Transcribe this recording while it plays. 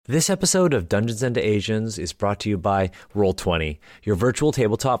This episode of Dungeons and Asians is brought to you by Roll20, your virtual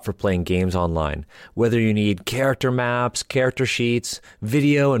tabletop for playing games online. Whether you need character maps, character sheets,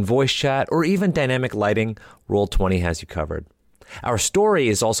 video and voice chat, or even dynamic lighting, Roll20 has you covered. Our story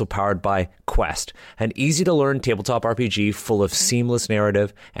is also powered by Quest, an easy-to-learn tabletop RPG full of seamless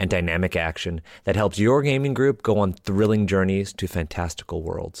narrative and dynamic action that helps your gaming group go on thrilling journeys to fantastical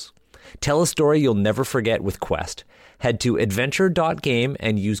worlds. Tell a story you'll never forget with Quest. Head to adventure.game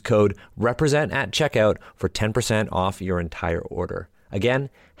and use code REPRESENT at checkout for 10% off your entire order.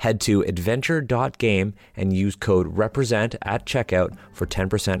 Again, head to adventure.game and use code REPRESENT at checkout for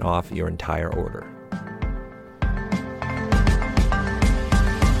 10% off your entire order.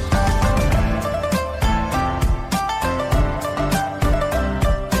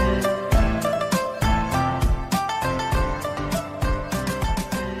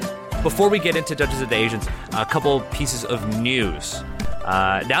 Before we get into Dungeons and Asians, a couple pieces of news.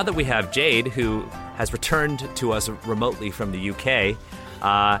 Now that we have Jade, who has returned to us remotely from the UK,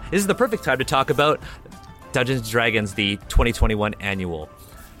 this is the perfect time to talk about Dungeons & Dragons, the 2021 annual.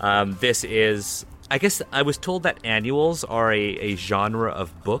 This is, I guess I was told that annuals are a genre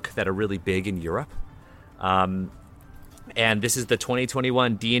of book that are really big in Europe. And this is the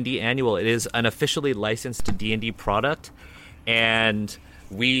 2021 D&D annual. It is an officially licensed D&D product, and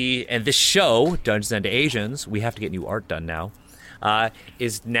this show, Dungeons and Asians, we have to get new art done now,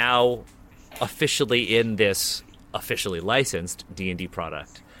 is now officially in this officially licensed D&D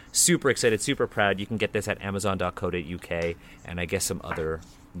product. Super excited, super proud. You can get this at amazon.co.uk and I guess some other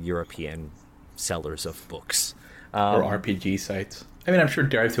European sellers of books. Or RPG sites. I mean, I'm sure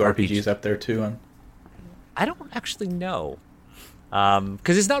Drive-Thru RPG is up there too. I don't actually know.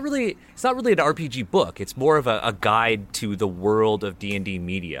 Because it's not really an RPG book. It's more of a guide to the world of D&D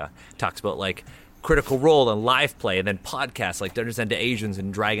media. It talks about like Critical Role and live play, and then podcasts like Dungeons and Asians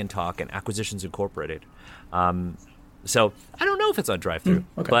and Dragon Talk and Acquisitions Incorporated. So I don't know if it's on Drive-Thru,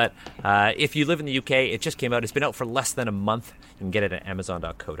 okay. But if you live in the UK, it just came out. It's been out for less than a month. You can get it at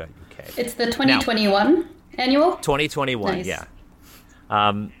amazon.co.uk. It's the 2021 annual? 2021, nice. Yeah.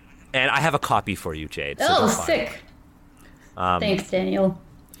 And I have a copy for you, Jade. So sick. Thanks, Daniel.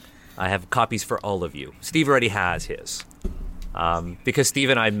 I have copies for all of you. Steve already has his. Because Steve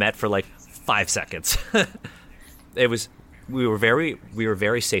and I met for like 5 seconds. We were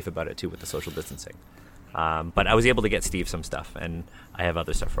very safe about it too with the social distancing. But I was able to get Steve some stuff, and I have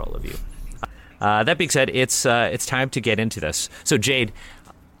other stuff for all of you. That being said, it's time to get into this. So Jade,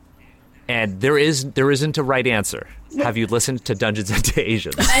 and there isn't a right answer. Have you listened to Dungeons and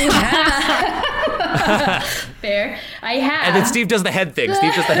Asians? I have. Fair. I have. And then Steve does the head thing.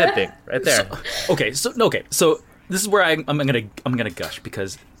 Steve does the head thing right there. So this is where I'm gonna gush,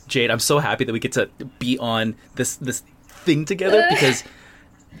 because Jade, I'm so happy that we get to be on this thing together, because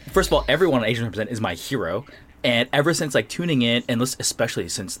first of all, everyone on Asian Represent is my hero, and ever since like tuning in, and especially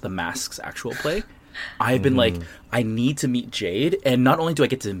since the Masks actual play, I've been like, I need to meet Jade, and not only do I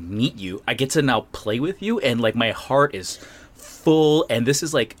get to meet you, I get to now play with you, and like my heart is full, and this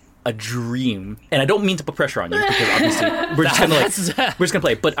is like a dream. And I don't mean to put pressure on you, because obviously we're just gonna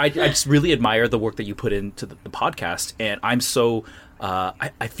play. But I just really admire the work that you put into the podcast, and I'm so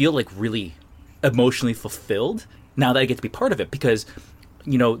I feel like really emotionally fulfilled now that I get to be part of it, because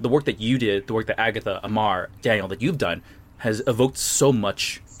you know the work that you did, the work that Agatha, Amar, Daniel, that you've done has evoked so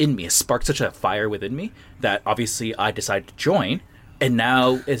much in me, has sparked such a fire within me that obviously I decided to join, and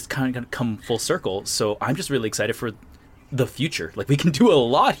now it's kind of going to come full circle. So I'm just really excited for the future. Like, we can do a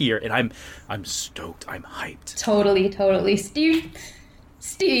lot here, and I'm stoked. I'm hyped. Totally. Steve.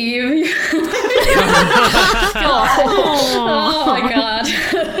 Oh my god.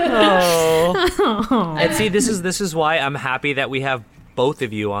 Oh. And see, this is why I'm happy that we have both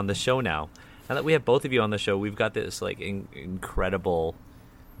of you on the show now. Now that we have both of you on the show, we've got this like incredible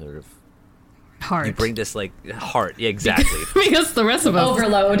sort of heart. You bring this like heart, yeah, exactly. Because the rest of us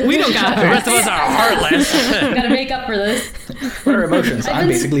overload. We don't got the rest of us are heartless. Gotta make up for this. What are emotions? I'm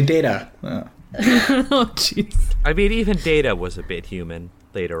basically Data. Oh. Oh jeez. I mean, even Data was a bit human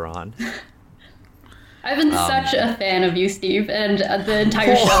later on. I've been such a fan of you, Steve, and the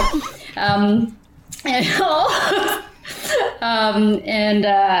entire show.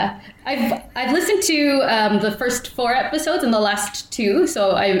 I've listened to the first 4 episodes and the last 2,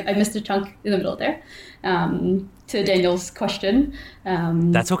 so I missed a chunk in the middle there. To Daniel's question,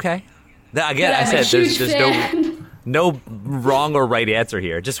 that's okay. Again, I said there's no wrong or right answer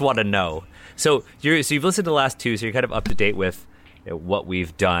here. Just want to know. So you've listened to the last 2, so you're kind of up to date with what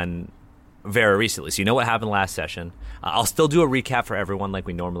we've done very recently. So you know what happened last session. I'll still do a recap for everyone like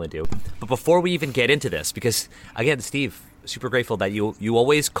we normally do. But before we even get into this, because again, Steve, super grateful that you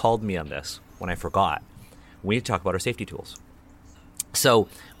always called me on this when I forgot. We need to talk about our safety tools. So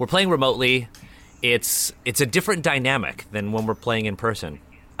we're playing remotely. It's a different dynamic than when we're playing in person.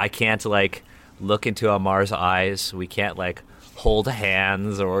 I can't like look into Amar's eyes. We can't like hold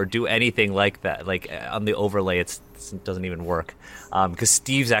hands or do anything like that. Like on the overlay, it doesn't even work because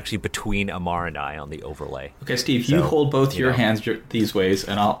Steve's actually between Amar and I on the overlay. Okay, Steve, you hold both your hands these ways,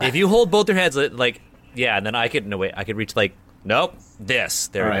 and I'll. If you hold both your hands, like yeah, and then I could I could reach like this.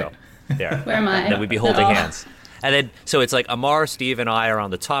 There we go. There. Where am I? And then we'd be holding hands. And then, so it's like Amar, Steve, and I are on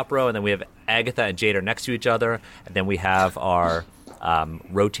the top row, and then we have Agatha and Jade are next to each other, and then we have our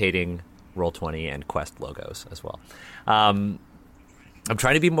rotating Roll20 and Quest logos as well. I'm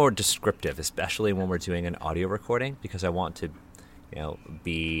trying to be more descriptive, especially when we're doing an audio recording, because I want to,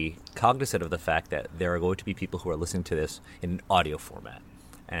 be cognizant of the fact that there are going to be people who are listening to this in an audio format,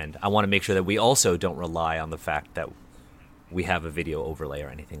 and I want to make sure that we also don't rely on the fact that we have a video overlay or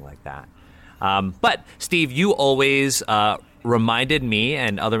anything like that. But Steve, you always reminded me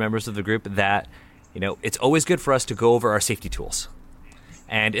and other members of the group that, it's always good for us to go over our safety tools.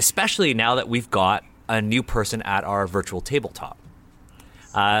 And especially now that we've got a new person at our virtual tabletop.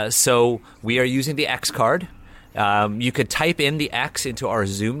 So we are using the X card. You could type in the X into our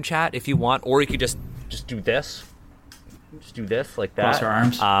Zoom chat if you want, or you could just do this. Just do this like that. Cross your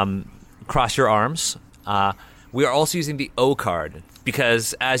arms. Cross your arms. We are also using the O card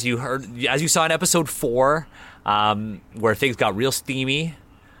because, as you saw in episode 4, where things got real steamy,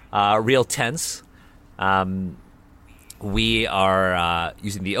 real tense, we are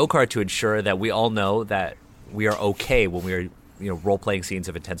using the O card to ensure that we all know that we are okay when we are, role-playing scenes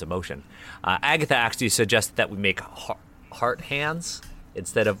of intense emotion. Agatha actually suggested that we make heart hands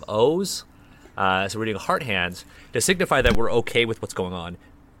instead of O's. So we're doing heart hands to signify that we're okay with what's going on,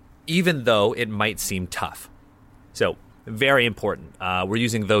 even though it might seem tough. So, very important. We're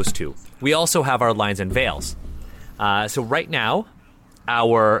using those two. We also have our lines and veils. So right now,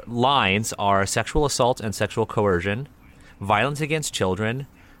 our lines are sexual assault and sexual coercion, violence against children,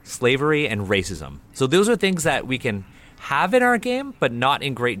 slavery, and racism. So those are things that we can have in our game, but not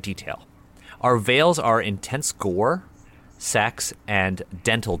in great detail. Our veils are intense gore, sex, and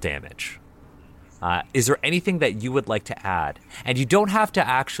dental damage. Is there anything that you would like to add? And you don't have to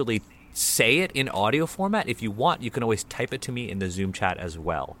actually say it in audio format. If you want, you can always type it to me in the Zoom chat as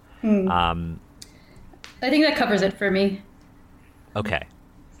well. I think that covers it for me. Okay.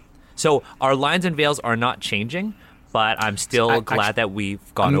 So our lines and veils are not changing, but I'm still glad that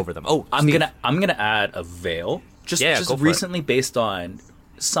we've gone over them. Oh, I'm gonna add a veil just recently based on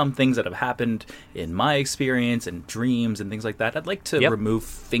some things that have happened in my experience and dreams and things like that. I'd like to remove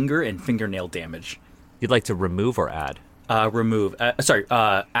finger and fingernail damage. You'd like to remove or add? Add as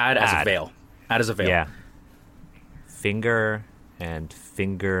a veil. Add as a veil. Yeah. Finger and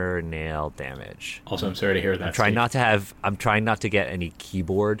fingernail damage. Also, I'm sorry to hear that. I'm trying not to get any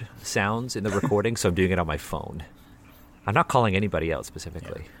keyboard sounds in the recording, so I'm doing it on my phone. I'm not calling anybody out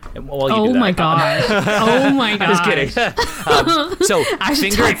specifically. Yeah. Oh my god! Oh my god! Just kidding. So I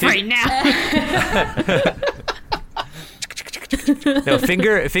should finger type right now. No,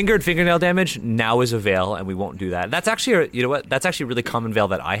 finger and fingernail damage now is a veil, and we won't do that. That's actually, that's actually a really common veil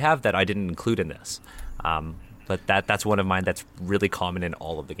that I have that I didn't include in this. But that's one of mine that's really common in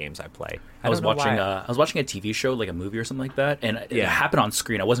all of the games I play. I was watching a TV show, like a movie or something like that, and it happened on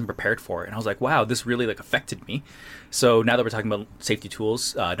screen. I wasn't prepared for it, and I was like, wow, this really affected me. So now that we're talking about safety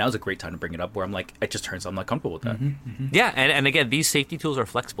tools, now is a great time to bring it up, where I'm like, it just turns out I'm not comfortable with that. Mm-hmm, mm-hmm. Yeah, and again, these safety tools are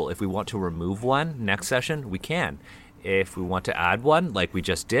flexible. If we want to remove one next session, we can. If we want to add one, like we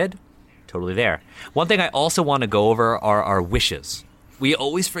just did, totally there. One thing I also want to go over are our wishes. We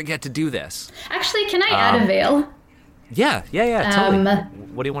always forget to do this. Actually, can I add a veil? Yeah, totally.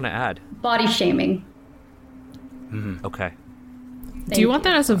 What do you want to add? Body shaming. Okay. Do you want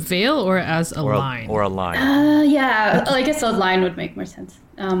that as a veil or as a line? Or a line. Yeah, I guess a line would make more sense.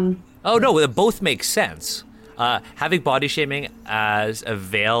 Oh, no, they both make sense. Having body shaming as a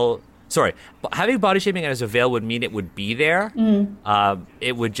veil... Sorry, having body shaming as a veil would mean it would be there.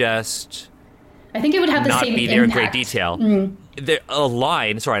 It would just... I think it would have the not same be there impact. in great detail. A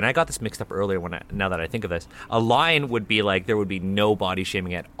line, sorry, and I got this mixed up earlier now that I think of this. A line would be like there would be no body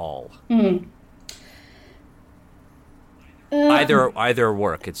shaming at all. Either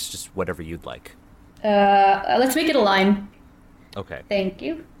work. It's just whatever you'd like. Let's make it a line. Okay. Thank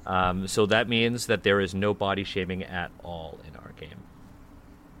you. So that means that there is no body shaming at all in our game.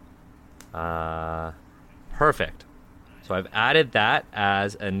 Perfect. So I've added that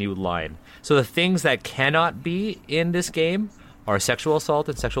as a new line. So the things that cannot be in this game are sexual assault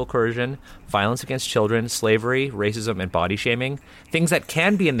and sexual coercion, violence against children, slavery, racism, and body shaming. Things that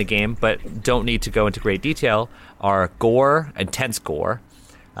can be in the game but don't need to go into great detail are gore, intense gore,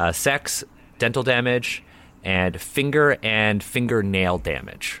 sex, dental damage, and fingernail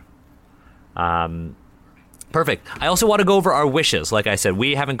damage. Perfect. I also want to go over our wishes. Like I said,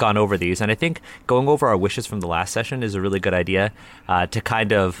 we haven't gone over these, and I think going over our wishes from the last session is a really good idea to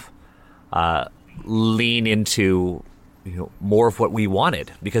kind of lean into more of what we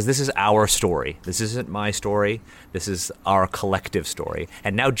wanted, because this is our story. This isn't my story. This is our collective story.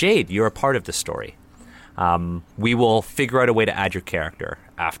 And now, Jade, you're a part of the story. We will figure out a way to add your character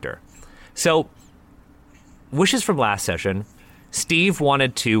after. So, wishes from last session. Steve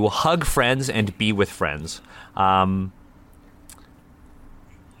wanted to hug friends and be with friends. You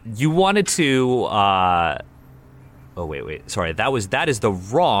wanted to... oh, wait. Sorry, that is the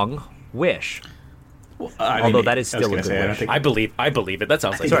wrong wish. Although that is still a good wish. I believe it. That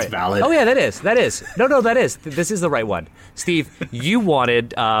sounds like it's valid. Oh yeah, that is. No, that is. This is the right one. Steve, you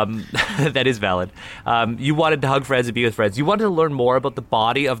wanted, that is valid. You wanted to hug friends and be with friends. You wanted to learn more about the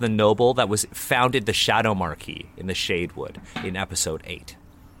body of the noble that was found in the Shadow Marquee in the Shadewood in episode 8.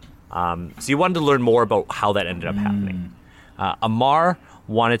 So you wanted to learn more about how that ended up happening. Amar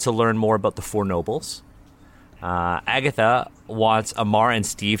wanted to learn more about the Four Nobles. Agatha wants Amar and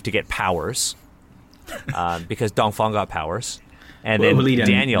Steve to get powers. Because Dongfang got powers, and then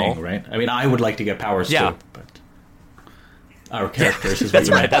Daniel, Ning, right? I mean, I would like to get powers too, but our characters is that's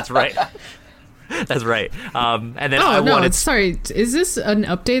right. That's right. That's right. And then I wanted. Sorry, is this an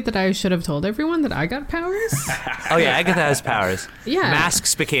update that I should have told everyone that I got powers? Oh yeah, Agatha has powers. Yeah,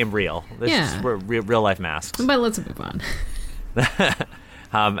 masks became real. This is real life masks. But let's move on.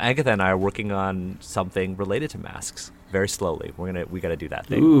 Agatha and I are working on something related to masks. Very slowly. We got to do that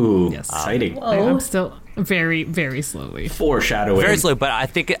thing. Ooh, yes. Exciting. I'm still very, very slowly. Foreshadowing. Very slowly, but I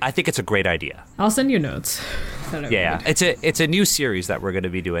think it's a great idea. I'll send you notes. Yeah. It's a new series that we're going to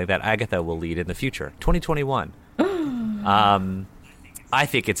be doing that Agatha will lead in the future, 2021. I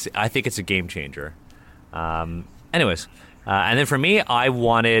think it's a game changer. Anyways, and then for me, I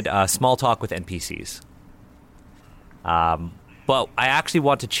wanted small talk with NPCs. But I actually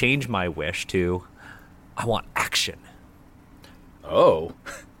want to change my wish to I want action. Oh.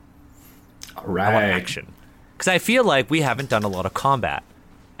 All right. I want action. Because I feel like we haven't done a lot of combat.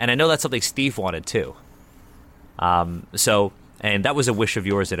 And I know that's something Steve wanted too. And that was a wish of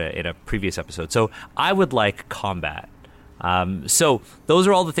yours in a previous episode. So I would like combat. So those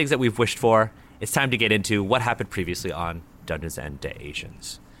are all the things that we've wished for. It's time to get into what happened previously on Dungeons and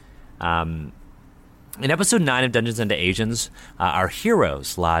Asians. In episode 9 of Dungeons and Asians, our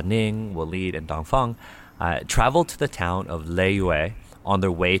heroes, La Ning, Walid, and Dongfang, traveled to the town of Liyue on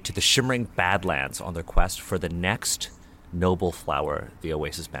their way to the Shimmering Badlands on their quest for the next noble flower, the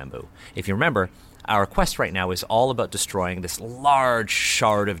Oasis Bamboo. If you remember, our quest right now is all about destroying this large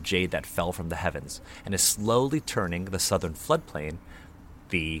shard of jade that fell from the heavens and is slowly turning the southern floodplain,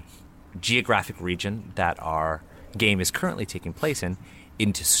 the geographic region that our game is currently taking place in,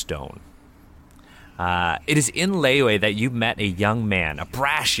 into stone. It is in Liyue that you met a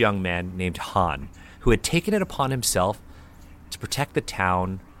brash young man named Han, who had taken it upon himself to protect the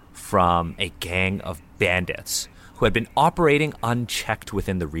town from a gang of bandits who had been operating unchecked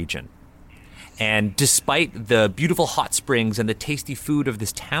within the region. And despite the beautiful hot springs and the tasty food of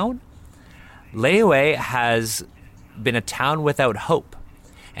this town, Liyue has been a town without hope,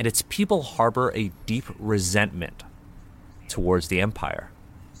 and its people harbor a deep resentment towards the Empire.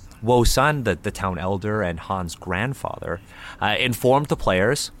 Wo Sun, the town elder and Han's grandfather, informed the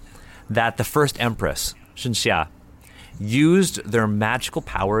players that the first empress, Shen Xia, used their magical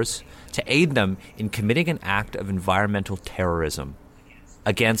powers to aid them in committing an act of environmental terrorism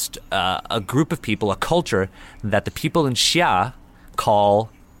against a group of people, a culture that the people in Xia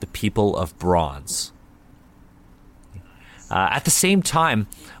call the people of bronze. At the same time,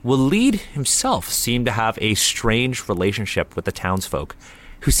 Walid himself seemed to have a strange relationship with the townsfolk,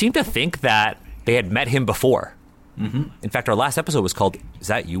 who seemed to think that they had met him before. Mm-hmm. In fact, our last episode was called, Is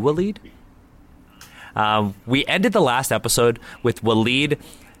That You, Walid? We ended the last episode with Walid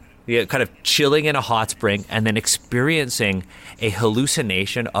kind of chilling in a hot spring and then experiencing a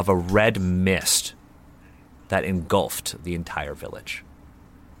hallucination of a red mist that engulfed the entire village.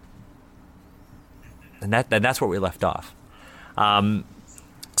 And that's where we left off.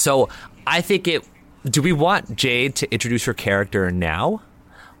 So I think do we want Jade to introduce her character now,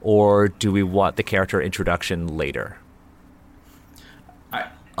 or do we want the character introduction later?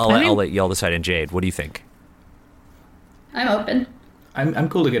 I'll let y'all decide. And Jade, what do you think? I'm open. I'm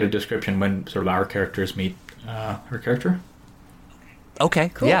cool to get a description when sort of our characters meet her character.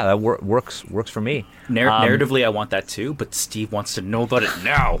 Okay, yeah, that works for me. Narratively, I want that too, but Steve wants to know about it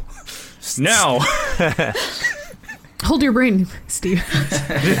now. Now. Hold your brain, Steve.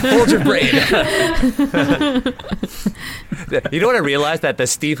 Hold your brain. You know what I realized? That the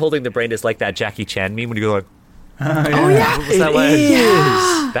Steve holding the brain is like that Jackie Chan meme when you go like, Oh yeah, what was that one?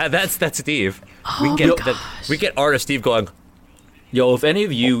 Yeah. That's Steve. Oh We get art of Steve going, Yo, if any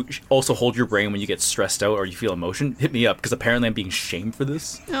of you also hold your brain when you get stressed out or you feel emotion, hit me up, because apparently I'm being shamed for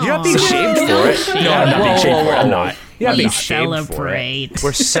this. you're not being shamed for it. No, I'm not being shamed for it. I'm not. You're not We being shamed for it. celebrate.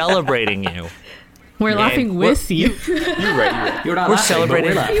 We're celebrating you. We're laughing with you. You're right. You're not We're laughing, but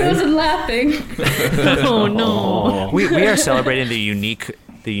celebrating. we're He laughing. wasn't laughing. Oh no. We are celebrating the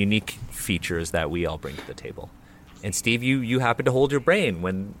unique features that we all bring to the table. And Steve, you happen to hold your brain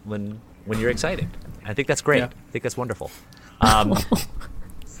when you're excited. I think that's great. Yeah. I think that's wonderful.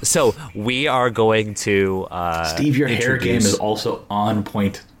 So we are going to Steve, your hair game introduce- is also on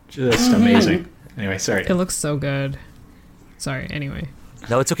point. Just amazing. Anyway, sorry. It looks so good. Sorry. Anyway.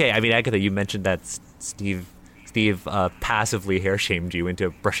 No, it's okay. I mean, Agatha, you mentioned that Steve passively hair shamed you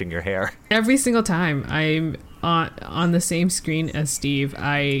into brushing your hair. Every single time I'm on the same screen as Steve,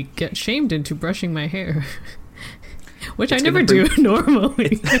 I get shamed into brushing my hair. Which I never do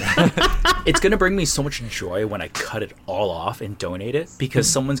normally. It's going to bring me so much joy when I cut it all off and donate it, because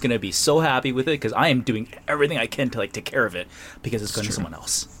someone's going to be so happy with it, because I am doing everything I can to take care of it, because it's going to someone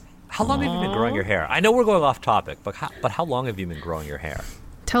else. How long have you been growing your hair? I know we're going off topic, but how long have you been growing your hair?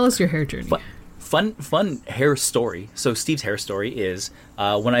 Tell us your hair journey. Fun hair story. So Steve's hair story is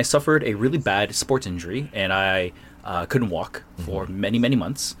when I suffered a really bad sports injury and I couldn't walk for many, many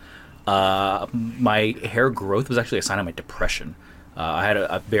months. My hair growth was actually a sign of my depression. I had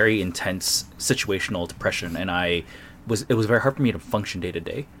a very intense situational depression, and it was very hard for me to function day to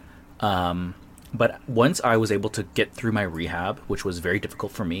day. But once I was able to get through my rehab, which was very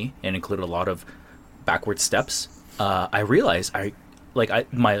difficult for me and included a lot of backward steps, I realized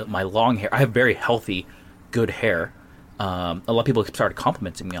my long hair. I have very healthy, good hair. A lot of people started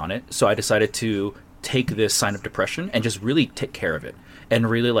complimenting me on it, so I decided to take this sign of depression and just really take care of it, and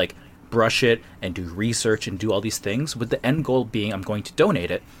really brush it and do research and do all these things, with the end goal being I'm going to donate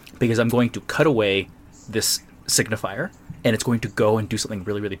it, because I'm going to cut away this signifier and it's going to go and do something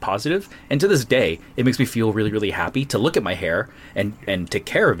really, really positive. And to this day, it makes me feel really, really happy to look at my hair and take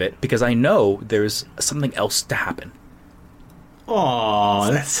care of it, because I know there's something else to happen.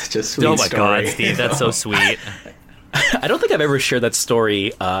 Oh, that's such a sweet Oh my story. God, Steve, that's so sweet. I don't think I've ever shared that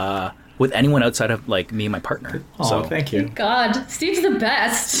story with anyone outside of me and my partner. Oh, So thank you. God, Steve's the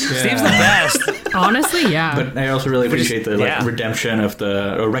best. Steve's the best. Honestly, yeah. But I also really appreciate the yeah. redemption of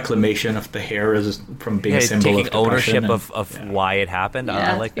or reclamation of the hair from being a Yeah, symbol taking of depression ownership and- of why it happened. I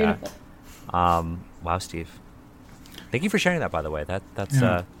Yeah, like beautiful. that. Wow, Steve. Thank you for sharing that, by the way. That's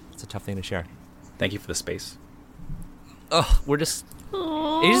a tough thing to share. thank you for the space. Oh, we're just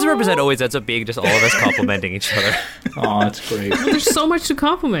Asians Represent always ends up being just all of us complimenting each other. Oh, that's great. There's so much to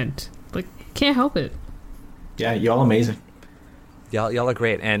compliment. Can't help it. Yeah, y'all amazing. Y'all are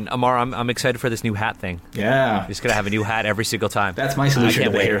great, and Amar, I'm excited for this new hat thing. Yeah. You're just gonna have a new hat every single time. That's my solution to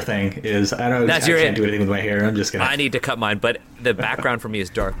can't the wait. hair thing. Is I don't. That's I your can't it. do anything with my hair. I'm just gonna. I need to cut mine, but the background for me is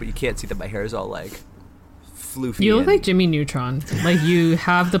dark, but you can't see that my hair is all floofy. You look and- like Jimmy Neutron. You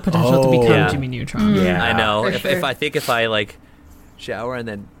have the potential to Oh. become Yeah. Jimmy Neutron. Yeah. I know. For If sure. I shower and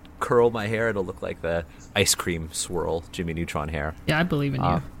then curl my hair, it'll look like the ice cream swirl Jimmy Neutron hair. Yeah, I believe in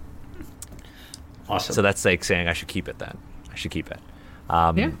you. Awesome. So that's saying I should keep it then. I should keep it.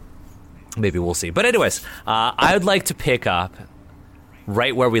 Yeah. Maybe we'll see. But anyways, I would like to pick up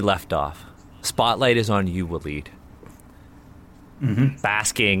right where we left off. Spotlight is on you, Waleed.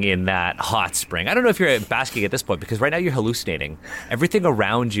 Basking in that hot spring. I don't know if you're basking at this point, because right now you're hallucinating. Everything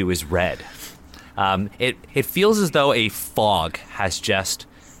around you is red. It feels as though a fog has just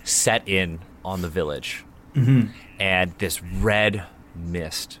set in on the village. And this red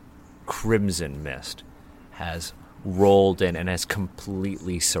mist, crimson mist, has rolled in and has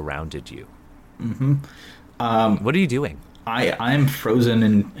completely surrounded you. What are you doing? I'm frozen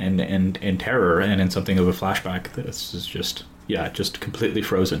in terror and in something of a flashback. This is just completely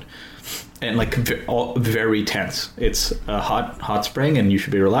frozen and very tense. It's a hot spring and you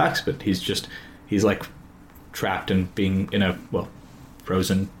should be relaxed, but he's trapped and being in a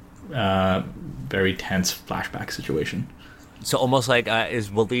frozen, very tense flashback situation. So almost is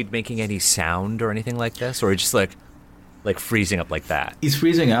Waleed making any sound or anything like this, or just like freezing up like that? He's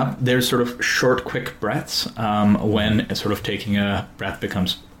freezing up. There's sort of short, quick breaths when sort of taking a breath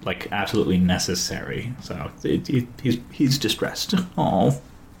becomes absolutely necessary. So he's distressed. Oh.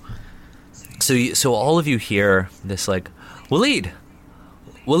 So all of you hear this Waleed,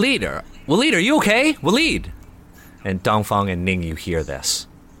 Waleed, are you okay? Waleed. And Dongfang and Ning, you hear this.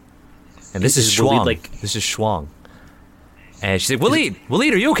 And this is Waleed, Shuang. This is Shuang. And she's like,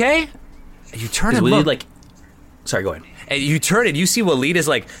 Waleed, are you okay? And you turn and Waleed, look. Sorry, go ahead. And you turn and you see Waleed is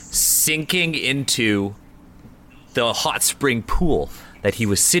like sinking into the hot spring pool that he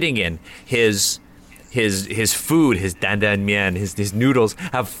was sitting in. His food, his dandan mian, his noodles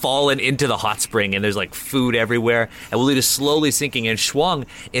have fallen into the hot spring, and there's like food everywhere. And Waleed is slowly sinking, and Shuang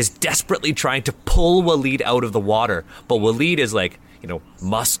is desperately trying to pull Waleed out of the water. But Waleed is like,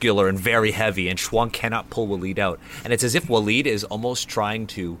 muscular and very heavy, and Shuang cannot pull Waleed out. And it's as if Waleed is almost trying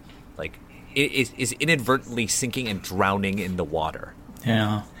to, is inadvertently sinking and drowning in the water.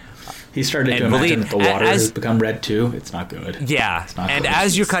 Yeah. He started to And imagine Waleed, that the water as- has become red too. It's not good. Yeah, It's not and good.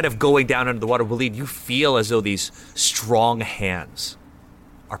 as you're kind of going down under the water, Waleed, you feel as though these strong hands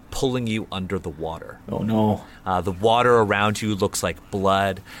are pulling you under the water. Oh no. The water around you looks like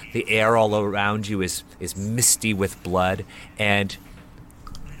blood. The air all around you is misty with blood. And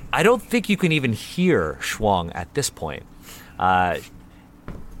I don't think you can even hear Shuang at this point.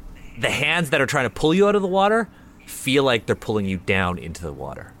 The hands that are trying to pull you out of the water feel like they're pulling you down into the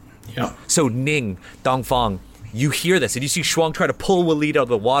water. Yeah. So Ning, Dongfang, you hear this, and you see Shuang try to pull Waleed out of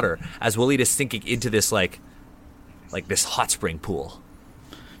the water as Waleed is sinking into this like this hot spring pool.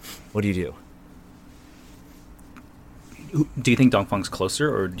 What do you do? Do you think Dongfang's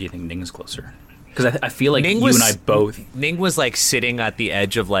closer, or do you think Ning's closer? Because I feel like Ning you and I both. Ning was like sitting at the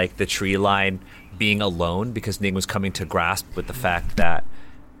edge of like the tree line, being alone, because Ning was coming to grasp with the fact that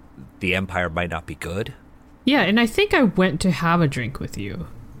the Empire might not be good. Yeah, and I think I went to have a drink with you.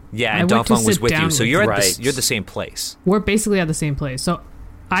 Yeah, I and went to Dongfang was sit with you, down so with you're you. at Right. you're the same place. We're basically at the same place. So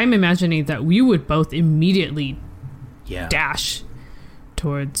I'm imagining that we would both immediately Yeah. dash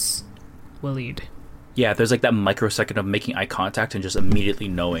towards Waleed. Yeah, there's like that microsecond of making eye contact and just immediately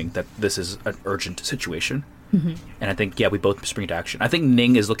knowing that this is an urgent situation. And I think, we both spring to action. I think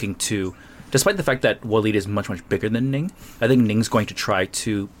Ning is looking to, despite the fact that Waleed is much, much bigger than Ning, I think Ning's going to try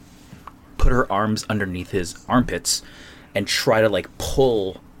to put her arms underneath his armpits and try to like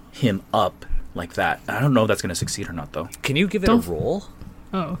pull him up like that. I don't know if that's going to succeed or not, though. Can you give it Don't- a roll?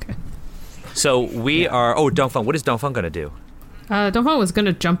 Oh, okay. So we are. Oh, Dongfang. What is Dongfang going to do? Dongfang was going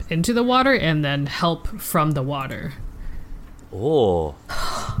to jump into the water and then help from the water. Oh.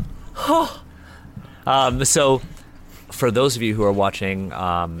 So, for those of you who are watching,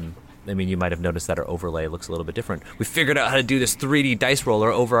 you might have noticed that our overlay looks a little bit different. We figured out how to do this 3D dice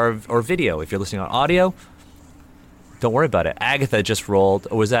roller over our video. If you're listening on audio, don't worry about it. Agatha just rolled.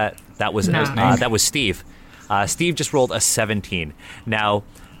 Or was that was Nah. that was Steve. Steve just rolled a 17. Now,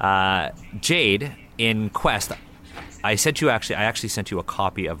 Jade in Quest. I actually sent you a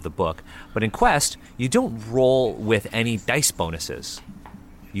copy of the book. But in Quest, you don't roll with any dice bonuses.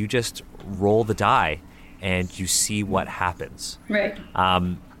 You just roll the die, and you see what happens. Right.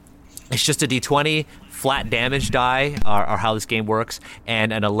 It's just a d20, flat damage die are how this game works,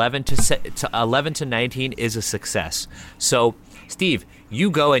 and an 11 to 19 is a success. So, Steve, you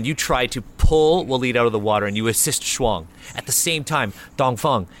go and you try to pull Waleed out of the water, and you assist Shuang. At the same time,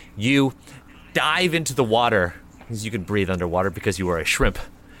 Dongfang, you dive into the water, because you can breathe underwater because you are a shrimp,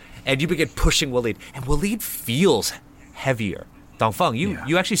 and you begin pushing Waleed, and Waleed feels heavier. Dongfang,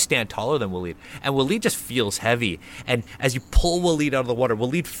 you actually stand taller than Waleed, and Waleed just feels heavy. And as you pull Waleed out of the water,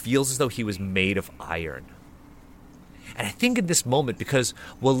 Waleed feels as though he was made of iron. And I think in this moment, because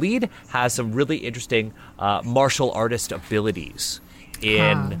Waleed has some really interesting martial artist abilities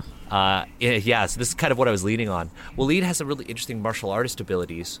so this is kind of what I was leading on. Waleed has some really interesting martial artist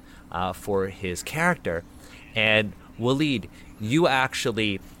abilities for his character. And Waleed, you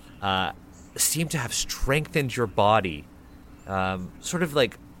actually seem to have strengthened your body, sort of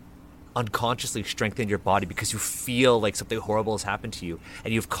like unconsciously strengthened your body because you feel like something horrible has happened to you,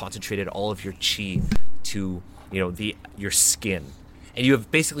 and you've concentrated all of your chi to your skin, and you have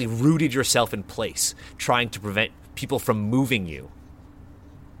basically rooted yourself in place, trying to prevent people from moving you.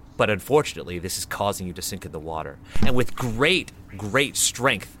 But unfortunately, this is causing you to sink in the water. And with great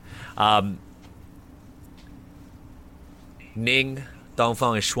strength, Ning,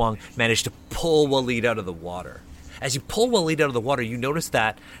 Dongfang, and Shuang managed to pull Waleed out of the water. As you pull Waleed out of the water, you notice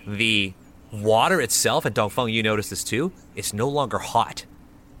that the water itself, and Dongfang, you notice this too, it's no longer hot.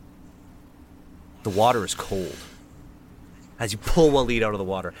 The water is cold. As you pull Waleed out of the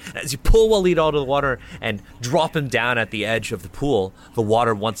water. As you pull Waleed out of the water and drop him down at the edge of the pool, the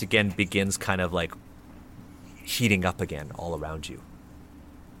water once again begins kind of like heating up again all around you.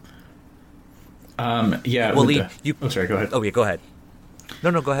 Yeah. Waleed, Oh, sorry. Go ahead. Oh, yeah, go ahead.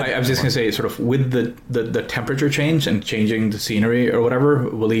 No, go ahead. I was just going to say, sort of with the temperature change and changing the scenery or whatever,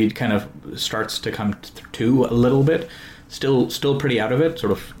 Waleed kind of starts to come to a little bit. Still pretty out of it.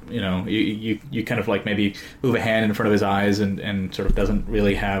 Sort of, you kind of like maybe move a hand in front of his eyes and sort of doesn't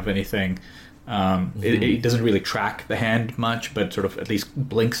really have anything. It doesn't really track the hand much, but sort of at least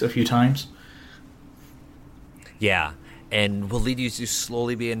blinks a few times. Yeah, and Waleed, you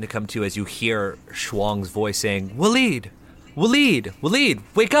slowly begin to come to as you hear Shuang's voice saying, Waleed,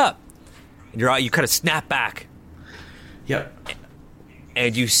 wake up! And you kind of snap back. Yep.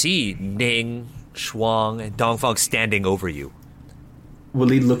 And you see Ning, Shuang, and Dongfang standing over you.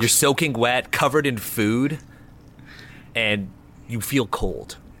 Waleed looks... You're soaking wet, covered in food, and you feel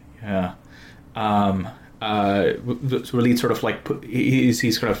cold. Yeah. Waleed sort of like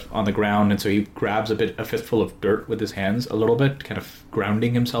he's kind of on the ground, and so he grabs a fistful of dirt with his hands a little bit, kind of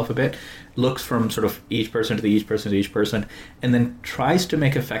grounding himself a bit, looks from sort of each person to each person, and then tries to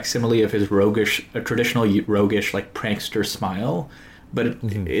make a facsimile of his traditional roguish like prankster smile, but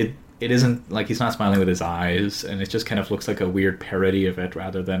it isn't like he's not smiling with his eyes, and it just kind of looks like a weird parody of it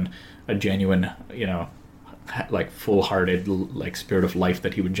rather than a genuine, like full-hearted like spirit of life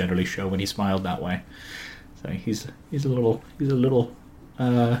that he would generally show when he smiled that way. So he's a little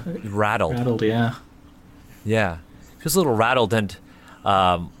rattled. Yeah. He's a little rattled, and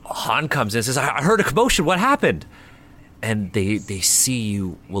Han comes in and says, I heard a commotion, what happened? And they see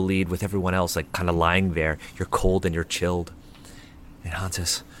you, Waleed, with everyone else, like kind of lying there. You're cold and you're chilled. And Han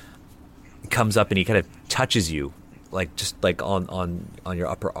says, he comes up and he kind of touches you, like just like on your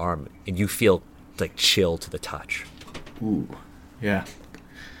upper arm, and you feel like chill to the touch. Ooh. Yeah.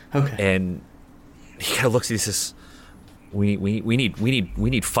 Okay. And he kind of looks at you and says, we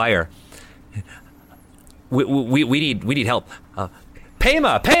need fire. We need help.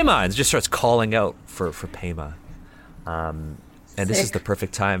 Pema, and just starts calling out for Pema. And this is the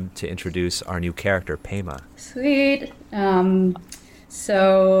perfect time to introduce our new character, Pema. Sweet.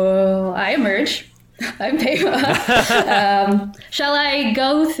 So I emerge. I'm Pema. Shall I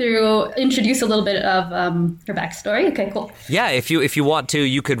introduce a little bit of her backstory? Okay, cool. Yeah, if you want to,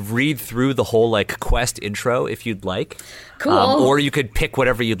 you could read through the whole like quest intro if you'd like. Cool. Or you could pick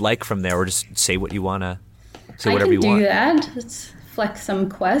whatever you'd like from there, or just say what you want to. Say whatever you want. I can do that. Let's flex some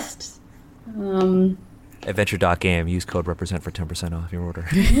quests. Adventure.game. Use code represent for 10% off your order.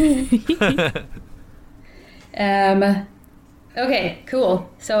 Okay, cool.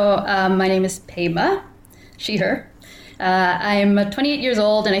 So my name is Pema, she, her. I'm 28 years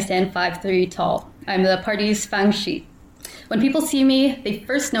old and I stand 5'3" tall. I'm the party's Fang Shi. When people see me, they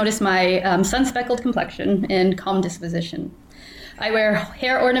first notice my sun-speckled complexion and calm disposition. I wear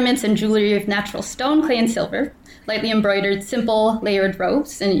hair ornaments and jewelry of natural stone, clay, and silver, lightly embroidered, simple, layered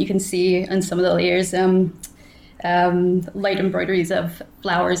robes, and you can see on some of the layers light embroideries of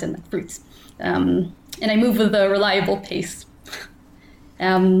flowers and fruits. And I move with a reliable pace.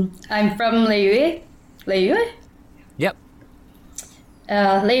 I'm from Liyue. Liyue? Yep.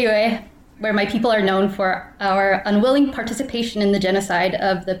 Liyue, where my people are known for our unwilling participation in the genocide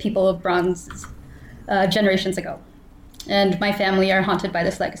of the people of Bronze generations ago. And my family are haunted by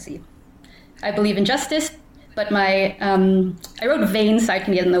this legacy. I believe in justice, but I wrote vain so I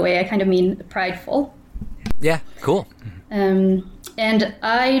can get in the way. I kind of mean prideful. Yeah, cool. And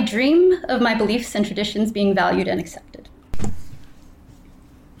I dream of my beliefs and traditions being valued and accepted.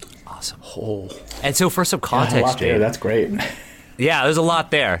 Awesome. Oh. And so for some context, Jade, that's great. Yeah, there's a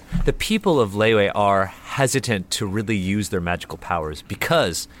lot there. The people of Liyue are hesitant to really use their magical powers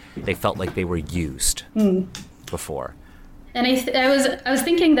because they felt like they were used before. And I was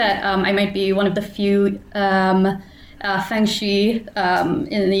thinking that I might be one of the few Fang Shi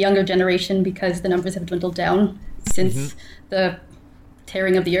in the younger generation because the numbers have dwindled down since the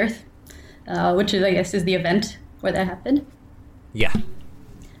tearing of the earth, which is, I guess, is the event where that happened. Yeah.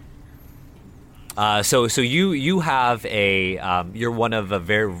 So you have you're one of a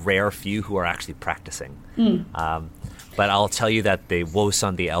very rare few who are actually practicing. But I'll tell you that the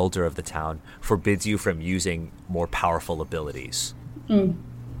Wosun, the elder of the town, forbids you from using more powerful abilities. And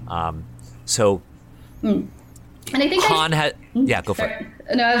I think Han had... Yeah, go for it.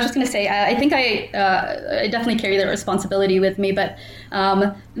 No, I was just going to say, I think I definitely carry that responsibility with me, but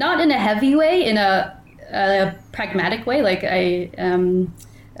not in a heavy way, in a pragmatic way. Like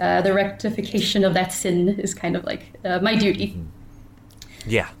the rectification of that sin is kind of like my duty.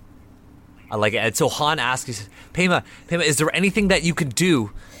 Yeah. I like it. And so Han asks, he says, Pema, is there anything that you can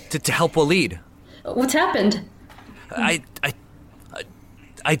do to help Waleed? What's happened?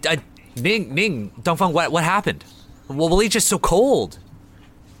 Ning, Dongfang, what happened? Well, Waleed's just so cold.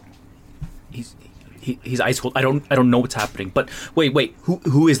 He's he's ice cold. I don't know what's happening. But wait,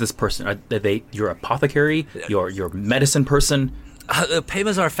 who is this person? Are they your apothecary? Your medicine person?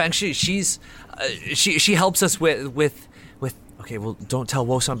 Peima's our feng shui. She helps us with. Okay, well, don't tell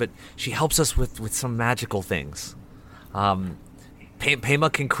Wosan, but she helps us with some magical things.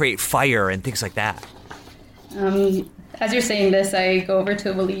 Peima can create fire and things like that. As you're saying this, I go over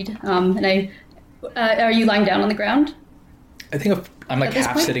to Waleed, and are you lying down on the ground? I think I'm like At this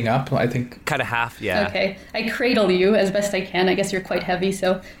half point? sitting up. I think. Kind of half, yeah. Okay, I cradle you as best I can. I guess you're quite heavy,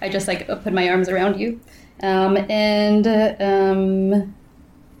 so I just like put my arms around you, yeah.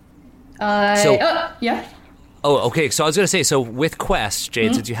 Oh, okay. So I was going to say, so with Quest,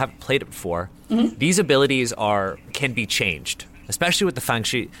 Jade, since you haven't played it before, these abilities can be changed, especially with the feng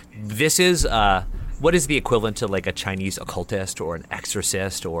shui. This is what is the equivalent to like a Chinese occultist or an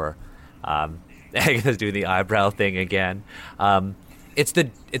exorcist or I guess doing the eyebrow thing again.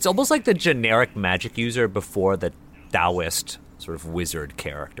 It's almost like the generic magic user before the Taoist sort of wizard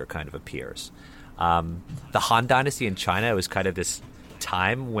character kind of appears. The Han Dynasty in China was kind of this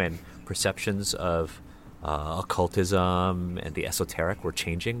time when perceptions of occultism and the esoteric were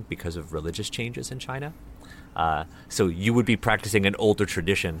changing because of religious changes in China. So you would be practicing an older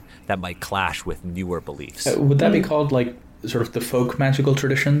tradition that might clash with newer beliefs. Would that be called like sort of the folk magical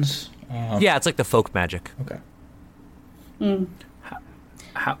traditions? Yeah, it's like the folk magic. Okay.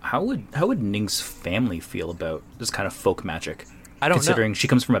 How would Ning's family feel about this kind of folk magic? I don't know. Considering she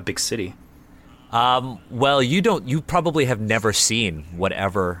comes from a big city. Well, you probably have never seen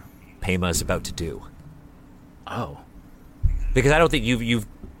whatever Peima is about to do. Oh. Because I don't think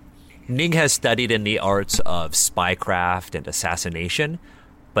Ning has studied in the arts of spycraft and assassination,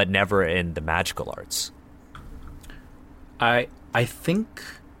 but never in the magical arts. I think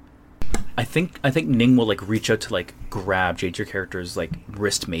Ning will like reach out to like grab Jade, your character's like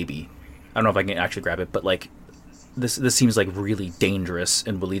wrist maybe. I don't know if I can actually grab it, but like this seems like really dangerous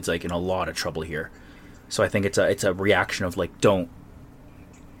and Waleed's like in a lot of trouble here. So I think it's a reaction of like don't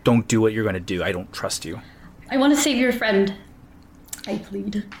do what you're going to do. I don't trust you. I want to save your friend. I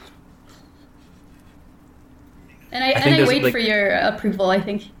plead. And I wait like, for your approval, I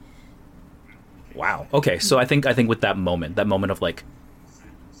think. Wow. Okay, so I think with that moment of like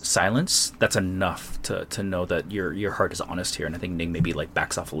silence, that's enough to know that your heart is honest here, and I think Ning maybe like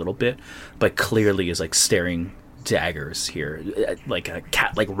backs off a little bit, but clearly is like staring daggers here, like a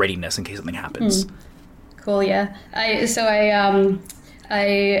cat like readiness in case something happens. Cool, yeah. I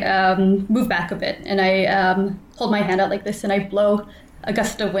move back a bit, and I hold my hand out like this, and I blow a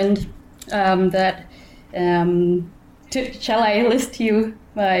gust of wind. Shall I list to you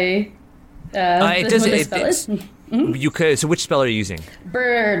my what the spell is? You could. So which spell are you using?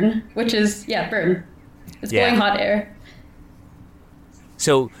 Burn, which is burn. It's Yeah. blowing hot air.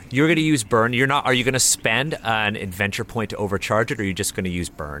 So you're going to use burn. Are you going to spend an adventure point to overcharge it, or are you just going to use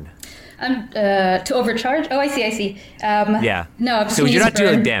burn? To overcharge? Oh, I see. Yeah. No, I'm just so gonna you're use not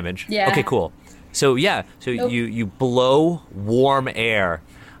doing burn. damage. Yeah. Okay, cool. So yeah, so Nope. you blow warm air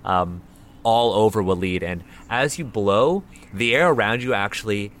all over Waleed, and as you blow, the air around you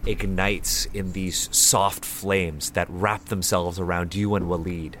actually ignites in these soft flames that wrap themselves around you and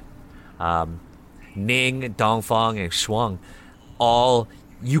Waleed. Ning, Dongfang, and Shuang,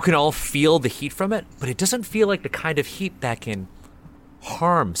 you can all feel the heat from it, but it doesn't feel like the kind of heat that can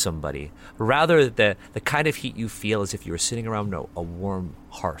harm somebody. Rather, the kind of heat you feel as if you were sitting around a warm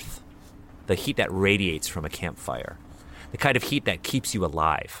hearth. The heat that radiates from a campfire. The kind of heat that keeps you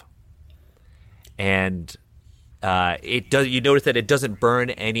alive. And you notice that it doesn't burn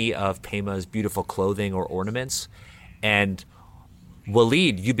any of Peima's beautiful clothing or ornaments. And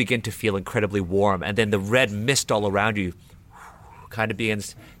Waleed, you begin to feel incredibly warm, and then the red mist all around you kind of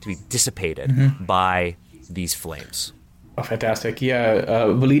begins to be dissipated by these flames. Oh, fantastic. Yeah,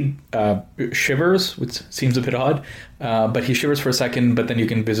 Waleed shivers, which seems a bit odd, but he shivers for a second, but then you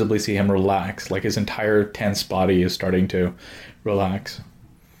can visibly see him relax, like his entire tense body is starting to relax.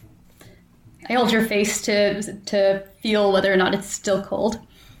 I hold your face to feel whether or not it's still cold.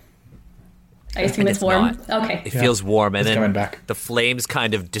 I assume it's warm. not. Okay. It feels warm, and It's then coming back. the flames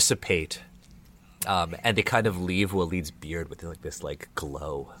kind of dissipate, and they kind of leave Waleed's beard with like this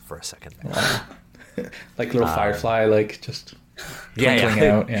glow for a second. Like little firefly, like just twinkling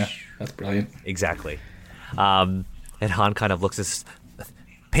out. Yeah, that's brilliant. Exactly. And Han kind of looks at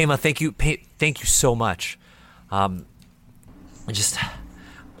Peima. Thank you so much.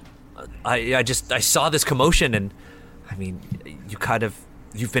 I saw this commotion, and I mean,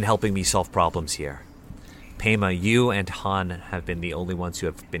 you've been helping me solve problems here. Peima, you and Han have been the only ones who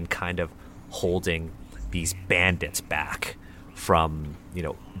have been kind of holding these bandits back from,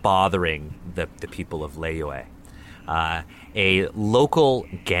 bothering the people of Liyue. A local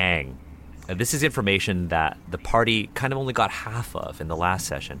gang. This is information that the party kind of only got half of in the last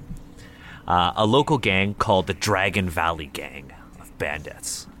session. A local gang called the Dragon Valley Gang of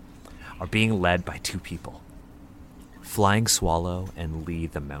bandits are being led by two people, Flying Swallow and Lee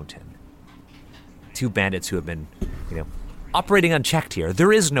the Mountain. Two bandits who have been, operating unchecked here.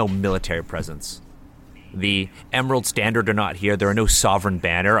 There is no military presence. The Emerald Standard are not here. There are no sovereign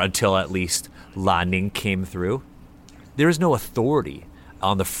banner until at least Lan Ning came through. There is no authority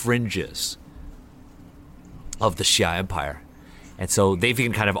on the fringes of the Xia Empire. And so they've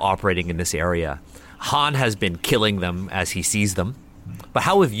been kind of operating in this area. Han has been killing them as he sees them. But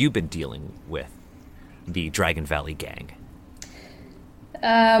how have you been dealing with the Dragon Valley Gang?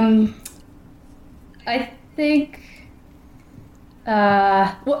 I think...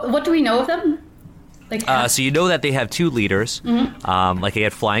 what do we know of them? So you know that they have two leaders. Mm-hmm. They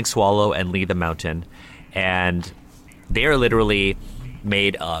had Flying Swallow and Lee the Mountain. And they are literally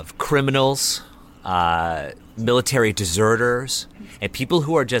made of criminals, military deserters, and people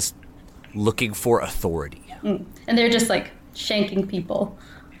who are just looking for authority. And they're just shanking people.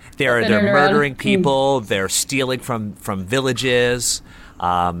 They're murdering people. They're stealing from villages,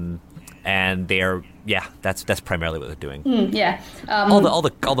 and they're that's primarily what they're doing. All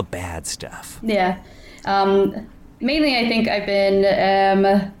the bad stuff. Yeah, mainly I think I've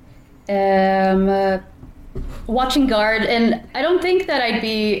been watching guard, and I don't think that I'd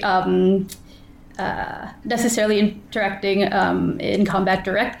be necessarily interacting in combat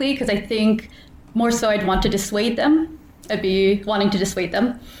directly, because I think more so I'd want to dissuade them. I'd be wanting to dissuade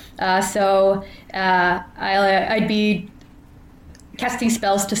them. So I'd be casting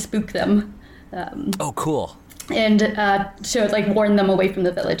spells to spook them. Oh, cool. And to warn them away from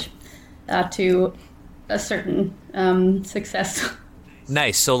the village to a certain success.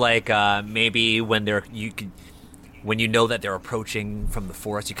 Nice. So maybe when when you know that they're approaching from the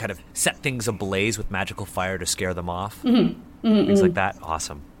forest, you kind of set things ablaze with magical fire to scare them off. Mm-hmm. Mm-hmm. Things like that.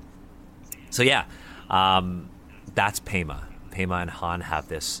 Awesome. So that's Pema. Pema and Han have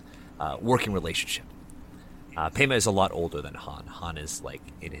this working relationship. Pema is a lot older than Han. Han is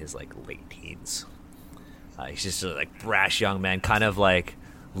in his late teens. He's just a brash young man, kind of like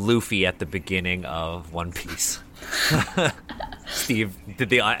Luffy at the beginning of One Piece. Steve, did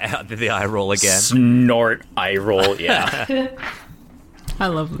the eye roll again? Snort eye roll, yeah. I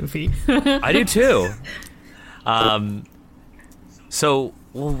love Luffy. I do too. So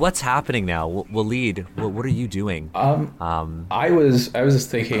what's happening now? Waleed, what are you doing? I was just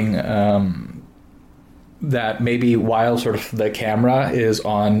thinking that maybe while sort of the camera is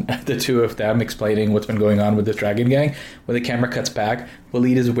on the two of them explaining what's been going on with this dragon gang, when the camera cuts back,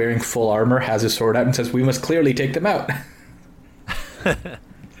 Waleed is wearing full armor, has his sword out, and says, "We must clearly take them out."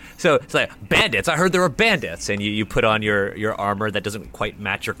 So it's bandits. I heard there were bandits, and you put on your armor that doesn't quite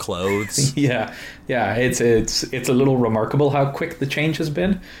match your clothes. Yeah. It's a little remarkable how quick the change has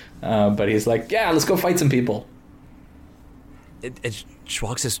been. But he's like, "Yeah, let's go fight some people." And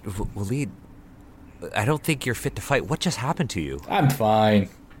Schwag says, "Waleed, I don't think you're fit to fight. What just happened to you?" "I'm fine.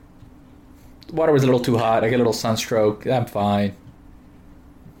 The water was a little too hot. I get a little sunstroke. I'm fine."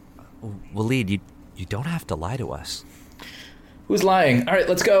 "Waleed, you don't have to lie to us." "Who's lying? All right,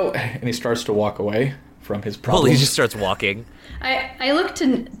 let's go." And he starts to walk away from his problem. Well, he just starts walking. I look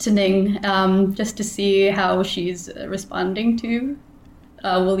to Ning just to see how she's responding to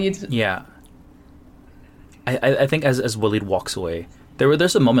Waleed's... Yeah. I think as Waleed walks away,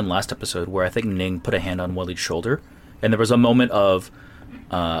 there's a moment last episode where I think Ning put a hand on Waleed's shoulder, and there was a moment of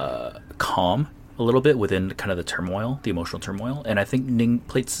calm a little bit within kind of the turmoil, the emotional turmoil, and I think Ning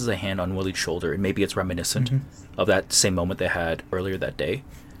places a hand on Waleed's shoulder, and maybe it's reminiscent of that same moment they had earlier that day.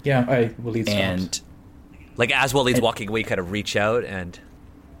 Yeah, Waleed stops. And as Waleed's walking away, you kind of reach out and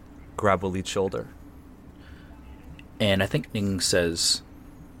grab Waleed's shoulder. And I think Ning says,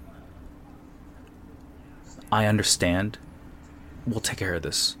 "I understand. We'll take care of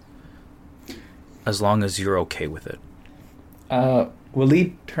this. As long as you're okay with it."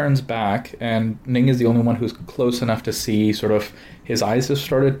 Waleed turns back, and Ning is the only one who's close enough to see sort of his eyes have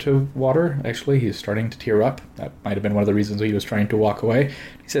started to water. Actually, he's starting to tear up. That might have been one of the reasons he was trying to walk away.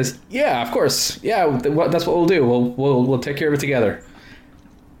 He says, "Yeah, of course. Yeah, that's what we'll do. We'll take care of it together."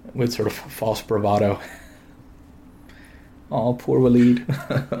 With sort of false bravado. Oh, poor Waleed.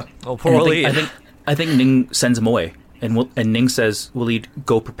 Oh, poor Waleed. I think Ning sends him away, and Ning says, "Waleed,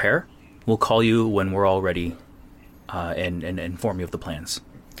 go prepare. We'll call you when we're all ready, and inform you of the plans."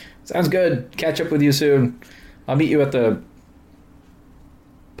 "Sounds good. Catch up with you soon. I'll meet you at the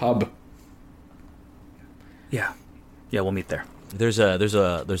pub." Yeah. Yeah, we'll meet there. There's a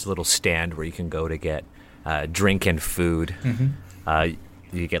little stand where you can go to get drink and food.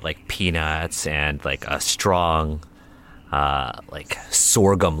 You get like peanuts and like a strong like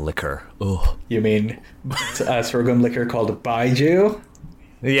sorghum liquor. Oh, You mean sorghum liquor called Baiju?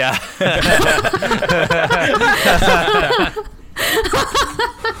 yeah.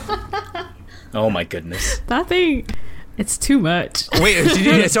 Oh my goodness. That thing, it's too much. Wait,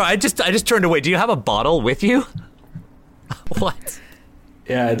 so I just turned away. Do you have a bottle with you? What?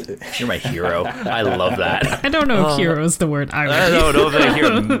 Yeah. You're my hero. I love that. I don't know if hero is the word I I would don't know if I hear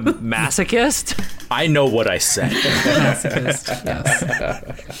masochist. I know what I said. masochist.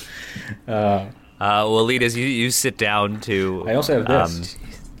 Yes. Well, Leaders, you sit down to. I also have this.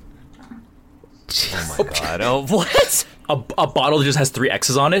 Oh my god! Oh, what? A bottle that just has 3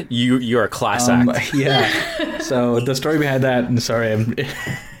 X's on it. You're a class act. Yeah. So the story behind that, and sorry, I'm.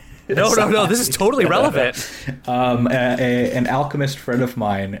 No. This is totally relevant. An alchemist friend of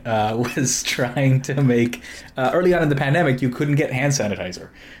mine was trying to make. Early on in the pandemic, you couldn't get hand sanitizer,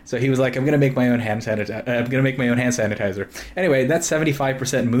 so he was like, "I'm going to make my own hand sanitizer. I'm going to make my own hand sanitizer." Anyway, that's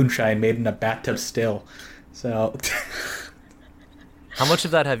 75% moonshine made in a bathtub still. So. How much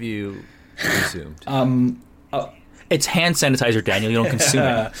of that have you consumed? It's hand sanitizer, Daniel. You don't consume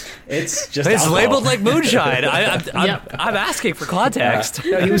it. It's just. It's alcohol. labeled like moonshine. I'm Yep. asking for context.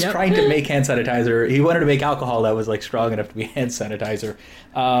 No, he was Yep. trying to make hand sanitizer. He wanted to make alcohol that was like strong enough to be hand sanitizer.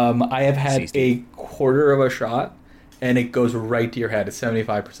 I have had a quarter of a shot, and it goes right to your head. It's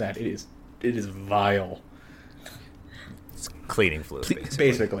 75%. It is vile. It's cleaning fluid,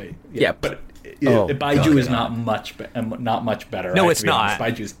 basically. Yeah, but Oh, Baiju God. is not much better. No, I have it's to be honest. not.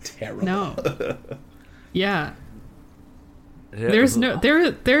 Baiju is terrible. No. Yeah. There is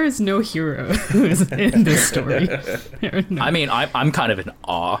no hero in this story. No. I mean, I'm kind of in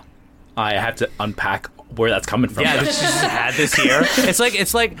awe. I have to unpack where that's coming from. Yeah, this just had this here.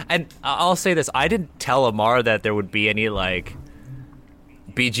 It's like, and I'll say this: I didn't tell Amar that there would be any like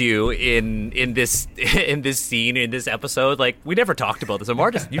Biju in this scene in this episode. Like, we never talked about this.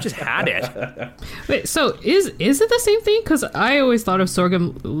 Amar you just had it. Wait, so is it the same thing? Because I always thought of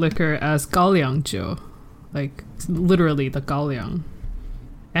sorghum liquor as gaoliangjiu, like literally the gaoliang.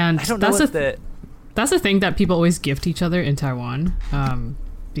 And I don't know that's what the. that's the thing that people always gift each other in Taiwan,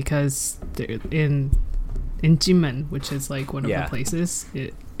 because in Jinmen, which is like one of Yeah. the places,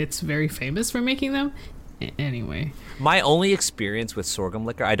 it's very famous for making them. Anyway, My only experience with sorghum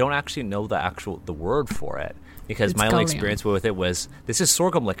liquor, I don't actually know the word for it, because It's my only gaoliang. experience with it was, this is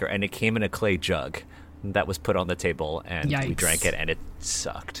sorghum liquor, and it came in a clay jug that was put on the table, and we Yikes. drank it, and it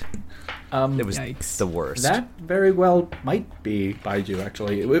sucked. It was Yikes. the worst. That very well might be Baiju,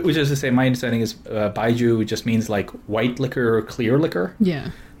 actually. Which is to say, my understanding is Baiju just means like white liquor or clear liquor.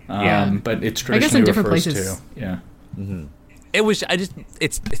 yeah. Yeah. But it's I guess traditionally in different refers places. to. Yeah. It was.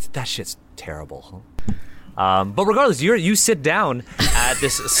 It's that shit's terrible. But regardless, you sit down at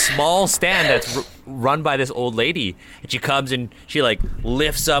this small stand that's run by this old lady, and she comes and she like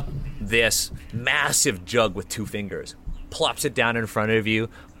lifts up this massive jug with 2 fingers, plops it down in front of you,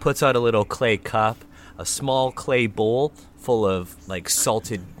 puts out a little clay cup, a small clay bowl full of like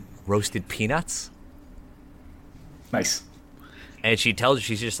salted roasted peanuts, Nice. and she tells you,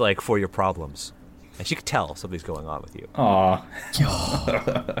 she's just like, for your problems. And she could tell something's going on with you. Aw.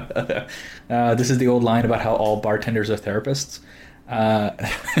 This is the old line about how all bartenders are therapists.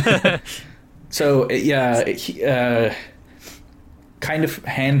 Kind of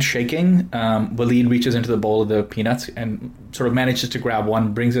hand shaking, Waleed reaches into the bowl of the peanuts and sort of manages to grab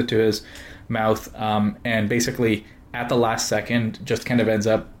one, brings it to his mouth, and basically at the last second just kind of ends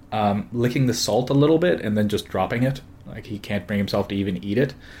up licking the salt a little bit and then just dropping it. Like, he can't bring himself to even eat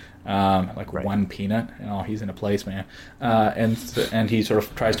it. Right. One peanut. Oh, he's in a place, man. And he sort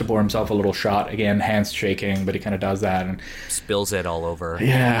of tries to pour himself a little shot. Again, hands shaking, but he kind of does that. And Spills it all over.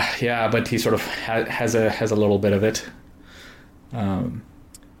 yeah, but he sort of has a little bit of it.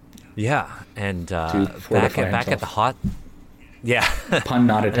 Yeah, and fortify back at himself. the hot. Yeah, Pun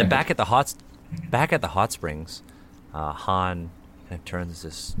not and then intended. back at the hot springs, Han kind of turns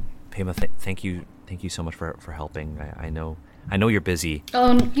this. Pema, thank you so much for helping. I know you're busy.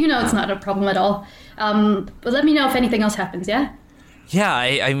 Oh, it's not a problem at all. But let me know if anything else happens, yeah? Yeah,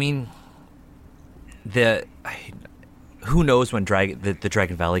 I mean, who knows when the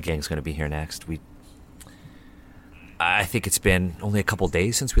Dragon Valley gang is going to be here next? I think it's been only a couple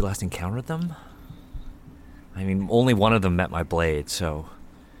days since we last encountered them. I mean, only one of them met my blade, so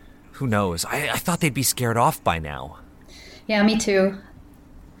who knows? I thought they'd be scared off by now. Yeah, me too.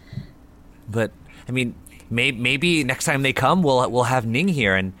 But I mean, maybe next time they come, we'll have Ning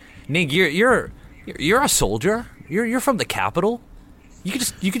here. And Ning, you're a soldier. You're from the capital.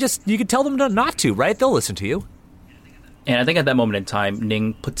 You could tell them not to, right? They'll listen to you. And I think at that moment in time,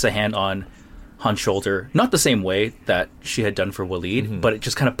 Ning puts a hand on Han's shoulder, not the same way that she had done for Waleed, but it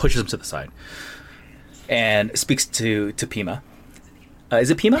just kind of pushes him to the side and speaks to Pema. Is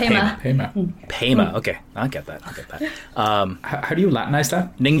it Pema? Pema. Pema. Okay, I'll get that. How do you Latinize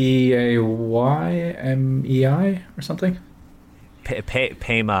that? Ning- Paymei or something?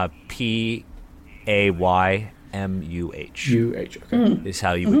 Payma, Paymuh Okay. is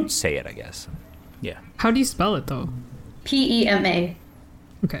how you would say it, I guess. Yeah. How do you spell it though? Pema.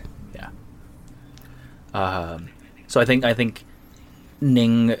 Okay. Yeah. So I think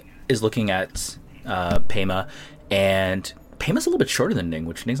Ning is looking at Pema, and Pema's a little bit shorter than Ning,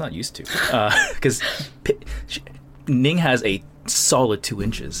 which Ning's not used to, because Ning has a solid 2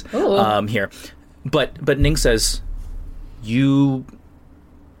 inches here. But Ning says, "You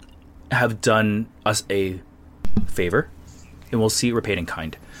have done us a favor, and we'll see it repaid in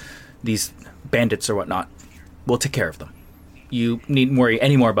kind. These bandits or whatnot, we'll take care of them. You needn't worry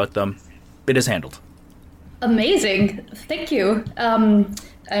any more about them. It is handled." Amazing. Thank you.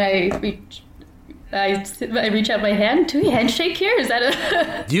 I reach out my hand. Do we handshake here? Is that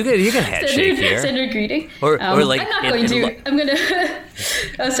a You can handshake here. standard greeting? Or like I'm not going to. I'm gonna.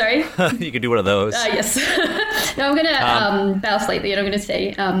 Oh, sorry. You could do one of those. Yes. No, I'm gonna bow slightly, and I'm gonna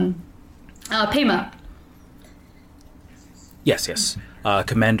say, Pema. Yes.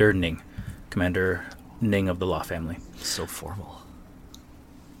 Commander Ning of the Law family. So formal.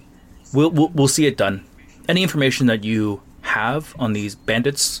 We'll see it done. Any information that you have on these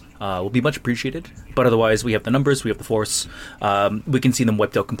bandits will be much appreciated. But otherwise, we have the numbers, we have the force. We can see them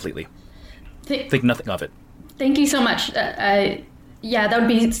wiped out completely. Think nothing of it. Thank you so much. Yeah, that would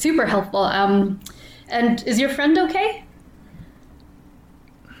be super helpful. And is your friend okay?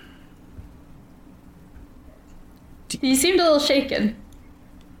 You seemed a little shaken.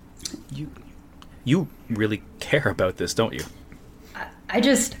 You really care about this, don't you?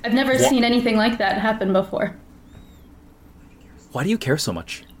 I've never seen anything like that happen before. Why do you care so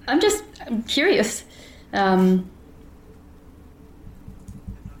much? I'm curious. I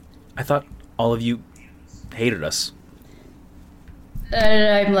thought all of you hated us.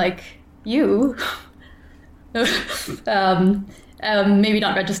 And I'm like, you? Maybe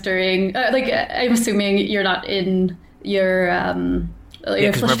not registering. I'm assuming you're not in your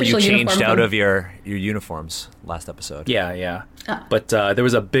Because remember you official changed uniform. out of your uniforms last episode. Yeah. But there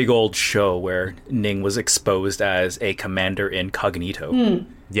was a big old show where Ning was exposed as a commander incognito.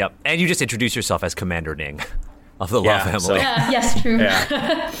 Yep. And you just introduced yourself as Commander Ning of the Law family. so- Yes, true.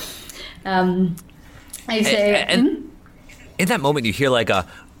 Yeah. I say, And in that moment, you hear like a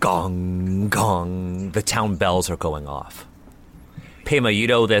gong, gong. The town bells are going off. Pema, you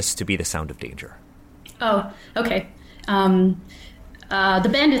know this to be the sound of danger. oh, okay. The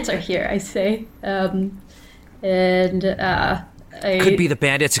bandits are here, I say. Could be the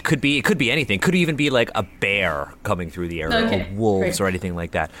bandits. It could be anything. Could even be like a bear coming through the area, Okay, or wolves, great. or anything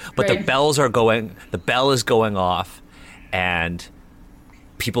like that. But the Great. bells are going. The bell is going off, and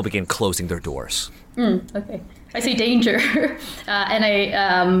people begin closing their doors. Okay. I see danger, and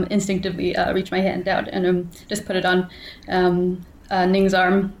I instinctively reach my hand out and just put it on Ning's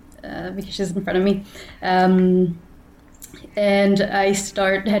arm because she's in front of me. And I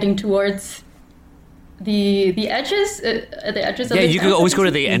start heading towards the edges of Yeah, the you town. can always go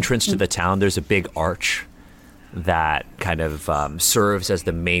to the entrance to the town. There's a big arch that kind of serves as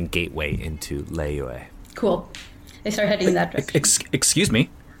the main gateway into Liyue. Cool. I start heading in that direction. Excuse me.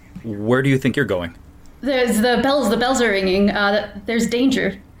 Where do you think you're going? There's the bells. The bells are ringing. There's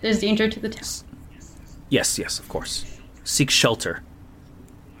danger. There's danger to the town. Yes, of course. Seek shelter.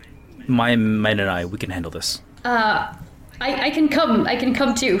 My men and I, we can handle this. I can come. I can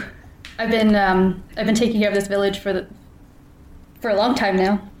come too. I've been taking care of this village for a long time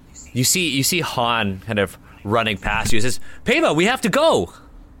now. You see Han kind of running past you. He says, "Pema, we have to go,"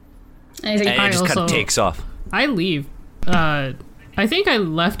 And I say, and it just kind of also- takes off. I leave. I think I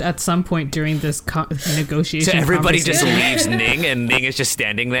left at some point during this negotiation. So everybody just conversation. leaves Ning, and Ning is just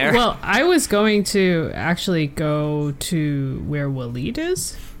standing there. Well, I was going to actually go to where Waleed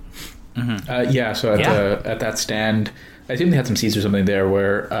is. So at that stand, I think they had some seeds or something there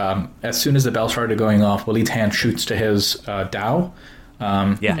where as soon as the bell started going off, Waleed's hand shoots to his Dao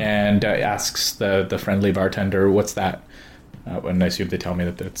and asks the friendly bartender, "What's that?" And I assume they tell me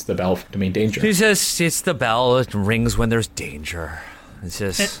that it's the bell to mean danger. He says it's the bell. It rings when there's danger. It's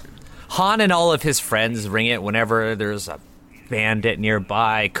just Han and all of his friends ring it whenever there's a bandit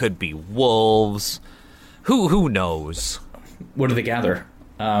nearby. Could be wolves. Who knows? What do they gather?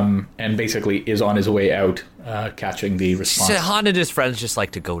 and basically is on his way out, catching the response. So Han and his friends just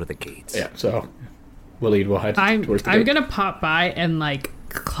like to go to the gates. Yeah, so Waleed will head I'm towards the gate. gonna pop by and like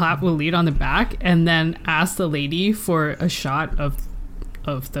clap Waleed on the back, and then ask the lady for a shot of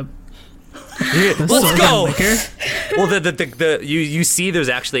the Let's sword go. and liquor. Well, you see, there's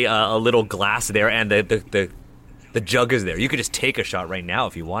actually a little glass there, and the jug is there. You could just take a shot right now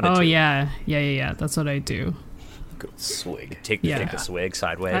if you wanted to. Oh yeah. That's what I do. Swig. Take Yeah. a swig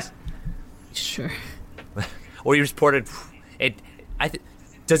sideways, Sure. or you just pour it.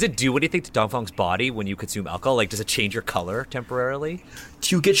 Does it do anything to Dongfang's body when you consume alcohol? Like, does it change your color temporarily?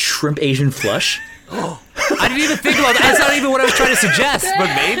 Do you get shrimp Asian flush? I didn't even think about that. That's not even what I was trying to suggest. But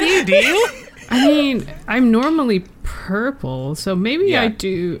maybe, do you? I mean, I'm normally purple, so maybe Yeah. I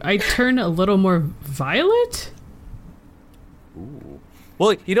do. I turn a little more violet.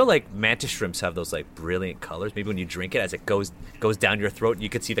 Well, you know, like mantis shrimps have those like brilliant colors. Maybe when you drink it, as it goes down your throat, you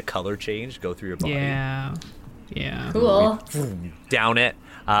could see the color change go through your body. Yeah. Cool. Down it.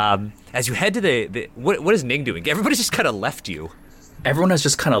 As you head to the what is Ning doing? Everybody's just kind of left you. Everyone has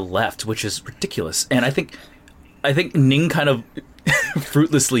just kind of left, which is ridiculous. And I think Ning kind of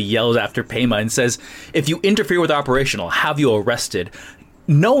fruitlessly yells after Pema and says, "If you interfere with operation, I'll have you arrested."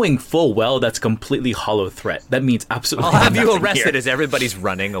 Knowing full well that's a completely hollow threat. That means absolutely I'll have you nothing arrested here. as everybody's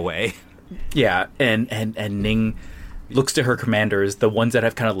running away. Yeah, and Ning looks to her commanders, the ones that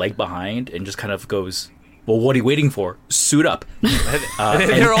have kind of lag behind, and just kind of goes, "Well, what are you waiting for? Suit up."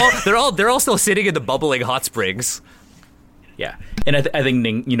 They're all still sitting in the bubbling hot springs. Yeah, and I think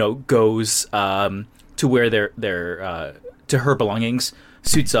Ning, goes to where their to her belongings,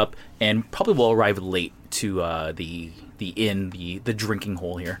 suits up, and probably will arrive late to the inn, the drinking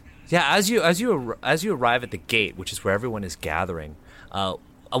hole here. Yeah, as you arrive at the gate, which is where everyone is gathering,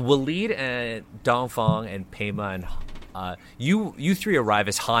 Waleed and Dongfang and Pema and you three arrive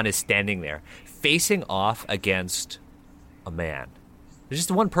as Han is standing there, facing off against a man. There's just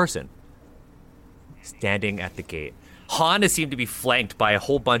one person standing at the gate. Han is seemed to be flanked by a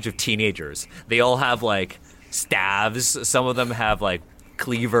whole bunch of teenagers. They all have like staves. Some of them have like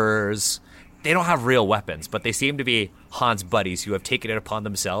cleavers. They don't have real weapons, but they seem to be Han's buddies who have taken it upon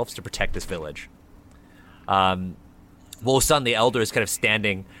themselves to protect this village. Wo-sun, the elder, is kind of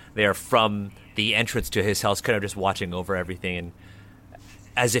standing there from the entrance to his house, kind of just watching over everything, and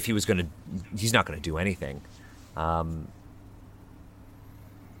as if he's not gonna do anything.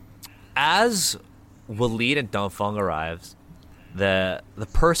 As Waleed and Dongfang arrives, the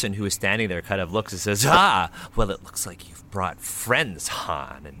person who is standing there kind of looks and says, "Ah, well, it looks like you've brought friends,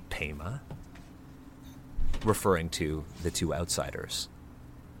 Han and Pema," referring to the two outsiders.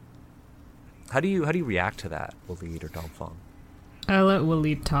 How do you react to that, Waleed or Dongfang? I let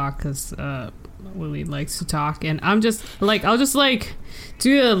Waleed talk because Waleed likes to talk, and I'll just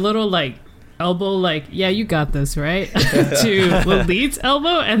do a little elbow, yeah, you got this, right? to Waleed's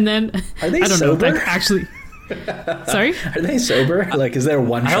elbow, and then Are they I don't sober? know, actually. Sorry. Are they sober? Is there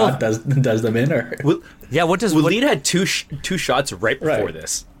one shot does them in, or? Yeah, what does Waleed had two shots right before Right.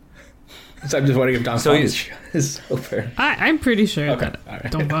 this. So I'm just wondering if Dongfang So is sober. I'm pretty sure Okay, that all right.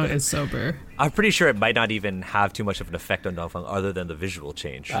 Dongfang is sober. I'm pretty sure it might not even have too much of an effect on Dongfang other than the visual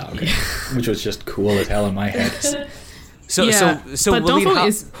change. Oh, okay. Which was just cool as hell in my head. So but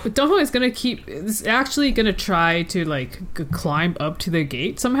Waleed, Dongfang is actually gonna try to climb up to the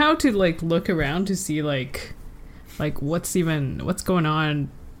gate somehow to look around to see what's going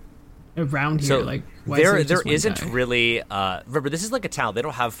on around here. So why is there just one isn't guy? really. Remember, this is like a town. They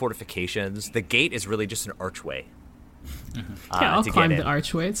don't have fortifications. The gate is really just an archway. Yeah, I'll to get climb in. the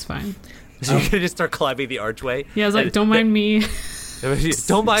archway. It's fine. So you're gonna just start climbing the archway. Yeah, I was like, don't mind me.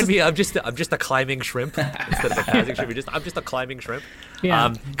 Don't mind me. I'm just a climbing shrimp instead of a passing shrimp. I'm just a climbing shrimp.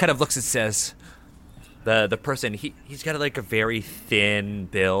 Yeah. Kind of looks and says, the person he's got a very thin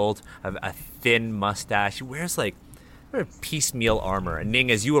build, a thin mustache. He wears piecemeal armor. And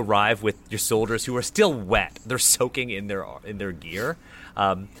Ning, as you arrive with your soldiers who are still wet, they're soaking in their gear.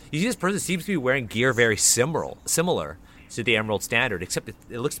 You see this person seems to be wearing gear very similar to the Emerald Standard, except it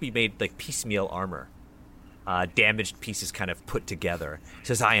looks to be made like piecemeal armor. Damaged pieces kind of put together. He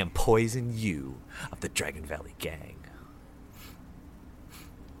says, "I am Poison You of the Dragon Valley Gang."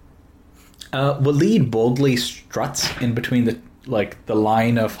 Waleed boldly struts in between the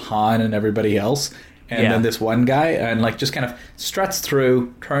line of Han and everybody else, and Yeah. then this one guy, and just kind of struts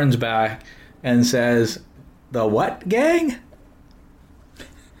through, turns back, and says, "The what gang?"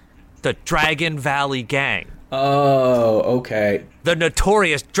 The Dragon Valley Gang. Oh, okay. The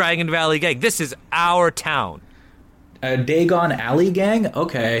notorious Dragon Valley Gang. This is our town. Dagon Alley gang?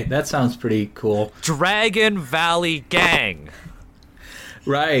 Okay, that sounds pretty cool. Dragon Valley Gang.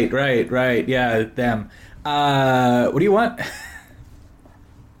 Right. Yeah, them. What do you want?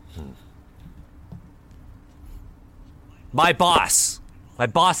 My bosses,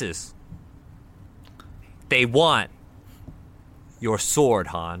 they want your sword,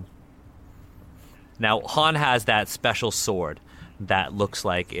 Han. Now, Han has that special sword that looks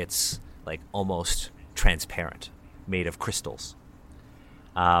like it's like almost transparent, made of crystals.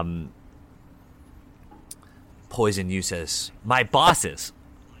 Poison Yu says, my bosses,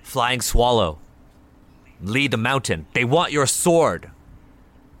 Flying Swallow, Lead the Mountain, they want your sword.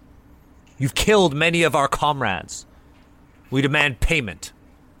 You've killed many of our comrades. We demand payment.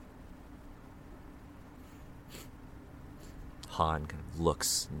 Han kind of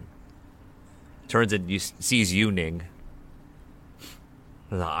looks, and turns and sees you, Ning.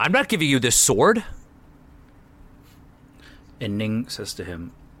 I'm not giving you this sword. And Ning says to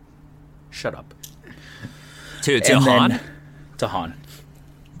him, "Shut up." To And Han? then- to Han.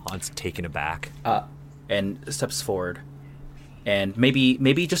 Han's taken aback. And steps forward. And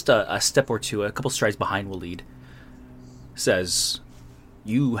maybe just a step or two, a couple strides behind Waleed, says,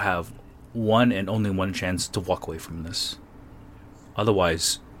 "You have one and only one chance to walk away from this.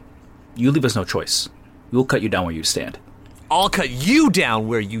 Otherwise, you leave us no choice. We'll cut you down where you stand." I'll cut you down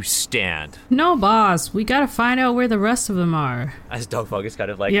where you stand. No, boss. We gotta find out where the rest of them are. As Dogfog is kind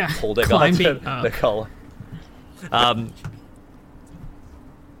of like Yeah, holding on climbing to up. the collar.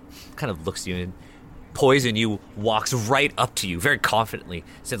 Kind of looks at you, and Poison Yu walks right up to you very confidently,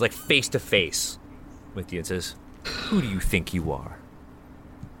 stands like face to face with you and says, "Who do you think you are?"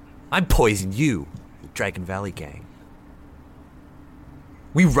 "I'm Poison Yu, the Dragon Valley Gang.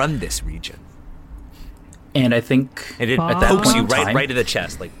 We run this region." And I think And it At that pokes point you in right, time- right in the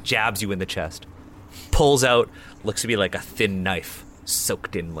chest, like jabs you in the chest. Pulls out, looks to be like a thin knife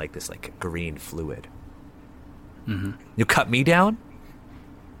soaked in like this like green fluid. Mm-hmm. You cut me down?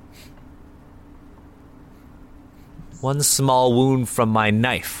 One small wound from my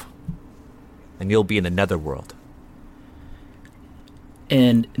knife, and you'll be in the netherworld.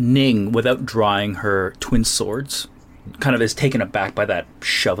 And Ning, without drawing her twin swords, kind of is taken aback by that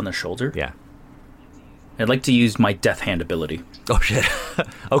shove on the shoulder. Yeah. I'd like to use my Death Hand ability. Oh shit.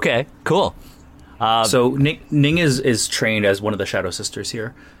 Okay, cool. So Ning is trained as one of the Shadow Sisters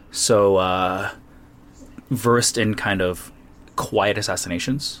here. So versed in kind of quiet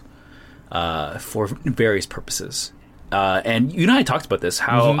assassinations for various purposes. And you and I talked about this,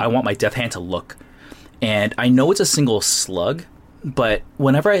 how I want my Death Hand to look. And I know it's a single slug, but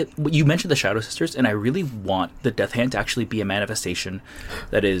whenever you mentioned the Shadow Sisters, and I really want the Death Hand to actually be a manifestation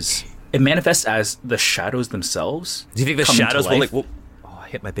that is... It manifests as the shadows themselves. Do you think the coming to shadows will life. like... Oh, I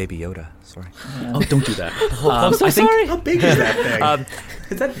hit my baby Yoda. Sorry. Oh, don't do that. I'm so I think- sorry. How big is that thing?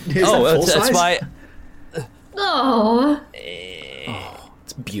 Is that full that's size? my... Oh,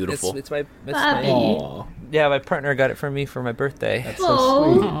 It's beautiful. It's my... Bobby. Aw, Yeah, my partner got it for me for my birthday. that's so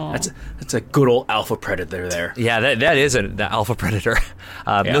Oh. sweet. That's a good old alpha predator there. Yeah, that is the alpha predator.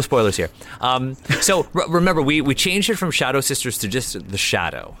 No spoilers here. So remember, we changed it from Shadow Sisters to just the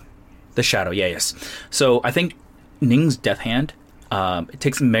Shadow. The shadow, yes. So I think Ning's Death Hand, it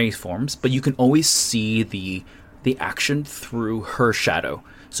takes many forms, but you can always see the action through her shadow.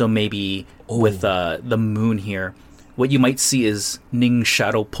 So maybe with the moon here, what you might see is Ning's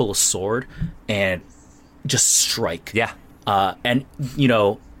shadow pull a sword and just strike. Yeah. And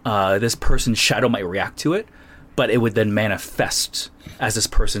this person's shadow might react to it, but it would then manifest as this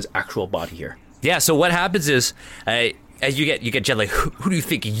person's actual body here. Yeah. So what happens is, as you get Jed like, who do you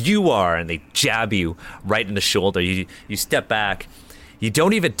think you are? And they jab you right in the shoulder. You step back. You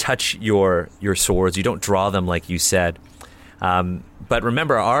don't even touch your swords. You don't draw them like you said. But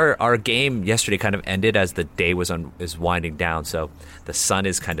remember, our game yesterday kind of ended as the day is winding down. So the sun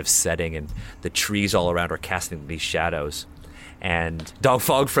is kind of setting, and the trees all around are casting these shadows. And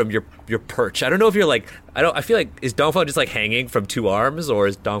Dogfog from your perch. I don't know if you're like I feel like, is Dogfog just like hanging from two arms, or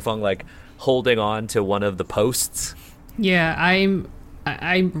is Dogfog like holding on to one of the posts? Yeah, I'm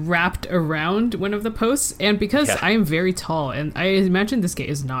wrapped around one of the posts, and because Yeah. I am very tall, and I imagine this gate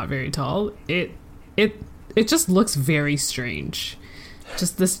is not very tall, it just looks very strange.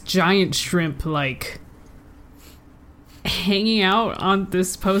 Just this giant shrimp like hanging out on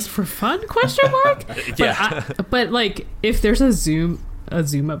this post for fun? Question mark? Yeah. But like if there's a zoom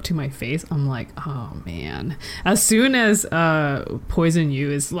up to my face, I'm like, oh man. As soon as Poison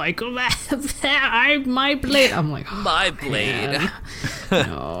Yu is like, my blade, I'm like, oh, My blade. man.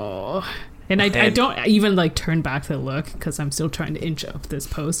 No. And I And- don't even like turn back to look because I'm still trying to inch up this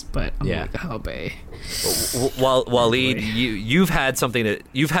post. But I'm Yeah. like, oh, babe. Waleed, you've had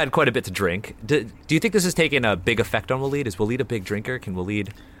you've had quite a bit to drink. Do you think this has taken a big effect on Waleed? Is Waleed a big drinker? Can Waleed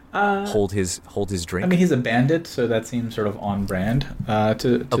hold his drink? I mean, he's a bandit, so that seems sort of on brand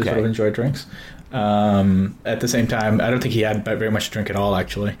to Okay. sort of enjoy drinks. At the same time, I don't think he had very much to drink at all,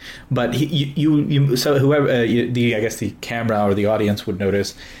 actually. But so whoever I guess the camera or the audience would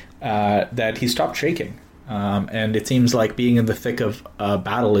notice that he stopped shaking, and it seems like being in the thick of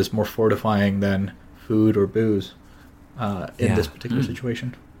battle is more fortifying than food or booze in this particular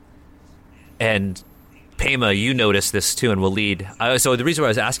situation. And Pema, you noticed this too, and Waleed. So the reason why I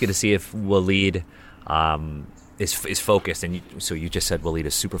was asking to see if Waleed is focused, and so you just said Waleed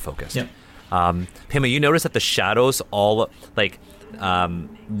is super focused. Yep. Pema, you noticed that the shadows all like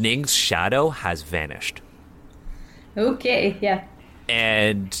Ning's shadow has vanished, Okay, yeah.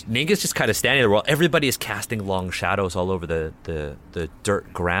 and Ning is just kind of standing there while everybody is casting long shadows all over the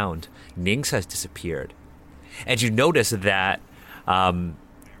dirt ground. Ning's has disappeared, and you notice that.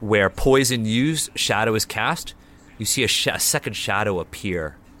 Where Poison U's shadow is cast, you see a second shadow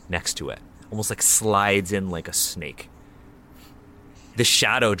appear next to it, almost like slides in like a snake. The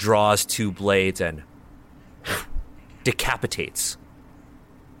shadow draws two blades and decapitates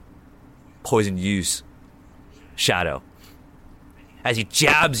Poison U's shadow. As he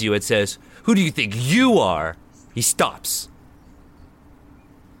jabs you, it says, "Who do you think you are?" He stops.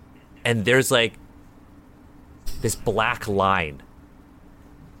 And there's like this black line.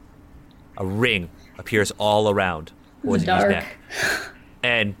 A ring appears all around Poison U's Dark. neck.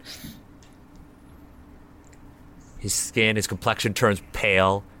 And his skin, his complexion turns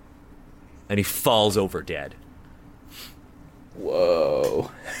pale, and he falls over dead.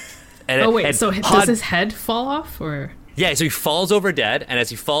 Whoa. And, Oh wait, and so Han- does his head fall off or? Yeah, so he falls over dead, and as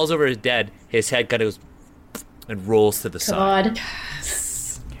he falls over dead, his head kind of goes and rolls to the side. God.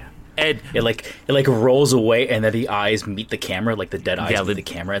 And It like rolls away, and then the eyes meet the camera, like the dead eyes Yeah, meet the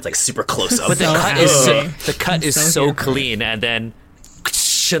camera. It's like super close up. but the So cut is happy. the cut is So so here for it. clean, and then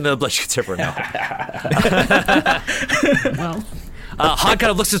and the blood shoots everywhere. No. Well, Han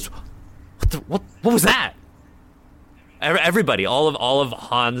kind of looks at what was that? Everybody, all of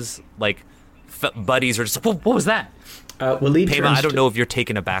Han's like buddies are just like, what was that? Waleed Pema, turns I don't to- know if you're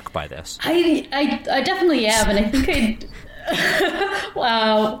taken aback by this. I definitely am, and I think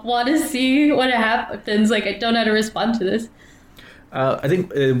I'd want to see what happens. Like, I don't know how to respond to this. I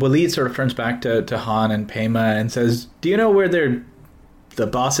think Waleed sort of turns back to Han and Pema and says, "Do you know where the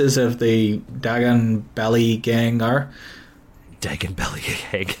bosses of the Dagon Belly gang are?" Dagon belly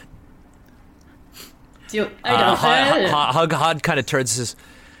egg. I don't. Han kind of turns and says,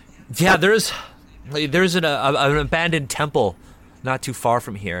 "Yeah, there's an abandoned temple not too far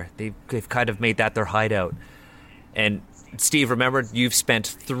from here. They've kind of made that their hideout." And Steve, remember, you've spent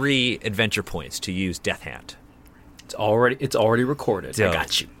 3 adventure points to use Death Hand. It's already recorded. Dope. I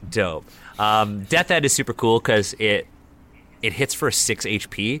got you. Dope. Death Hand is super cool because it hits for 6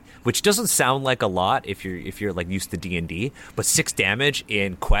 HP, which doesn't sound like a lot if you're like used to D&D, but 6 damage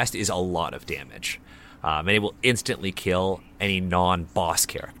in Quest is a lot of damage, and it will instantly kill any non-boss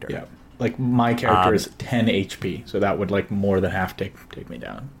character. Yeah. Like, my character is 10 HP, so that would like more than half take me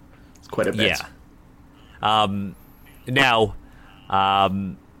down. It's quite a bit. Yeah. Now,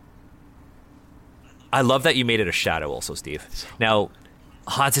 I love that you made it a shadow also, Steve. Now,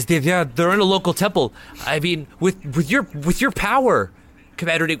 Han says, "Yeah, they're in a local temple. I mean, with your power,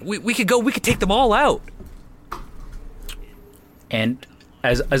 Commander Nick, we could go. We could take them all out." And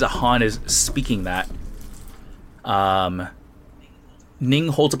as a Han is speaking that, Ning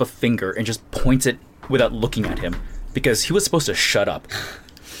holds up a finger and just points it without looking at him because he was supposed to shut up.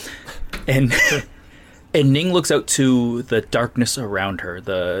 And and Ning looks out to the darkness around her,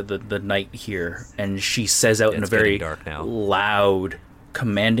 the night here, and she says out in a It's very getting dark now. loud,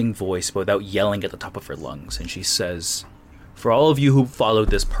 commanding voice, but without yelling at the top of her lungs, and she says, "For all of you who followed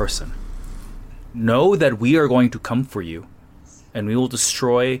this person, know that we are going to come for you, and we will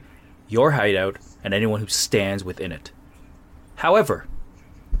destroy your hideout and anyone who stands within it. However,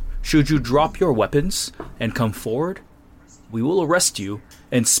 should you drop your weapons and come forward, we will arrest you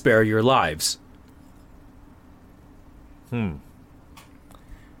and spare your lives."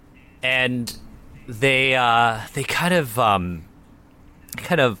 And they kind of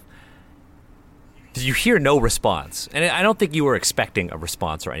you hear no response, and I don't think you were expecting a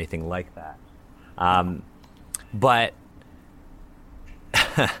response or anything like that, but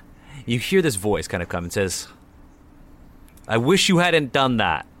you hear this voice kind of come and says, "I wish you hadn't done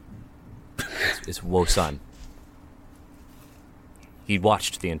that." It's Wo Sun. He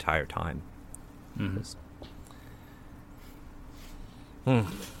watched the entire time.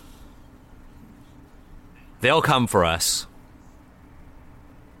 They'll come for us.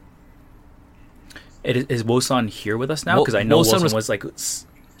 Is Wosan here with us now? Because I know Wosan Wosan was like...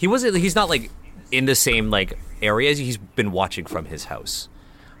 He's not like in the same like areas. He's been watching from his house.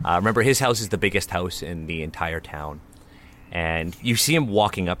 Remember, his house is the biggest house in the entire town. And you see him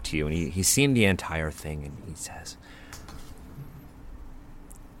walking up to you, and he's seen the entire thing, and he says,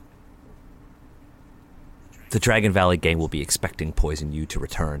 "The Dragon Valley gang will be expecting Poison You to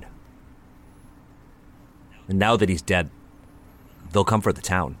return. And now that he's dead, they'll come for the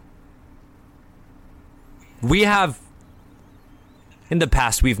town. We have... In the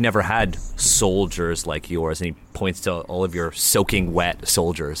past, we've never had soldiers like yours," and he points to all of your soaking wet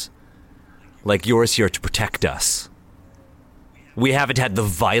soldiers, "like yours here to protect us. We haven't had the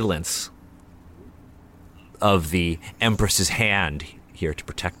violence of the Empress's hand here to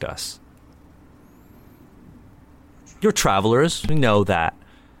protect us. You're travelers. We know that.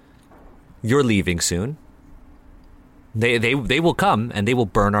 You're leaving soon. They will come, and they will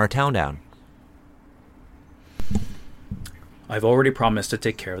burn our town down." I've already promised to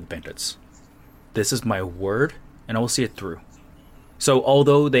take care of the bandits. This is my word, and I will see it through. So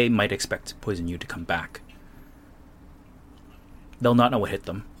although they might expect Poison You to come back, they'll not know what hit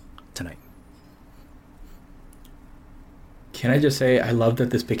them tonight. Can I just say, I love that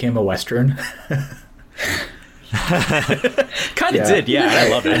this became a Western. Kind of did, yeah. I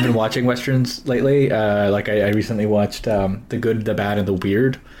love it. I've been watching Westerns lately. I recently watched The Good, the Bad, and the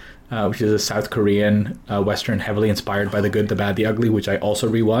Weird, which is a South Korean Western heavily inspired by The Good, the Bad, the Ugly, which I also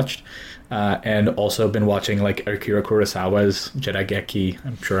rewatched. And also been watching like Akira Kurosawa's Jiraigeki.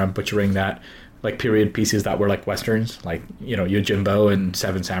 I'm sure I'm butchering that. Like period pieces that were like Westerns, like, you know, Yojimbo and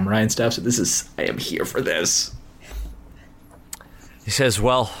Seven Samurai and stuff. So I am here for this. He says,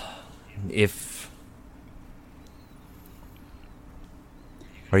 "Well,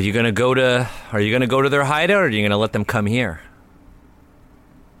 Are you gonna go to their hideout, or are you gonna let them come here?"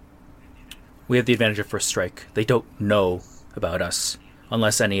 We have the advantage of first strike. They don't know about us,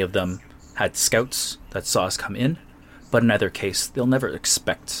 unless any of them had scouts that saw us come in. But in either case, they'll never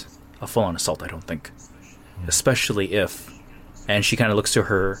expect a full-on assault, I don't think. Especially if, and she kind of looks to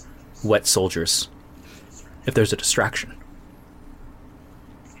her wet soldiers, if there's a distraction.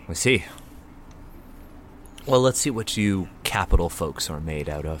 I see. Well, let's see what you capital folks are made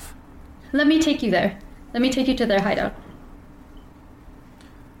out of. Let me take you there. Let me take you to their hideout.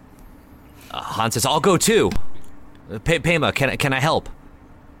 Han says, "I'll go too. Pema, can I help?"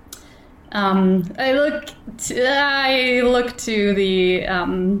 I look to the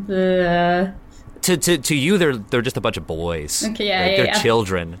To you, they're just a bunch of boys. Okay, yeah, Like, they're yeah.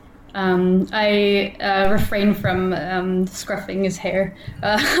 children. I refrain from scruffing his hair,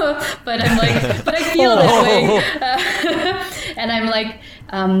 but I'm like, but I feel this way, and I'm like,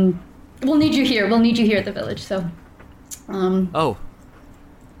 we'll need you here. We'll need you here at the village. So, Oh.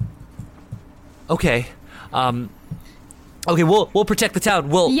 Okay. Okay, we'll protect the town.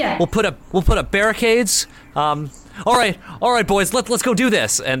 We'll put up barricades. All right, boys, let's go do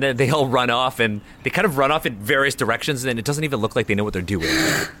this. And then they all run off, and they kind of run off in various directions, and it doesn't even look like they know what they're doing.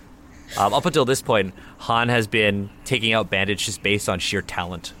 Up until this point, Han has been taking out bandits just based on sheer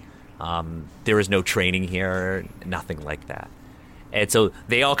talent. There is no training here, nothing like that. And so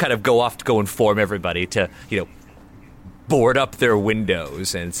they all kind of go off to go inform everybody to, board up their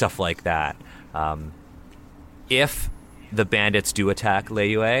windows and stuff like that. If the bandits do attack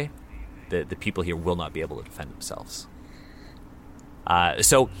Liyue, the people here will not be able to defend themselves.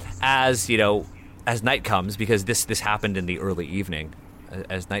 So as night comes, because this happened in the early evening,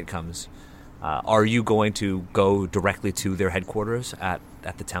 as night comes, are you going to go directly to their headquarters at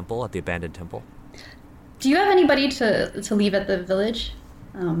the temple, at the abandoned temple? do you have anybody to leave at the village?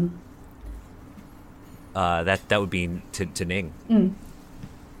 That would be to Ning.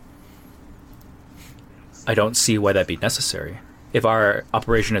 I don't see why that'd be necessary. If our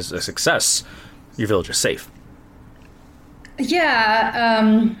operation is a success, your village is safe. Yeah,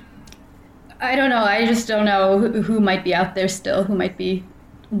 I don't know. I just don't know who might be out there still, who might be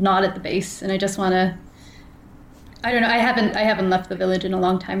not at the base, and I just want to. I don't know. I haven't left the village in a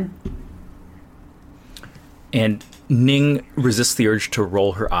long time. And Ning resists the urge to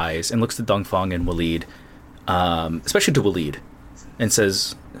roll her eyes and looks to Dongfang and Waleed, especially to Waleed, and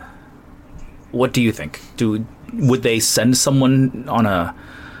says, "What do you think? Would they send someone on a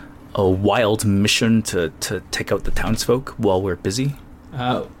wild mission to take out the townsfolk while we're busy?"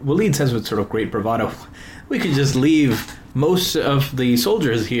 Waleed says with sort of great bravado, "We could just leave most of the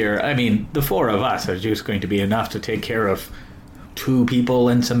soldiers here. I mean, the four of us are just going to be enough to take care of 2 people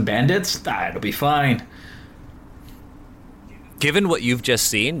and some bandits, it'll be fine. Given what you've just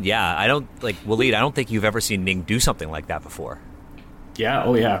seen, yeah, I don't Waleed. I don't think you've ever seen Ning do something like that before. Yeah,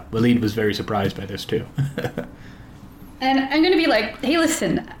 oh yeah. Waleed was very surprised by this too. And I'm going to be like, hey,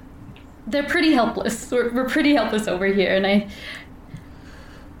 listen, they're pretty helpless. We're pretty helpless over here. And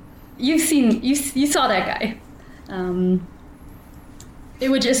you saw that guy. It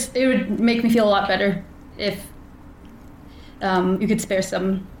would make me feel a lot better if you could spare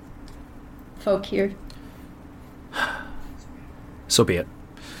some folk here. So be it.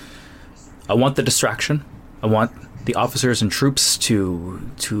 I want the distraction. I want the officers and troops to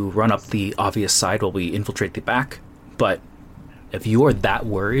run up the obvious side while we infiltrate the back. But if you are that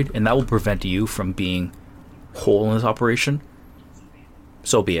worried, and that will prevent you from being whole in this operation,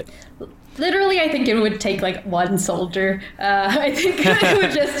 so be it. Literally, I think it would take like 1 soldier. I think it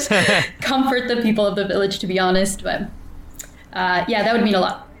would just comfort the people of the village, to be honest. But yeah, that would mean a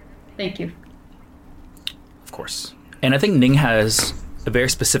lot. Thank you. Of course. And I think Ning has a very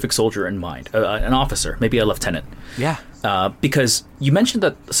specific soldier in mind, an officer, maybe a lieutenant. Yeah. Because you mentioned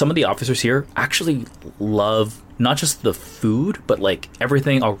that some of the officers here actually love not just the food, but like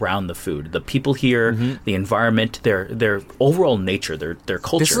everything around the food. The people here, the environment, their overall nature, their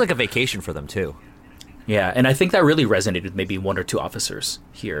culture. This is like a vacation for them too. Yeah, and I think that really resonated with maybe 1 or 2 officers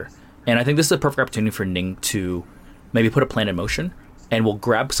here. And I think this is a perfect opportunity for Ning to maybe put a plan in motion, and we'll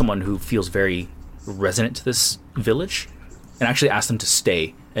grab someone who feels very resonant to this village and actually ask them to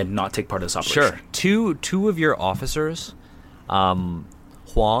stay and not take part of this operation. Sure. Two of your officers, Huang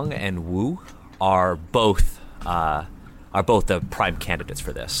and Wu, are both the prime candidates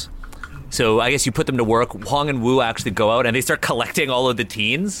for this. So I guess you put them to work. Huang and Wu actually go out and they start collecting all of the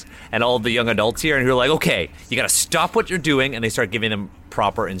teens and all of the young adults here, and who are like, okay, you got to stop what you're doing, and they start giving them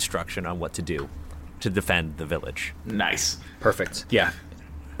proper instruction on what to do to defend the village. Nice. Perfect. Yeah.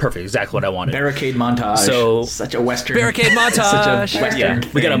 Perfect. Exactly what I wanted. Barricade montage. So such a Western. Barricade montage. Such a Western Yeah,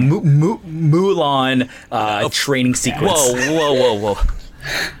 thing. we got a Mulan training sequence. Whoa.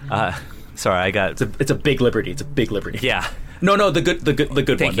 Sorry, I got. It's a big liberty. It's a big liberty. Yeah. No, the good Thank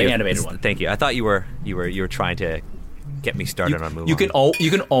one, you. the animated one. Thank you. I thought you were trying to get me started on Mulan. You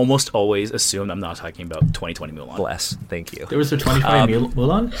can almost always assume I'm not talking about 2020 Mulan. Bless. Thank you. There was a 2020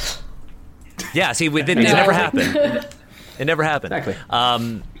 Mulan? Yeah. See, it never happened. It never happened. Exactly.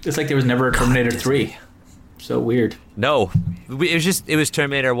 It's like there was never a Terminator 3. So weird. No, it was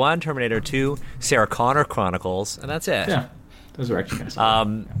Terminator 1, Terminator 2, Sarah Connor Chronicles, and that's it. Yeah. Those were actually kind of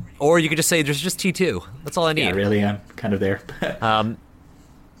solid. Or you could just say there's just T2. That's all I need. Yeah, really, I'm kind of there.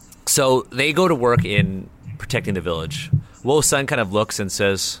 So they go to work in protecting the village. Wo Sun kind of looks and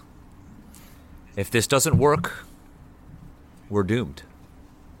says, if this doesn't work, we're doomed.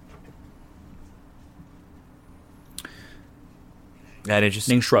 And it just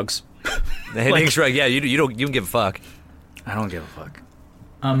Ning shrugs. Ning shrugs. Yeah, you don't give a fuck. I don't give a fuck.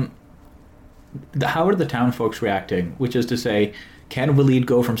 How are the town folks reacting? Which is to say, can Waleed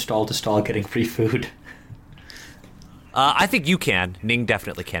go from stall to stall getting free food? I think you can. Ning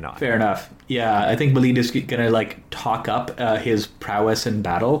definitely cannot. Fair enough. Yeah, I think Waleed is gonna like talk up his prowess in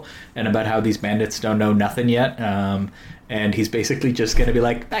battle and about how these bandits don't know nothing yet. And he's basically just gonna be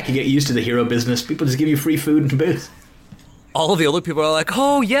like, I can get used to the hero business. People just give you free food and booze. All of the older people are like,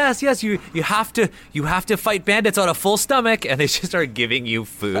 "Oh yes, you have to fight bandits on a full stomach," and they just start giving you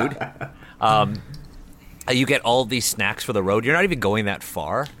food. You get all of these snacks for the road. You're not even going that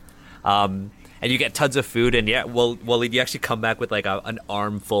far, and you get tons of food. And yeah, well, you actually come back with like an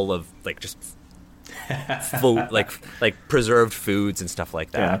armful of like just food, like preserved foods and stuff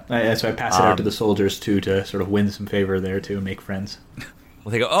like that. Yeah, so I pass it out to the soldiers too to sort of win some favor there too, make friends.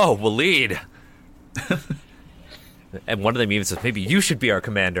 Well, they go, "Oh, Waleed." And one of them even says, maybe you should be our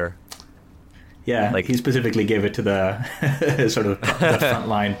commander. Yeah, like he specifically gave it to the sort of the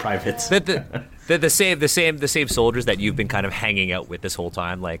frontline privates. The same soldiers that you've been kind of hanging out with this whole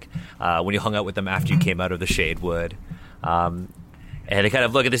time, like when you hung out with them after you came out of the Shadewood. And they kind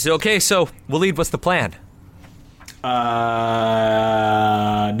of look at this and say, okay, so Waleed, what's the plan?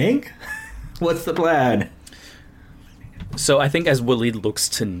 Ning? What's the plan? So I think as Waleed looks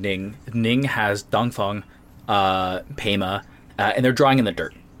to Ning has Dongfeng, Pema, and they're drawing in the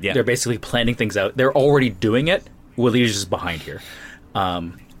dirt. Yeah. They're basically planning things out. They're already doing it. Waleed is just behind here.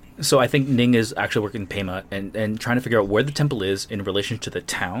 So I think Ning is actually working Pema and trying to figure out where the temple is in relation to the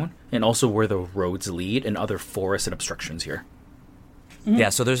town, and also where the roads lead and other forests and obstructions here. Mm-hmm. Yeah,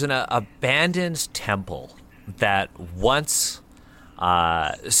 so there's an abandoned temple that once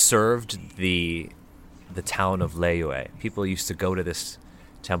served the town of Liyue. People used to go to this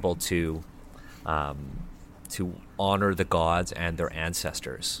temple to to honor the gods and their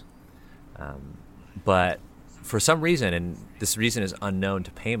ancestors. But for some reason, and this reason is unknown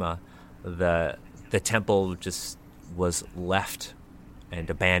to Pema, the temple just was left and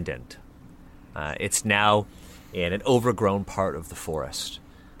abandoned. It's now in an overgrown part of the forest,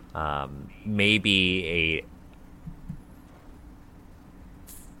 maybe a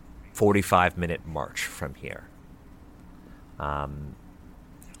 45-minute march from here.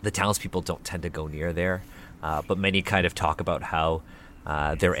 The townspeople don't tend to go near there, but many kind of talk about how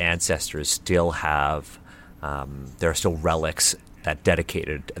their ancestors still have there are still relics that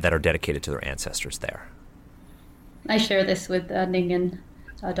are dedicated to their ancestors there. I share this with Ning and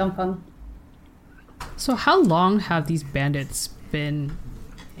Dongfeng. So how long have these bandits been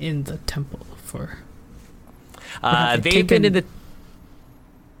in the temple for? They've been in the.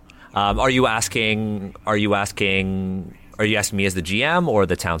 Are you asking me as the GM or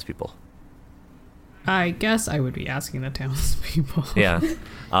the townspeople? I guess I would be asking the townspeople. Yeah.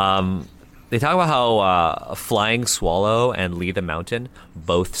 They talk about how Flying Swallow and Lee the Mountain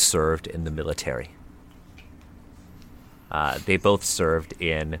both served in the military. They both served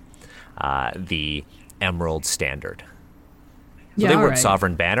in the Emerald Standard. So they weren't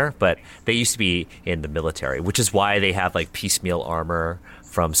Sovereign Banner, but they used to be in the military, which is why they have like piecemeal armor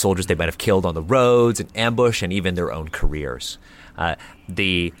from soldiers they might have killed on the roads and ambush, and even their own careers.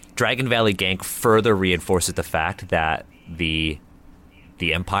 The Dragon Valley Gang further reinforces the fact that the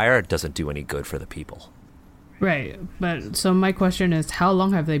Empire doesn't do any good for the people. Right, but so my question is, how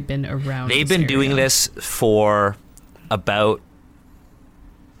long have they been around? They've been doing this for about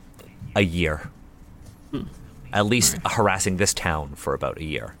a year. At least harassing this town for about a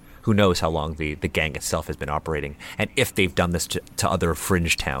year. Who knows how long the gang itself has been operating, and if they've done this to other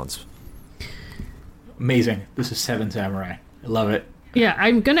fringe towns. Amazing. This is Seven Samurai. I love it. Yeah,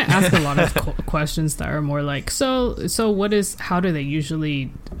 I'm gonna ask a lot of questions that are more like, so how do they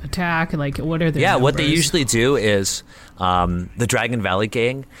usually attack? Like, what are their numbers? What they usually do is the Dragon Valley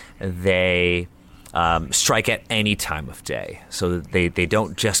Gang, they strike at any time of day. So they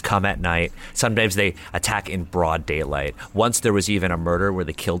don't just come at night. Sometimes they attack in broad daylight. Once there was even a murder where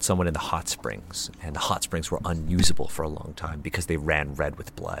they killed someone in the hot springs, and the hot springs were unusable for a long time because they ran red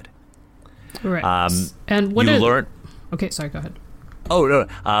with blood. Right. And what Okay, sorry, go ahead. Oh,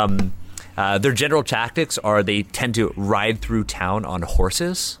 no. Their general tactics are they tend to ride through town on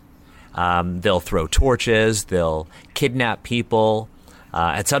horses. They'll throw torches. They'll kidnap people.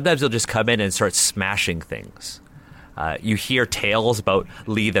 And sometimes they'll just come in and start smashing things. You hear tales about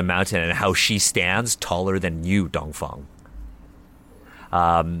Lee the Mountain and how she stands taller than you, Dongfeng.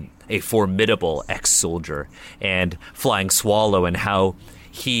 A formidable ex-soldier. And Flying Swallow, and how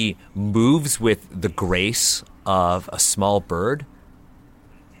he moves with the grace of a small bird,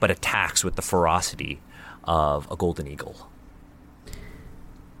 but attacks with the ferocity of a golden eagle.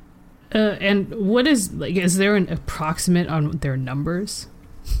 And what is is there an approximate on their numbers?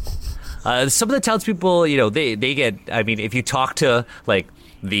 Some of the townspeople, they get. I mean, if you talk to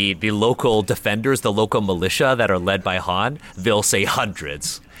the local defenders, the local militia that are led by Han, they'll say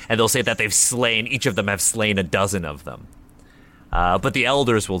hundreds, and they'll say that each of them have slain a dozen of them. But the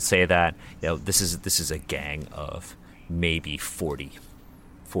elders will say that this is a gang of maybe 40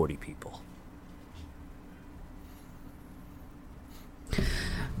 people.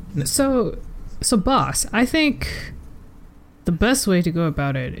 So boss, I think the best way to go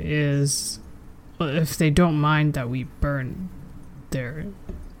about it is, if they don't mind that we burn their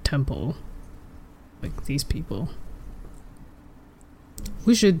temple, like these people,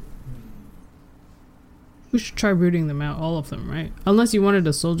 we should try rooting them out, all of them, right? Unless you wanted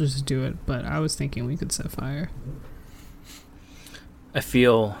the soldiers to do it, but I was thinking we could set fire. I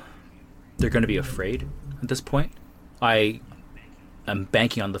feel they're going to be afraid at this point. I am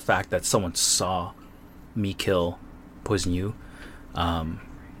banking on the fact that someone saw me kill Poison Yu.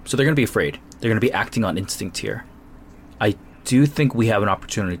 So they're going to be afraid. They're going to be acting on instinct here. I do think we have an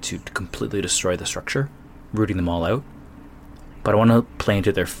opportunity to completely destroy the structure, rooting them all out. But I want to play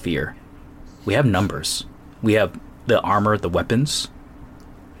into their fear. We have numbers. We have the armor, the weapons.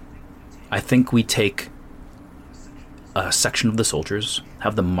 I think we take a section of the soldiers,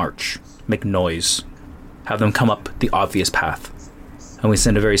 have them march, make noise, have them come up the obvious path, and we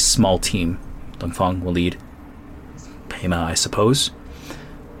send a very small team. Dongfeng will lead, Pema, I suppose,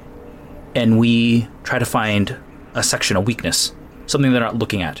 and we try to find a section, a weakness, something they're not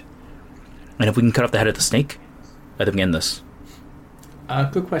looking at. And if we can cut off the head of the snake, I think we end this.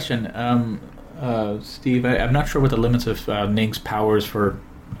 Good question. Steve, I'm not sure what the limits of Ning's powers for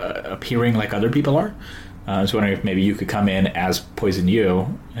appearing like other people are. I was wondering if maybe you could come in as Poison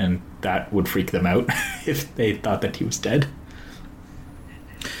You, and that would freak them out if they thought that he was dead.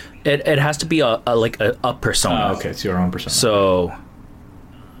 It has to be a persona. Oh, okay, it's your own persona. So,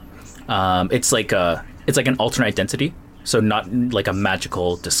 it's like an alternate identity. So not like a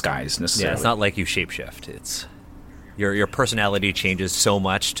magical disguise necessarily. Yeah, it's not like you shapeshift. It's your personality changes so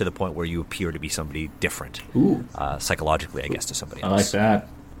much to the point where you appear to be somebody different. Ooh. Psychologically, I guess, to somebody else. I like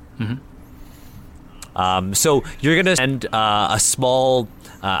that. So you're going to send a small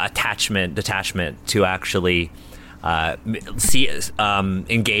detachment to actually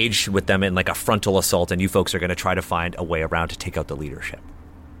engage with them in like a frontal assault, and you folks are going to try to find a way around to take out the leadership.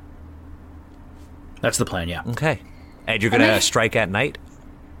 That's the plan, yeah. Okay. And you're going to strike at night?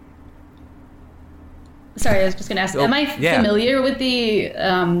 Sorry, I was just going to ask. Am I familiar with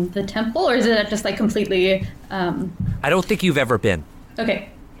the temple, or is it just like completely? I don't think you've ever been. Okay.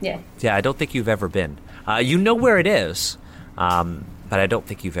 Yeah. Yeah, I don't think you've ever been. You know where it is, but I don't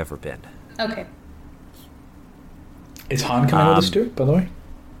think you've ever been. Okay. Is Han coming with us too, by the way?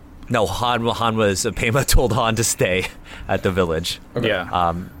 No, Han was Pema told Han to stay at the village. Okay.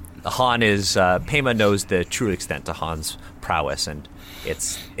 Yeah. Han is Pema knows the true extent to Han's prowess, and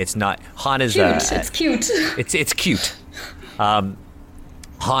it's not Han is Cute. It's cute. It's cute. Han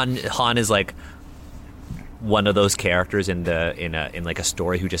is like one of those characters in like a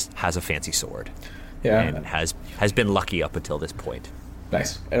story who just has a fancy sword. Yeah. And has been lucky up until this point.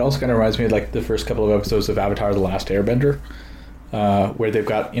 Nice. It also kind of reminds me of like the first couple of episodes of Avatar: The Last Airbender, where they've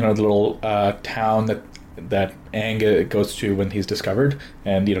got the little town that Aang goes to when he's discovered,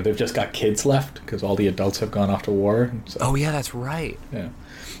 and they've just got kids left because all the adults have gone off to war. And so, Oh yeah, that's right. yeah.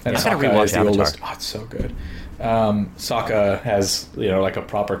 And I gotta Sokka rewatch is the Avatar. oldest. Oh, it's so good. Sokka has like a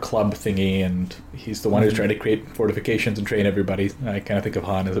proper club thingy, and he's the one who's trying to create fortifications and train everybody. I kind of think of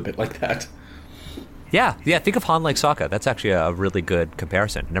Han as a bit like that. Yeah. Think of Han like Sokka. That's actually a really good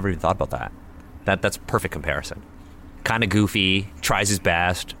comparison. Never even thought about that. That's a perfect comparison. Kind of goofy, tries his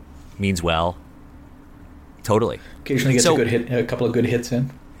best, means well. Totally. Occasionally gets a couple of good hits in.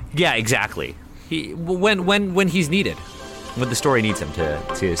 Yeah, exactly. When he's needed, when the story needs him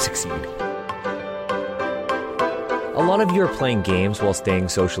to succeed. A lot of you are playing games while staying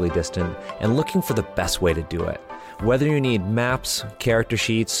socially distant and looking for the best way to do it. Whether you need maps, character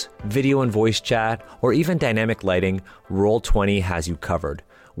sheets, video and voice chat, or even dynamic lighting, Roll20 has you covered.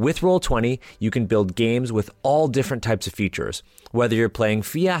 With Roll20, you can build games with all different types of features. Whether you're playing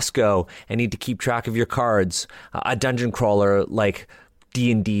Fiasco and need to keep track of your cards, a dungeon crawler like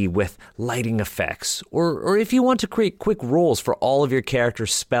D&D with lighting effects, or if you want to create quick rolls for all of your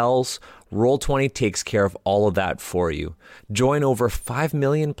character's spells, Roll20 takes care of all of that for you. Join over 5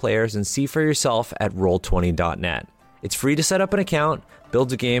 million players and see for yourself at Roll20.net. It's free to set up an account,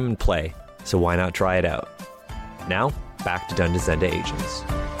 build a game, and play, so why not try it out? Now, back to Dungeons & Agents.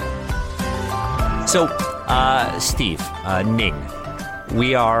 So, Steve, Ning,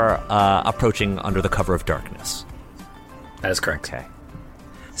 we are approaching under the cover of darkness. That is correct. Okay.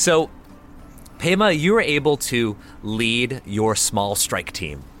 So, Pema, you were able to lead your small strike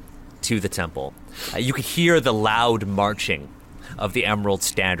team to the temple. You could hear the loud marching of the Emerald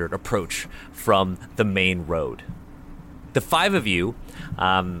Standard approach from the main road. The 5 of you,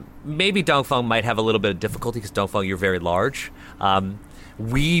 maybe Dongfeng might have a little bit of difficulty because Dongfeng, you're very large,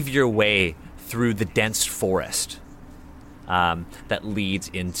 weave your way through the dense forest that leads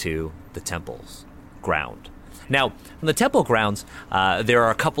into the temple's ground. Now, from the temple grounds, there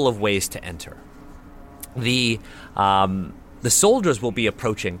are a couple of ways to enter. The soldiers will be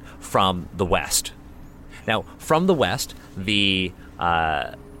approaching from the west. Now, from the west, the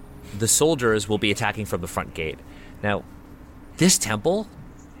soldiers will be attacking from the front gate. Now, this temple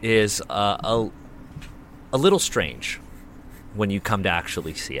is a little strange when you come to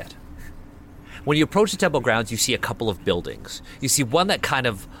actually see it. When you approach the temple grounds, you see a couple of buildings. You see one that kind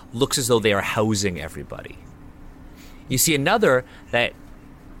of looks as though they are housing everybody. You see another that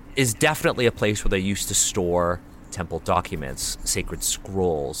is definitely a place where they used to store temple documents, sacred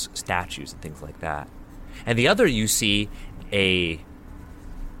scrolls, statues, and things like that. And the other you see in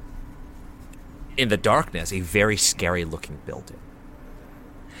the darkness, a very scary looking building.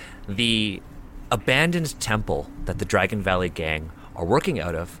 The abandoned temple that the Dragon Valley gang are working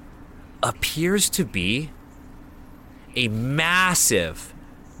out of appears to be a massive,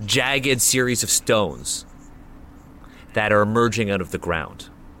 jagged series of stones that are emerging out of the ground.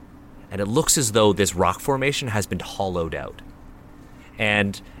 And it looks as though this rock formation has been hollowed out.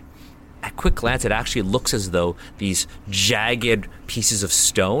 And at quick glance, it actually looks as though these jagged pieces of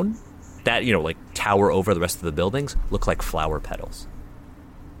stone that, like tower over the rest of the buildings look like flower petals.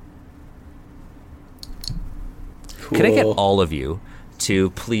 Can I get all of you to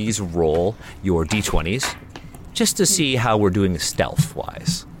please roll your d20s just to see how we're doing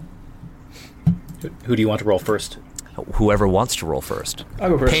stealth-wise? Who do you want to roll first? Whoever wants to roll first. I'll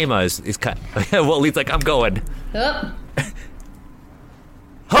go first. Pema is kind of, well, Lee's like, I'm going. Oh.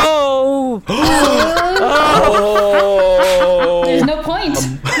 Ho! There's no point.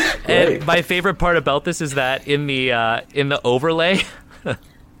 And my favorite part about this is that in the overlay,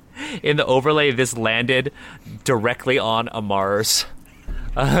 this landed directly on Amar's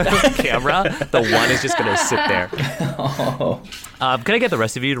camera. The one is just going to sit there. Can I get the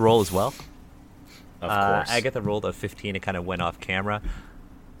rest of you to roll as well? Of course. I get the roll of 15. It kind of went off camera.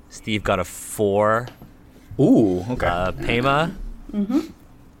 Steve got a 4. Ooh, okay. Pema.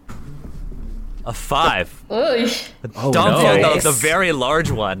 A 5. Oy. Oh, Dongfang, no. the very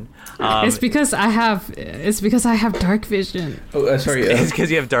large one. It's because I have dark vision. Oh, sorry. It's because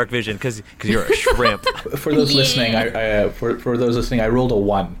you have dark vision, because you're a shrimp. For those listening, for those listening, I rolled a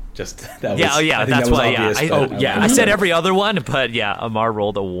 1. Just that. Yeah, was, I think that's that was why. obvious, Yeah, but I said every other one, but yeah, Amar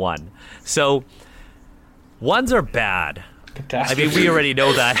rolled a 1. So 1s are bad. I Catastrophe. mean, we already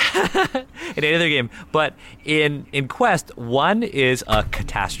know that in any other game, but in Quest, 1 is a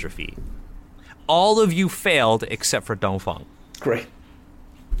catastrophe. All of you failed except for Dongfang. Great.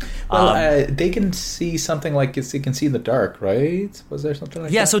 Well, they can see something like they can see in the dark, right? Was there something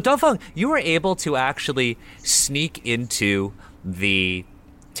like that? Yeah, so Dongfang, you were able to actually sneak into the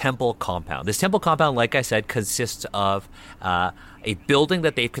temple compound. This temple compound, like I said, consists of a building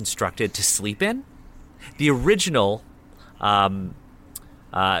that they've constructed to sleep in. The original,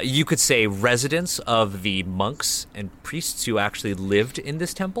 you could say, residence of the monks and priests who actually lived in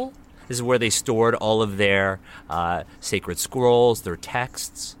this temple. This is where they stored all of their sacred scrolls, their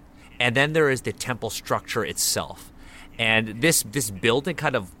texts. And then there is the temple structure itself. And this building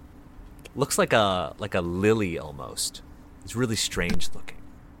kind of looks like a lily almost. It's really strange looking.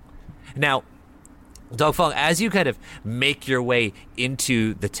 Now, Dongfang, as you kind of make your way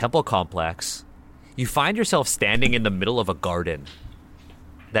into the temple complex, you find yourself standing in the middle of a garden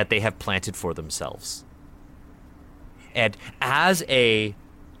that they have planted for themselves. And as a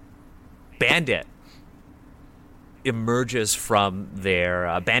bandit emerges from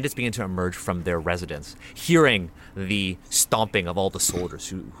their bandits begin to emerge from their residence, hearing the stomping of all the soldiers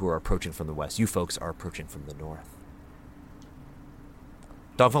who are approaching from the west. You folks are approaching from the north.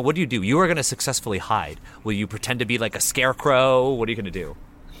 Dongfang, what do? You are going to successfully hide. Will you pretend to be like a scarecrow? What are you going to do?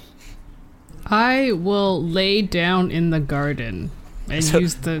 I will lay down in the garden and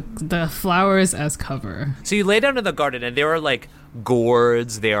use the flowers as cover. So you lay down in the garden, and there are like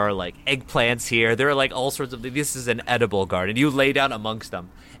gourds, there are like eggplants here, there are like all sorts of. This is an edible garden. You lay down amongst them,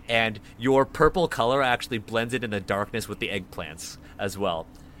 and your purple color actually blends in the darkness with the eggplants as well.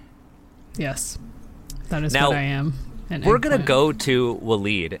 Yes, that is Now, what I am. We're going to go to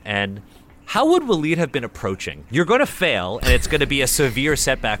Waleed, and how would Waleed have been approaching? You're going to fail, and it's going to be a severe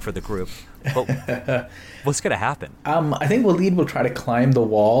setback for the group. But what's going to happen? I think Waleed will try to climb the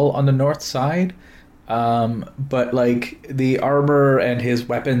wall on the north side, but like the armor and his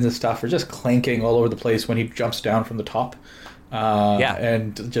weapons and stuff are just clanking all over the place when he jumps down from the top.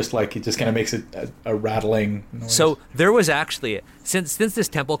 And just like it just kind of makes it a rattling noise. So there was actually, since this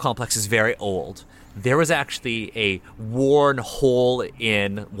temple complex is very old, there was actually a worn hole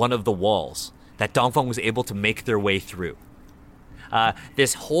in one of the walls that Dongfang was able to make their way through.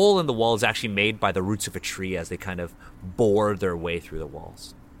 This hole in the wall is actually made by the roots of a tree as they kind of bore their way through the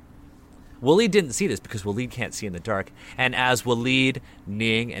walls. Waleed didn't see this because Waleed can't see in the dark. And as Waleed,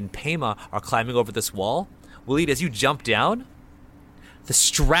 Ning, and Pema are climbing over this wall, Waleed, as you jump down, the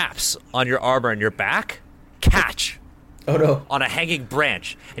straps on your armor and your back catch. Oh no! On a hanging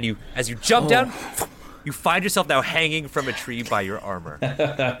branch, and as you jump down, you find yourself now hanging from a tree by your armor.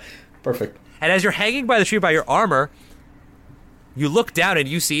 Perfect. And as you're hanging by the tree by your armor, you look down and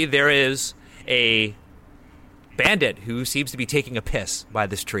you see there is a bandit who seems to be taking a piss by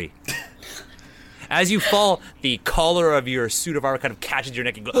this tree. As you fall, the collar of your suit of armor kind of catches your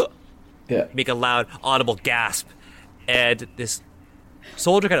neck and go, Yeah. make a loud, audible gasp, and this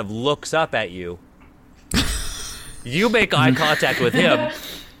soldier kind of looks up at you. You make eye contact with him.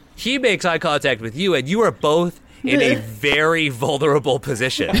 He makes eye contact with you, and you are both in a very vulnerable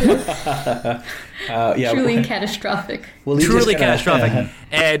position. Yeah. Truly catastrophic. Waleed Truly just kinda- catastrophic.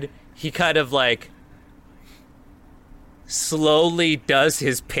 And he kind of like slowly does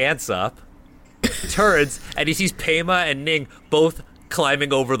his pants up, turns, and he sees Pema and Ning both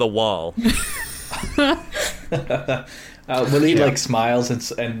climbing over the wall. Waleed like smiles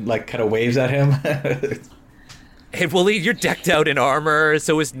and like kind of waves at him. And Waleed, you're decked out in armor,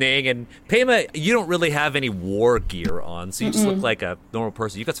 so is Ning, and Pema, you don't really have any war gear on, so you just look like a normal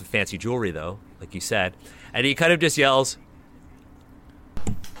person. You got some fancy jewelry, though, like you said. And he kind of just yells,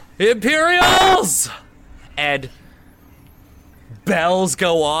 Imperials! And bells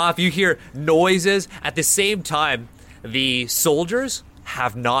go off. You hear noises. At the same time, the soldiers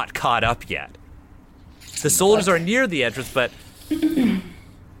have not caught up yet. The soldiers are near the entrance, but and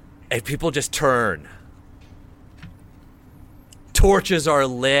people just turn. Torches are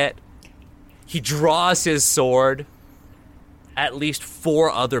lit. He draws his sword. At least 4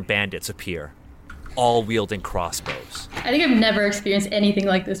 other bandits appear, all wielding crossbows. I think I've never experienced anything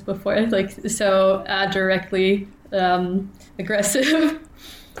like this before, like so directly aggressive.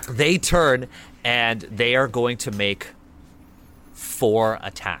 They turn, and they are going to make 4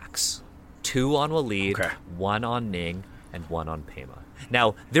 attacks. 2 on Waleed, Okay. 1 on Ning, and 1 on Pema.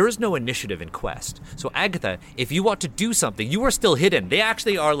 Now, there is no initiative in Quest. So, Agatha, if you want to do something, you are still hidden. They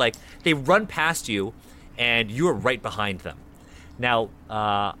actually are like, they run past you, and you are right behind them. Now,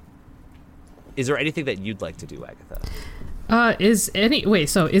 is there anything that you'd like to do, Agatha? Is any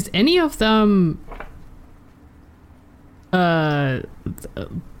of them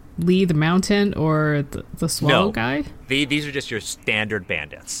Lee the Mountain or the Swallow No. guy? These are just your standard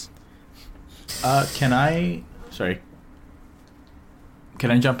bandits. Can I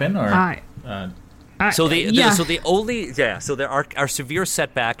jump in or? So yeah. our severe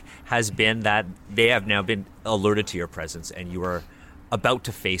setback has been that they have now been alerted to your presence, and you are about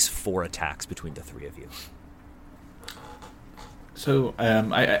to face 4 attacks between the 3 of you. So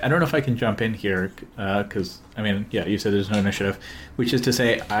I don't know if I can jump in here because you said there's no initiative, which is to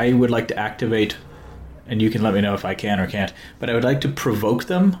say I would like to activate, and you can let me know if I can or can't. But I would like to provoke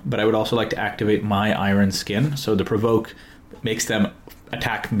them, but I would also like to activate my Iron Skin. So the provoke makes them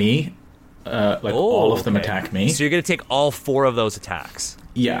attack me, all of them okay. attack me. So you're going to take all 4 of those attacks.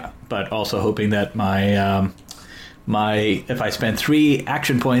 Yeah, but also hoping that my if I spend 3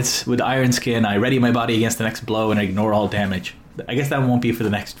 action points with Iron Skin, I ready my body against the next blow and ignore all damage. I guess that won't be for the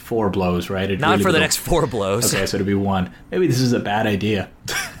next 4 blows, right? It'd Not really for be the next 4 blows. Okay, so it'll be 1. Maybe this is a bad idea.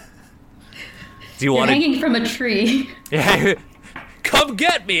 Do you You're want to? hanging from a tree. Yeah. Come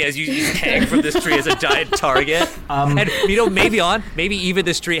get me as you just hang from this tree as a giant target. And maybe even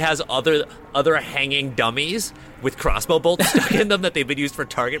this tree has other hanging dummies with crossbow bolts stuck in them that they've been used for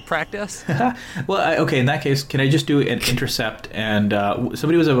target practice. Well, okay, in that case, can I just do an intercept? And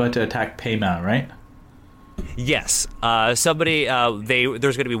somebody was about to attack Pema, right? Yes. There's going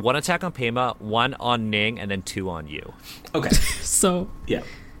to be 1 attack on Pema, 1 on Ning, and then 2 on you. Okay, So yeah.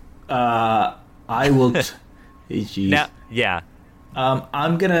 I will. Geez. Now, yeah.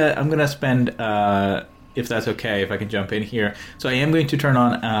 I'm gonna spend, if that's okay, if I can jump in here. So I am going to turn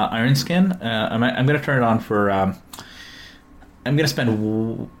on Iron Skin. I'm going to turn it on for. I'm going to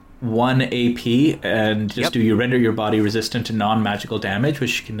spend 1 AP and just do you render your body resistant to non-magical damage,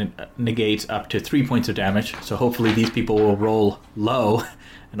 which can negate up to 3 points of damage. So hopefully these people will roll low,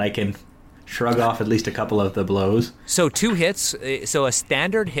 and I can shrug off at least a couple of the blows. So 2 hits. So a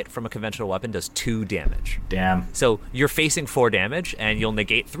standard hit from a conventional weapon does 2 damage. Damn. So you're facing 4 damage, and you'll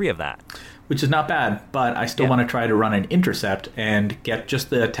negate 3 of that. Which is not bad, but I still want to try to run an intercept and get just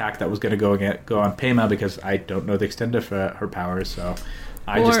the attack that was going to go on Pema, because I don't know the extent of her powers, so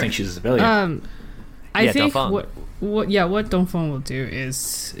I just think she's a civilian. I think Dongfeng. what Dongfeng will do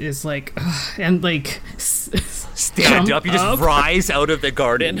is like and like Stand jump up. You just rise out of the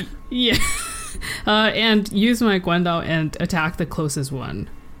garden. Yeah. And use my Guandao and attack the closest one.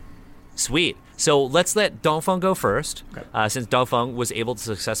 Sweet. So let's let Dongfeng go first. Okay. Since Dongfeng was able to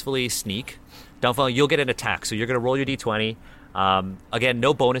successfully sneak. Dongfeng, you'll get an attack. So you're going to roll your d20. Again,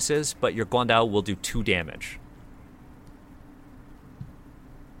 no bonuses, but your Guandao will do 2 damage.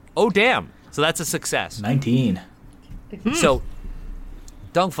 Oh, damn. So that's a success. 19. So,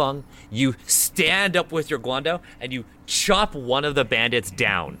 Dongfeng, you stand up with your Guandao and you chop one of the bandits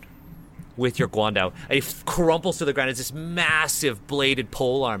down with your Guandao. And he crumples to the ground as this massive bladed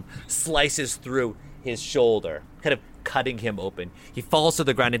polearm slices through his shoulder, kind of cutting him open. He falls to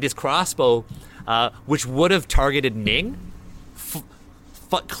the ground, and his crossbow, which would have targeted Ning,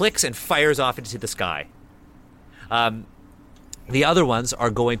 clicks and fires off into the sky. The other ones are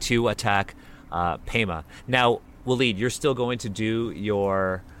going to attack Pema. Now, Waleed, you're still going to do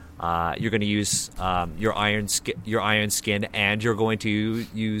your. You're going to use your iron skin, and you're going to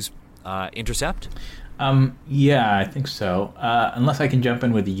use intercept. Yeah, I think so. Unless I can jump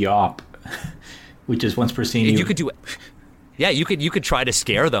in with Yop, which is once per scene. You could do. Yeah, you could try to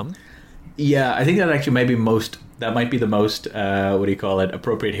scare them. Yeah, I think that actually might be the most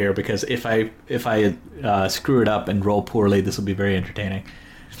appropriate here, because if I screw it up and roll poorly, this will be very entertaining.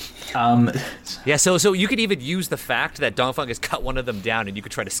 Yeah, so you could even use the fact that Dongfeng has cut one of them down, and you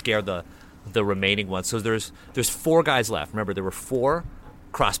could try to scare the remaining ones. So there's 4 guys left. Remember, there were 4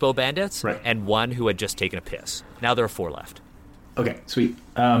 crossbow bandits, right, and 1 who had just taken a piss. Now there are 4 left. Okay, sweet.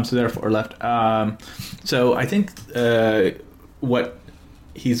 So there are 4 left. So I think what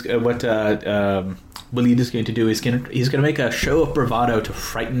Waleed is going to do is he's going to make a show of bravado to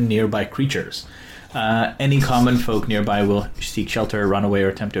frighten nearby creatures. Any common folk nearby will seek shelter, run away, or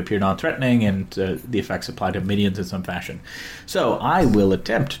attempt to appear non-threatening, and the effects apply to minions in some fashion. So I will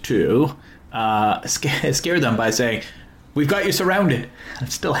attempt to scare them by saying, "We've got you surrounded." I'm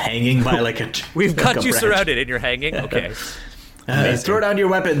still hanging by like a. We've like got a you branch. surrounded, and you're hanging. Okay. Throw down your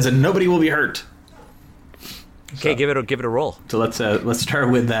weapons, and nobody will be hurt. Okay, give it a roll. So let's start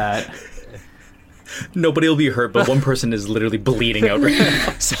with that. Nobody will be hurt, but one person is literally bleeding out right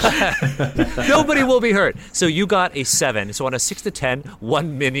now. Nobody will be hurt. So you got a 7. So on a 6 to 10,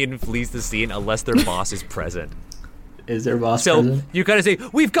 1 minion flees the scene unless their boss is present. Is their boss So present? you kind of say,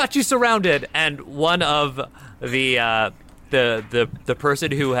 "We've got you surrounded," and one of the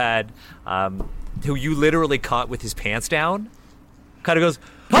person who had who you literally caught with his pants down kind of goes,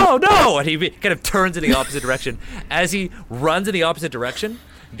 "Oh no!" and he kind of turns in the opposite direction. As he runs in the opposite direction,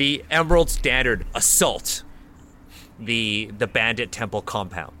 the Emerald Standard assault the bandit temple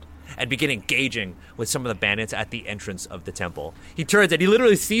compound and begin engaging with some of the bandits at the entrance of the temple. He turns and he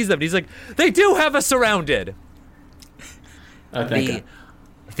literally sees them, and he's like, "They do have us surrounded." The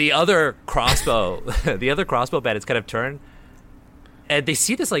other crossbow bandits kind of turn, and they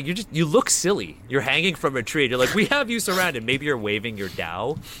see this, like, you look silly. You're hanging from a tree. And you're like, "We have you surrounded." Maybe you're waving your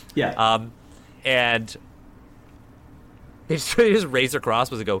dao. Yeah. And they just raise their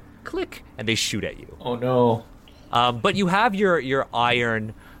crossbows and go click, and they shoot at you. Oh no. But you have your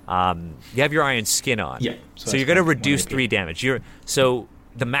iron, skin on. Yeah. So you're going to reduce 3 damage. So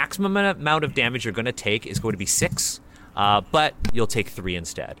the maximum amount of damage you're going to take is going to be 6, but you'll take 3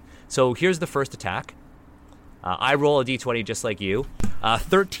 instead. So here's the first attack. I roll a d20 just like you.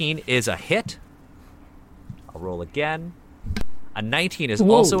 13 is a hit. I'll roll again. A 19 is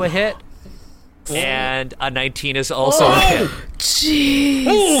also a hit. And a 19 is also a hit.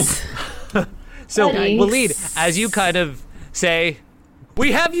 Jeez. So, Thanks. Waleed, as you kind of say,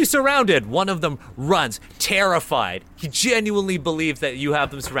 "We have you surrounded," one of them runs, terrified. He genuinely believes that you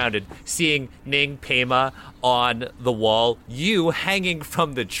have them surrounded, seeing Ning, Pema on the wall, you hanging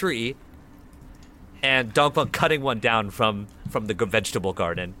from the tree, and Dongfeng cutting one down from the vegetable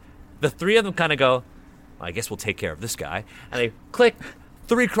garden. The 3 of them kind of go, "I guess we'll take care of this guy." And they click.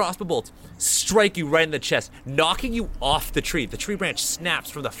 3 crossbow bolts strike you right in the chest, knocking you off the tree. The tree branch snaps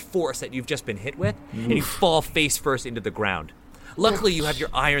from the force that you've just been hit with, and you fall face first into the ground. Luckily, you have your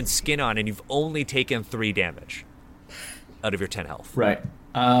iron skin on, and you've only taken 3 damage out of your 10 health. Right.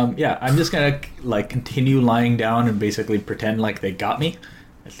 Yeah, I'm just gonna continue lying down and basically pretend like they got me,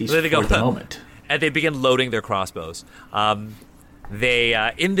 at least There they for go. the moment. And they begin loading their crossbows.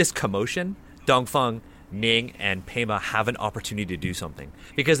 They in this commotion, Dongfeng, Ning, and Pema have an opportunity to do something,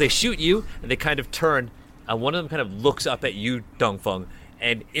 because they shoot you and they kind of turn, and one of them kind of looks up at you, Dongfeng,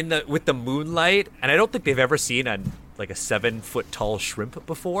 and with the moonlight, and I don't think they've ever seen a 7-foot tall shrimp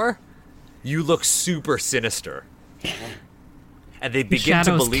before. You look super sinister, and they begin to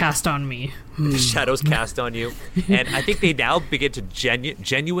Shadows believe cast on me. the shadows cast on you, and I think they now begin to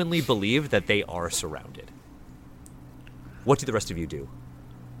genuinely believe that they are surrounded. What do the rest of you do?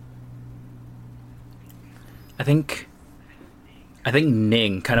 I think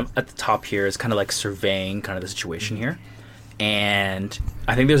Ning kind of at the top here is kind of like surveying kind of the situation here, and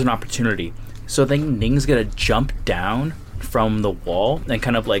I think there's an opportunity. So I think Ning's gonna jump down from the wall and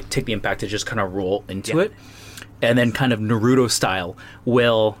kind of like take the impact to just kind of roll into it, and then kind of Naruto style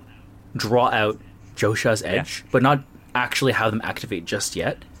will draw out Josha's edge, but not actually have them activate just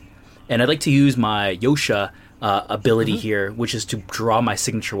yet. And I'd like to use my Yosha ability here, which is to draw my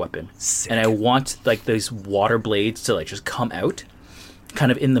signature weapon. Sick. And I want like those water blades to like just come out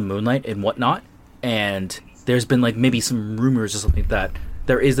kind of in the moonlight and whatnot. And there's been like maybe some rumors or something that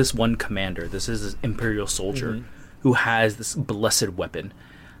there is this one commander, this is this Imperial soldier who has this blessed weapon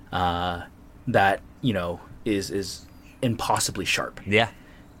that, you know, is impossibly sharp. Yeah.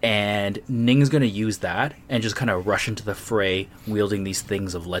 And Ning's going to use that and just kind of rush into the fray wielding these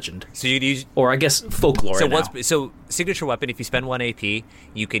things of legend. So you use. Or I guess folklore now. So signature weapon. If you spend 1 AP,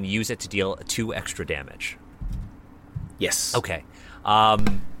 you can use it to deal 2 extra damage. Yes. Okay. I'll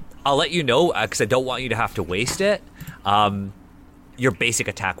let you know because I don't want you to have to waste it. your basic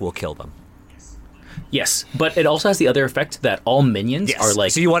attack will kill them. Yes, but it also has the other effect that all minions are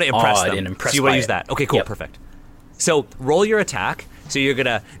like so you want to impress awed them. and impressed So you want by to use it. that. Okay, cool, Yep. perfect. So roll your attack. So you're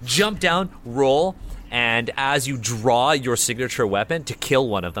gonna jump down, roll, and as you draw your signature weapon to kill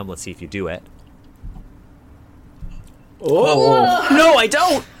one of them, let's see if you do it. Oh no, I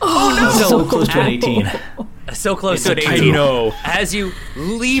don't. Oh no, So close to an 18. So close to an It's a 18. two. know. As you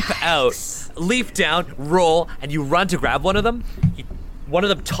leap out, leap down, roll, and you run to grab one of them, one of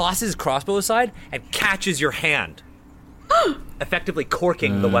them tosses his crossbow aside and catches your hand, effectively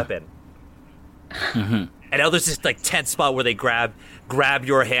corking the weapon. And now there's this like tense spot where they grab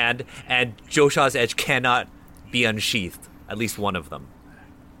your hand, and Josha's edge cannot be unsheathed. At least one of them.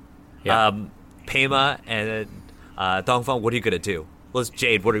 Yeah. Pema and Dongfeng, what are you gonna do? Well,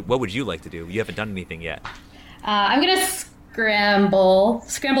 Jade, what would you like to do? You haven't done anything yet. I'm gonna scramble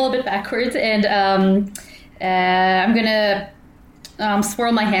a bit backwards, and I'm gonna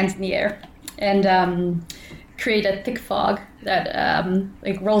swirl my hands in the air and create a thick fog that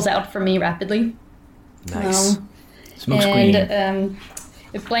like rolls out from me rapidly. Nice. Smoke screen. And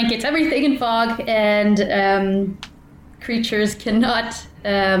it blankets everything in fog, and creatures cannot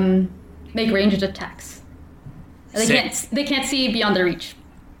make ranged attacks. Sick. They can't see beyond their reach.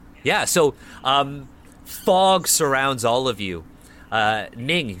 Yeah, so fog surrounds all of you.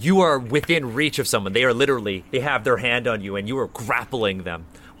 Ning, you are within reach of someone. They have their hand on you, and you are grappling them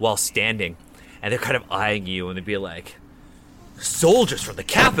while standing. And they're kind of eyeing you, and they'd be like, soldiers from the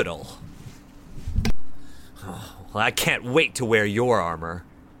capital! Oh, well, I can't wait to wear your armor.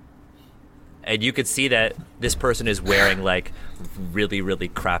 And you could see that this person is wearing, like, really, really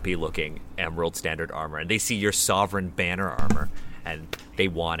crappy looking Emerald Standard armor. And they see your Sovereign Banner armor, and they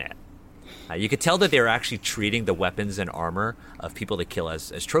want it. You could tell that they're actually treating the weapons and armor of people they kill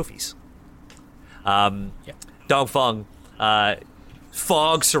as trophies. Dongfeng,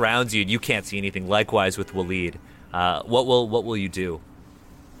 fog surrounds you, and you can't see anything. Likewise with Waleed. What will you do?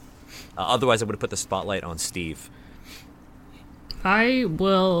 Otherwise, I'm going to put the spotlight on Steve. I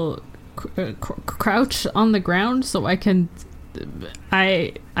will crouch on the ground so I can.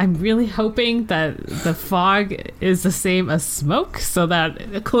 I'm really hoping that the fog is the same as smoke, so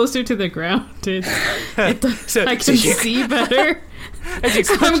that closer to the ground, I can see better.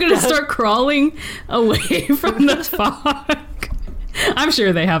 So I'm going to start crawling away from the fog. I'm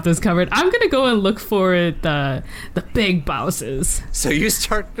sure they have this covered. I'm going to go and look for the big bouses. So you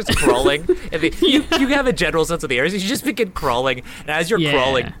start just crawling, and you have a general sense of the area. So you just begin crawling, and as you're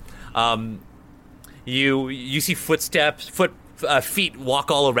crawling, you see feet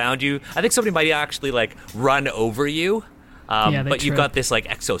walk all around you. I think somebody might actually like run over you. But you've got this like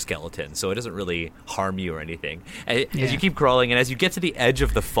exoskeleton, so it doesn't really harm you or anything. As you keep crawling, and as you get to the edge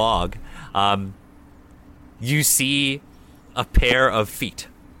of the fog, you see a pair of feet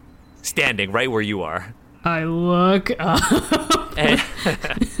standing right where you are. I look up. And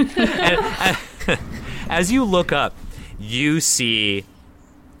as you look up, you see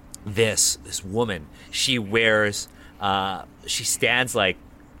this woman. She wears, she stands like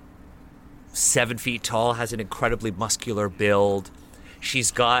 7 feet tall, has an incredibly muscular build.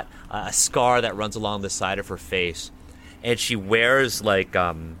 She's got a scar that runs along the side of her face. And she wears like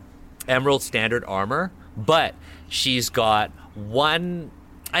Emerald Standard armor, but she's got one,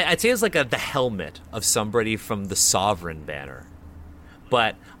 I'd say it's like the helmet of somebody from the Sovereign Banner.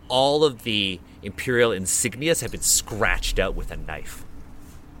 But all of the Imperial insignias have been scratched out with a knife.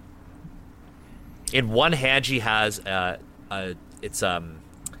 In one hand, she has it's the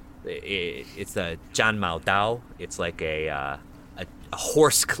Janmao Dao. It's like a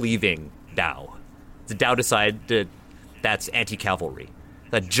horse cleaving Dao. It's a Dao decide that's anti-cavalry.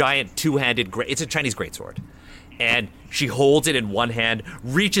 A giant two-handed it's a Chinese greatsword. And she holds it in one hand,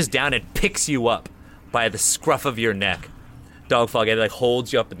 reaches down and picks you up by the scruff of your neck. Dogfog, and like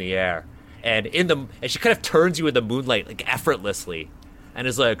holds you up in the air. And she kind of turns you in the moonlight like effortlessly, and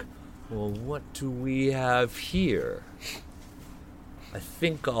is like, well, what do we have here? I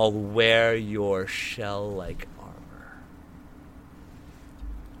think I'll wear your shell-like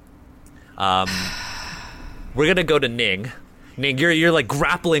armor. We're gonna go to Ning. Ning, you're like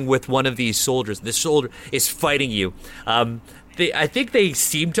grappling with one of these soldiers. This soldier is fighting you. I think they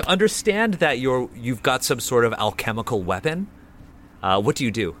seem to understand that you've got some sort of alchemical weapon. What do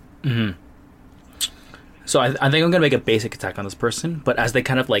you do? Mm-hmm. So I think I'm going to make a basic attack on this person, but as they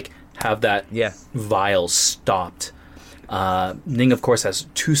kind of like have that vial stopped, Ning of course has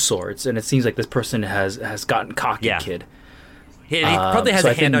two swords, and it seems like this person has gotten cocky, kid. He probably has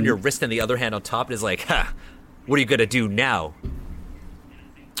a hand on your wrist and the other hand on top, and is like, "Ha, what are you going to do now?"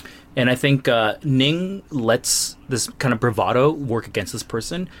 And I think Ning lets this kind of bravado work against this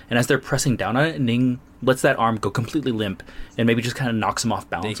person. And as they're pressing down on it, Ning lets that arm go completely limp and maybe just kind of knocks him off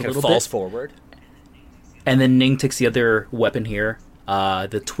Then he balance a kind of little falls bit. forward. And then Ning takes the other weapon here,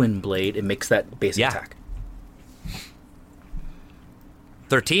 the twin blade, and makes that basic Yeah. attack.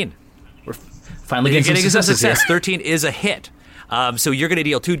 13. We're finally You're getting getting some some successes success. here. 13 is a hit. So you're going to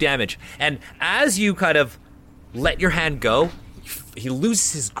deal 2 damage. And as you kind of let your hand go, he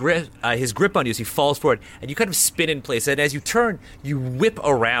loses his grip on you as he falls forward, and you kind of spin in place. And as you turn, you whip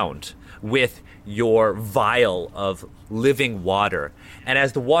around with your vial of living water. And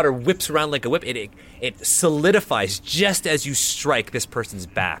as the water whips around like a whip, it solidifies just as you strike this person's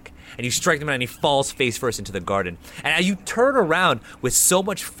back. And you strike him and he falls face first into the garden. And as you turn around with so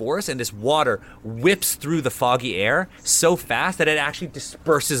much force, and this water whips through the foggy air so fast that it actually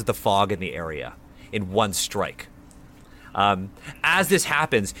disperses the fog in the area in one strike. As this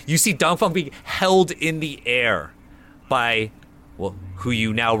happens, you see Dongfeng being held in the air by, well, who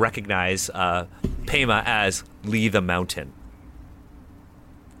you now recognize, Pema, as Li the Mountain.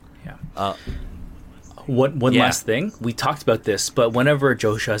 Yeah. One Yeah. last thing. We talked about this, but whenever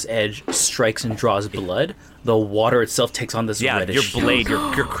Josha's edge strikes and draws blood, the water itself takes on this Yeah, reddish your blade,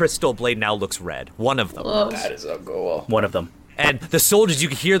 your crystal blade now looks red. One of them. Whoa. That is a goal. One of them. And the soldiers, you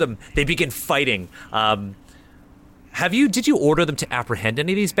can hear them, they begin fighting. Did you order them to apprehend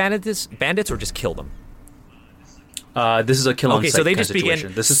any of these bandits or just kill them? This is a kill on Okay, sight so they kind of just begin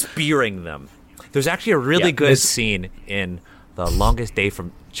situation. This is spearing them. There's actually a really Yeah, good this- scene in The Longest Day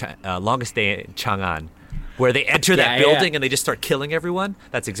Longest Day in Chang'an, where they enter that Yeah, building yeah. and they just start killing everyone.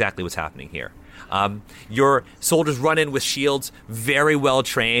 That's exactly what's happening here. Your soldiers run in with shields, very well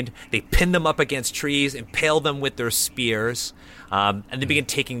trained. They pin them up against trees, impale them with their spears, and they begin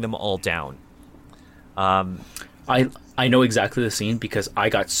taking them all down. I know exactly the scene because I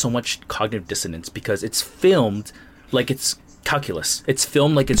got so much cognitive dissonance because it's filmed like it's calculus. It's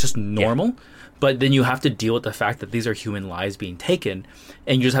filmed like it's just normal, but then you have to deal with the fact that these are human lives being taken,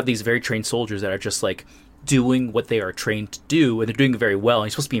 and you just have these very trained soldiers that are just like doing what they are trained to do, and they're doing it very well. And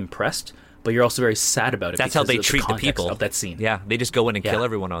you're supposed to be impressed, but you're also very sad about it. That's how because they of treat the context people of that scene. Yeah, they just go in and Yeah. kill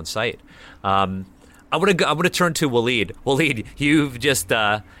everyone on sight. I'm gonna turn to Waleed. Waleed, you've just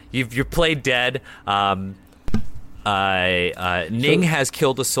you're played dead. Ning has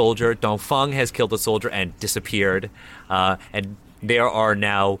killed a soldier. Dongfeng has killed a soldier and disappeared. And there are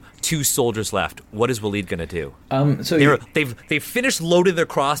now 2 soldiers left. What is Waleed gonna do? So They've finished loading their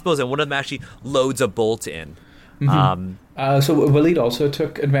crossbows, and one of them actually loads a bolt in. So Walid also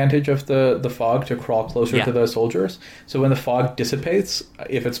took advantage of the fog to crawl closer Yeah. to the soldiers. So when the fog dissipates,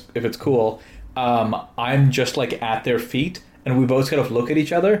 if it's cool, I'm just like at their feet, and we both kind of look at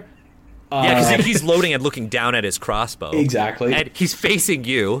each other. Yeah, because he's loading and looking down at his crossbow. Exactly. And he's facing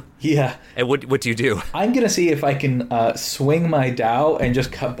you. Yeah, And what do you do? I'm gonna see if I can swing my Dao and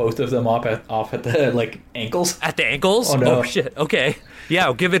just cut both of them off at the like ankles. At the ankles? Oh, no. Oh shit. Okay. Yeah,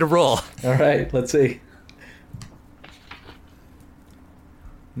 I'll give it a roll. All right, let's see.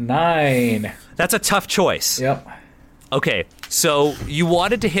 9. That's a tough choice. Yep. Okay, so you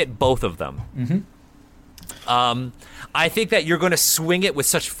wanted to hit both of them. Mm-hmm. I think that you're going to swing it with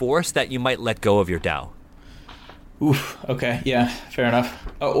such force that you might let go of your Dao. Oof. Okay. Yeah. Fair enough.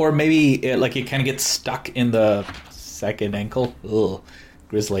 Or maybe it kind of gets stuck in the second ankle. Ugh.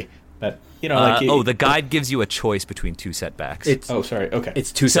 Grisly. But The guide gives you a choice between 2 setbacks. Oh, sorry. Okay.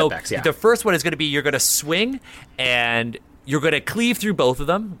 It's 2 so setbacks. Yeah. the first one is going to be you're going to swing and you're going to cleave through both of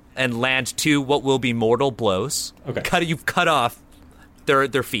them and land 2 what will be mortal blows. Okay. You've cut off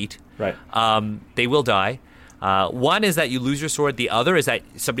their feet. Right. They will die. One is that you lose your sword. The other is that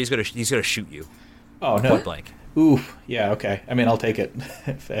he's going to shoot you. Oh no. Point blank. Oof. Yeah. Okay. I mean, I'll take it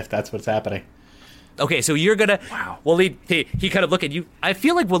if that's what's happening. Okay, so you're gonna. Wow. Waleed, he kind of look at you. I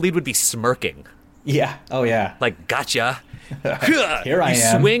feel like Waleed would be smirking, Yeah. Oh yeah. like gotcha. Here I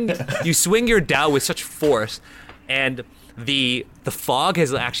am. You swing your Dao with such force, and the fog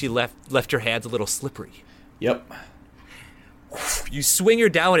has actually left your hands a little slippery. Yep. You swing your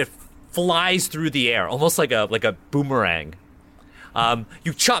Dao and it flies through the air, almost like a boomerang.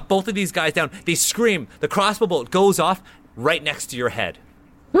 You chop both of these guys down. They scream. The crossbow bolt goes off right next to your head.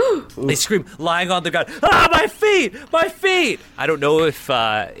 They scream, lying on the ground. Ah, my feet! My feet! I don't know if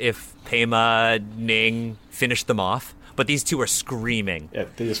Pema, Ning finished them off, but these 2 are screaming. Yeah,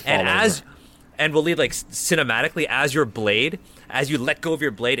 they just fall And over. and we'll lead like cinematically as you let go of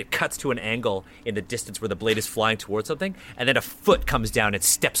your blade, it cuts to an angle in the distance where the blade is flying towards something, and then a foot comes down and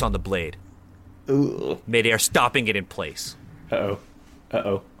steps on the blade. Ooh. Midair, stopping it in place. Uh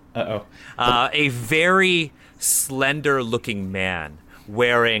oh. A very slender-looking man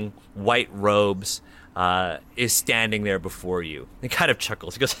wearing white robes, is standing there before you. He kind of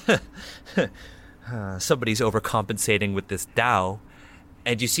chuckles. He goes, somebody's overcompensating with this Dao.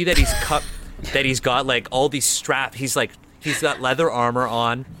 And you see that he's got like all these straps. He's got leather armor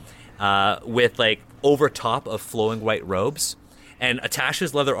on, with like over top of flowing white robes. And attached to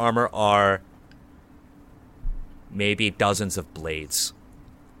his leather armor are maybe dozens of blades.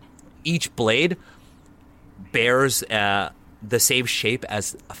 Each blade bears the same shape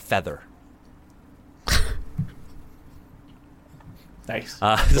as a feather. Nice.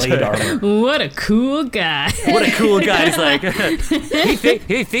 Blade armor. What a cool guy. What a cool guy. He's like,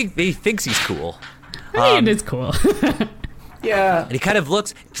 he thinks he's cool. I mean, it's cool. Yeah. And he kind of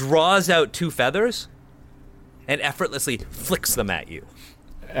looks, draws out 2 feathers, and effortlessly flicks them at you.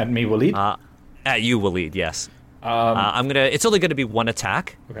 At me, Waleed? At you, Waleed, yes. It's only gonna be 1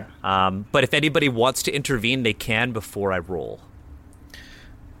 attack. Okay. But if anybody wants to intervene, they can before I roll.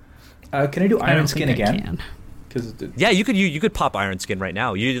 Can I do I Iron don't Skin think I again? can. Yeah, you could pop Iron Skin right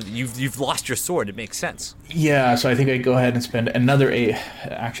now. You've lost your sword. It makes sense. Yeah, so I think I go ahead and spend another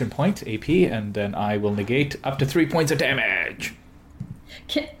action point, AP, and then I will negate up to 3 points of damage.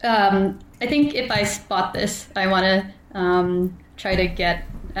 I think if I spot this, I want to try to get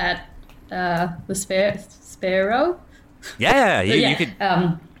at the sparrow. Yeah, you could.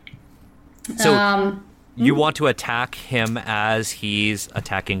 You want to attack him as he's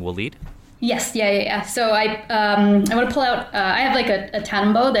attacking Waleed? Yes, yeah. So I want to pull out. I have like a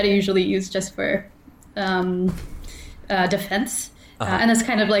tanbo that I usually use just for defense, and it's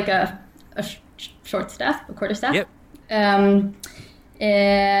kind of like a short staff, a quarterstaff. Yep.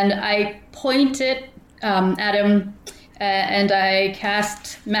 And I point it at him, and I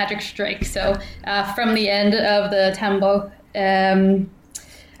cast Magic Strike. So from the end of the tambo, I'm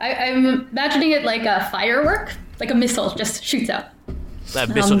imagining it like a firework, like a missile just shoots out. That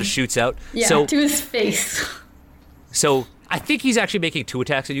missile just shoots out. Yeah, so, to his face. So I think he's actually making 2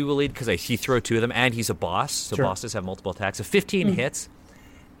 attacks at you, Waleed, because he throw 2 of them, and he's a boss, so Sure. bosses have multiple attacks. So 15 hits,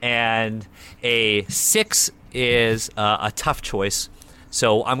 and a 6 is a tough choice.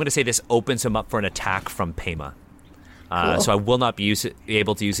 So I'm going to say this opens him up for an attack from Pema. Cool. So I will not be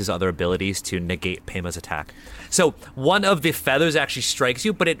able to use his other abilities to negate Pema's attack. So one of the feathers actually strikes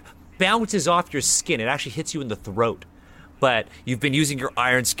you, but it bounces off your skin. It actually hits you in the throat. But you've been using your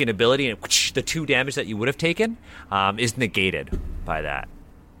Iron Skin ability, and the 2 damage that you would have taken is negated by that.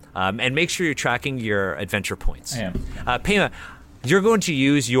 And make sure you're tracking your adventure points. I am. Pema, you're going to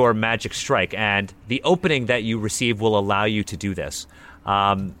use your Magic Strike, and the opening that you receive will allow you to do this.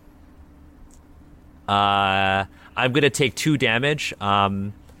 I'm going to take 2 damage,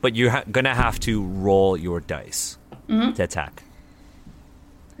 but you're going to have to roll your dice to attack.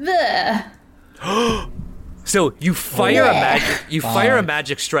 The So you fire a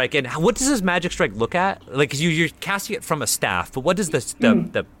magic strike, and what does this magic strike look at? Like you're casting it from a staff, but what does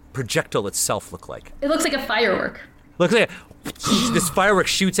the projectile itself look like? It looks like a firework. Looks like this firework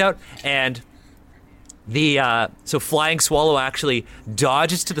shoots out, and so Flying Swallow actually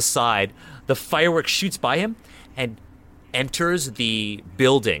dodges to the side. The firework shoots by him and enters the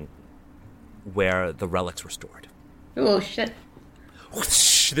building where the relics were stored. Oh shit!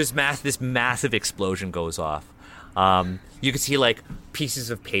 This massive explosion goes off. You can see like pieces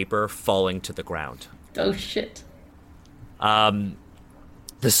of paper falling to the ground. Oh shit!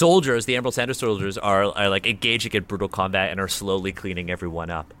 The soldiers, the Emerald Sanders soldiers, are like engaging in brutal combat and are slowly cleaning everyone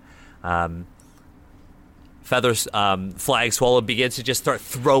up. Feathers, Flying Swallow begins to just start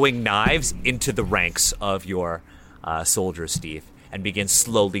throwing knives into the ranks of your soldiers, Steve, and begins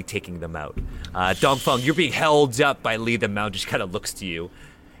slowly taking them out. Dongfeng, you're being held up by Li the Mount. Just kind of looks to you,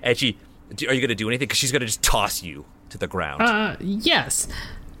 and are you going to do anything? Because she's going to just toss you to the ground. Yes.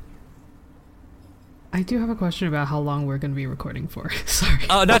 I do have a question about how long we're going to be recording for. Sorry.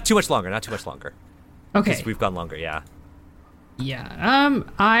 Not too much longer. Okay. Because we've gone longer. Yeah. Yeah.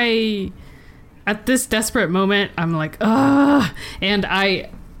 I at this desperate moment, I'm like, and I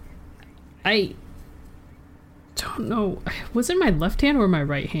don't know. Was it my left hand or my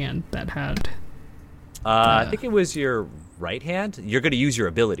right hand that had? I think it was your right hand. You're going to use your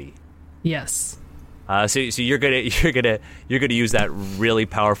ability. Yes. So you're gonna use that really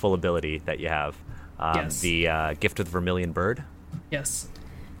powerful ability that you have. Yes. The Gift of the Vermilion Bird. Yes.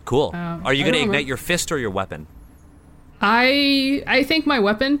 Cool. Are you I going to don't ignite your fist or your weapon? I think my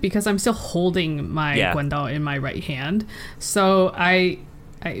weapon, because I'm still holding my Guandao in my right hand. So I'm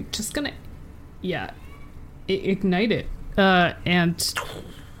just gonna ignite it and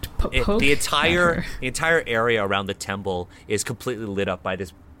poke the entire area around the temple is completely lit up by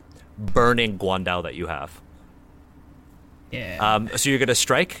this burning Guandao that you have. Yeah. So you're going to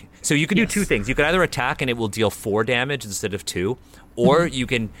strike. So you can do two things. You can either attack and it will deal 4 damage instead of 2, or you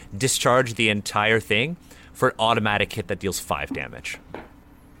can discharge the entire thing for an automatic hit that deals 5 damage.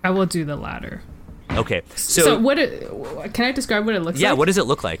 I will do the latter. Okay. So can I describe what it looks like? Yeah, what does it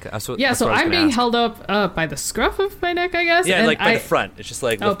look like? So I'm being held up by the scruff of my neck, I guess. Yeah, and like by the front. It's just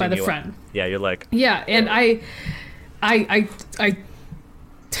like by the you front. Up. Yeah, you're like. Yeah, and I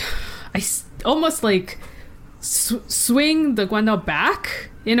almost like swing the Guandao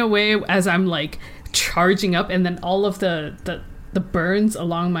back in a way as I'm like charging up, and then all of the burns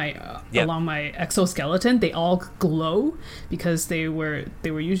along my along my exoskeleton, they all glow because they would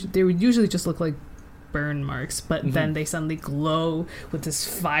usually just look like burn marks, but then they suddenly glow with this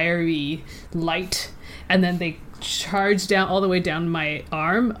fiery light, and then they charge down all the way down my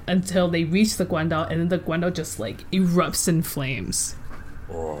arm until they reach the Guandao, and then the Guandao just like erupts in flames.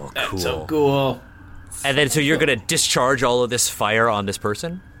 Oh, cool. That's so cool. And then so you're going to discharge all of this fire on this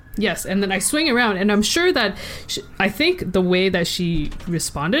person? Yes, and then I swing around, and I'm sure that I think the way that she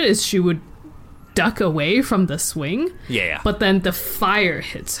responded is she would duck away from the swing. Yeah. But then the fire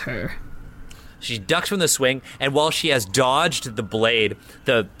hits her. She ducks from the swing, and while she has dodged the blade,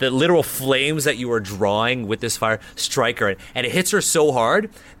 the literal flames that you were drawing with this fire strike her, and it hits her so hard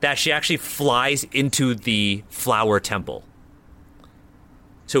that she actually flies into the flower temple.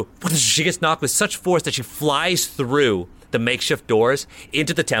 So she gets knocked with such force that she flies through the makeshift doors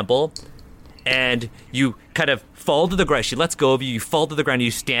into the temple, and you kind of fall to the ground. She lets go of you, you fall to the ground,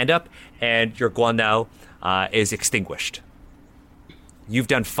 you stand up, and your Guandao is extinguished. You've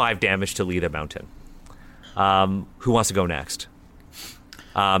done 5 damage to Lee the Mountain. Who wants to go next?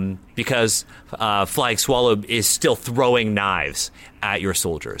 Because Flying Swallow is still throwing knives at your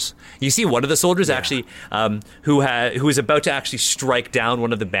soldiers. You see one of the soldiers actually, who is about to actually strike down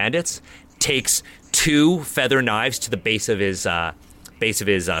one of the bandits, takes 2 feather knives to the base of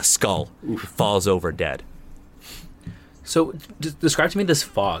his skull, falls over dead. So, describe to me this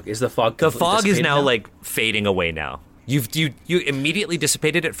fog. Is the fog? The fog is now now like fading away now. You immediately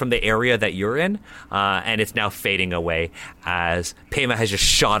dissipated it from the area that you're in, and it's now fading away as Pema has just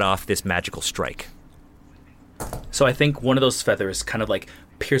shot off this magical strike. So I think one of those feathers kind of like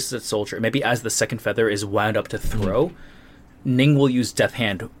pierces its soldier. Maybe as the second feather is wound up to throw, Ning will use Death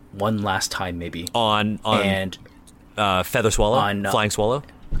Hand one last time, maybe On Feather Swallow, Flying Swallow,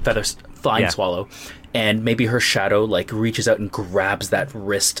 Flying Swallow, and maybe her shadow like reaches out and grabs that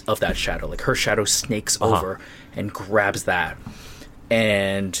wrist of that shadow. Like her shadow snakes over and grabs that,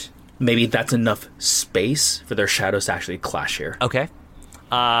 and maybe that's enough space for their shadows to actually clash here. Okay.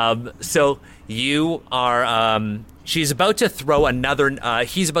 So you are. She's about to throw another.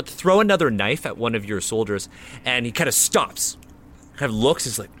 He's about to throw another knife at one of your soldiers, and he kind of stops, kind of looks,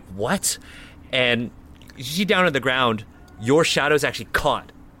 is like, "What?" And you see down on the ground, your shadow's actually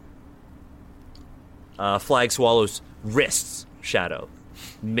caught Flag Swallow's wrist's shadow,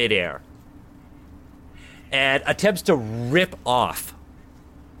 midair, and attempts to rip off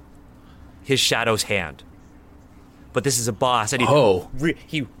his shadow's hand. But this is a boss, and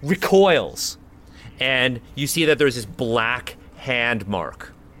he recoils, and you see that there's this black hand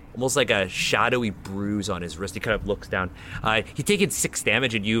mark, almost like a shadowy bruise on his wrist. He kind of looks down. He's taken 6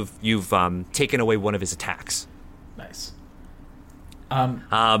 damage, and you've taken away one of his attacks. Nice.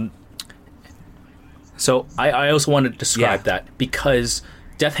 So I also want to describe that because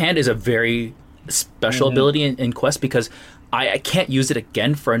Death Hand is a very special ability in Quest, because I can't use it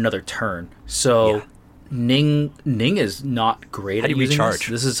again for another turn. So Ning is not great at using recharge?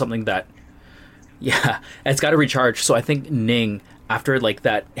 this is something that it's got to recharge. So I think Ning, after like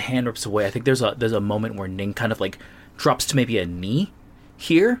that hand rips away, I think there's a moment where Ning kind of like drops to maybe a knee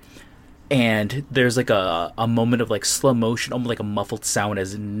here, and there's like a moment of like slow motion, almost like a muffled sound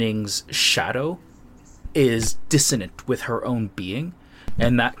as Ning's shadow is dissonant with her own being,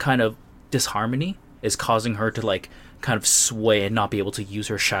 and that kind of disharmony is causing her to like kind of sway and not be able to use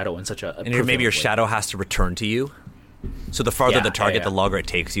her shadow in such a And maybe your shadow has to return to you. So the farther the target, the longer it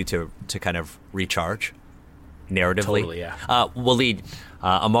takes you to kind of recharge narratively. Totally, Waleed,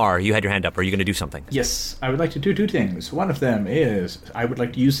 Amar, you had your hand up. Are you going to do something? Yes, I would like to do 2 things. One of them is I would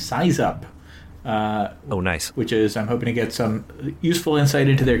like to use Size Up. Nice. Which is I'm hoping to get some useful insight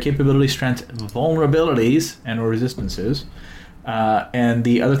into their capabilities, strengths, vulnerabilities, and or resistances. And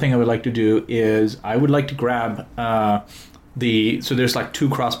the other thing I would like to do is I would like to grab so there's like 2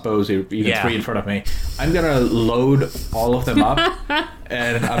 crossbows, even 3 in front of me. I'm gonna load all of them up,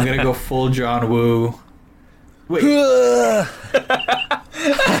 and I'm gonna go full John Woo. Wait.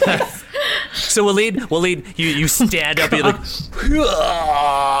 So Waleed, you stand up, you're like,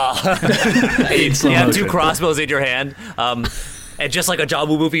 and you have two crossbows in your hand, and just like a John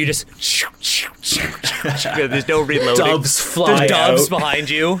Woo movie, you just there's no reloading. Doves fly There's doves out. behind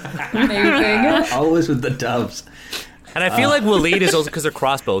you, Amazing. Always with the doves. and I feel like Waleed is also because they're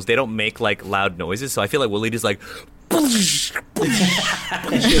crossbows. They don't make like loud noises, so I feel like Waleed is like. Making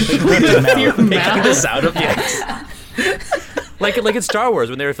the sound of Like in Star Wars,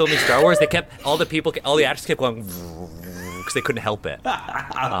 when they were filming Star Wars, they kept all the actors kept going because they couldn't help it.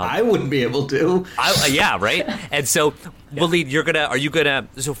 I wouldn't be able to. Yeah, right. And so, Waleed,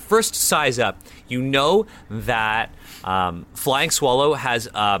 so first size up. You know that Flying Swallow has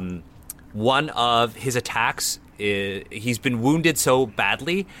one of his attacks. He's been wounded so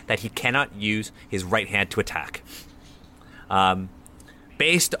badly that he cannot use his right hand to attack.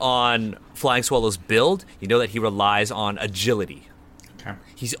 Based on Flying Swallow's build, you know that he relies on agility. Okay.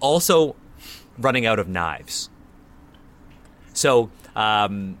 He's also running out of knives. So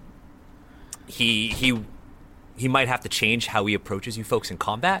he might have to change how he approaches you folks in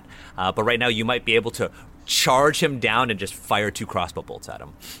combat. But right now, you might be able to charge him down and just fire 2 crossbow bolts at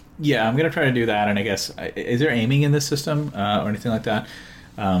him. Yeah, I'm gonna try to do that. And I guess is there aiming in this system or anything like that?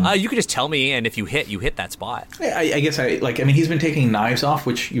 You could just tell me, and if you hit that spot. I guess he's been taking knives off,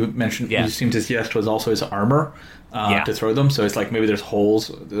 which you mentioned. Yeah. You seemed to suggest was also his armor to throw them. So it's like maybe there's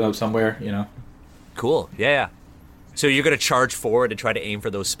holes somewhere. Cool. Yeah. So you're going to charge forward and try to aim for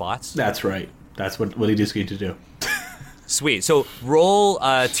those spots? That's right. That's what he just need to do. Sweet. So roll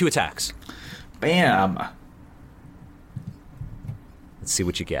 2 attacks. Bam. Let's see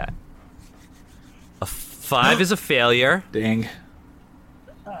what you get. A 5 is a failure, Dang.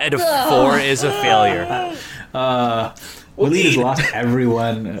 and a 4 is a failure. Waleed has lost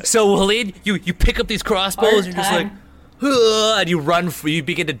everyone. So Waleed, you pick up these crossbows and you're just like, Hard "Huh," and you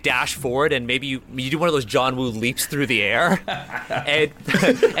begin to dash forward, and maybe you do one of those John Woo leaps through the air, and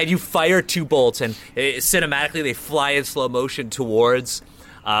and you fire 2 bolts, and cinematically they fly in slow motion towards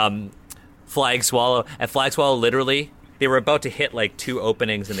Flying Swallow, and Flying Swallow literally, they were about to hit like 2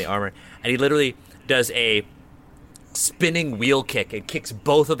 openings in the armor, and he literally does a spinning wheel kick and kicks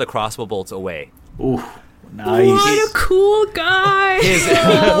both of the crossbow bolts away. Ooh, nice. What a cool guy!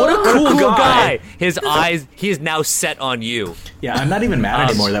 What a cool guy! His eyes, he is now set on you. Yeah, I'm not even mad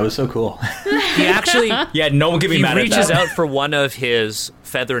anymore. That was so cool. He actually, Yeah, no one can be he mad at reaches that. out for one of his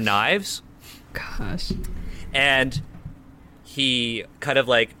feather knives, Gosh. and he kind of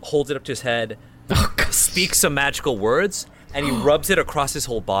like holds it up to his head, Oh, gosh. speaks some magical words, and he rubs it across his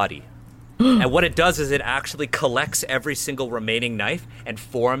whole body. And what it does is it actually collects every single remaining knife and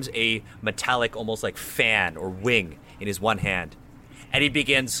forms a metallic, almost like fan or wing in his one hand. And he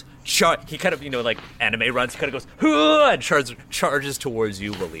begins, he kind of, like anime runs, kind of goes, "Hoo!" and charges towards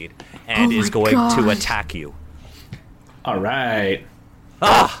you, Waleed, and Oh is my going to gosh. attack you. All right.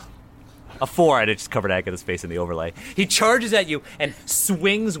 A 4, I just covered Agatha's face in the overlay. He charges at you and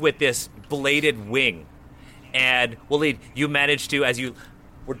swings with this bladed wing. And Waleed, you manage to, as you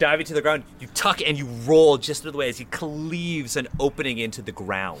were diving to the ground, you tuck and you roll just out of the way as he cleaves an opening into the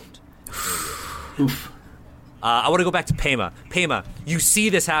ground. Oof. I want to go back to Pema. Pema, you see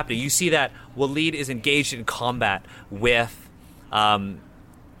this happening. You see that Waleed is engaged in combat with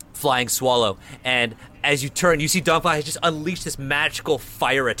Flying Swallow. And as you turn, you see Dunfang has just unleashed this magical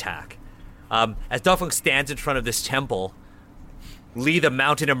fire attack. As Dunfang stands in front of this temple, Lee the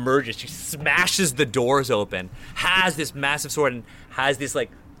Mountain emerges. She smashes the doors open, has this massive sword, and has this,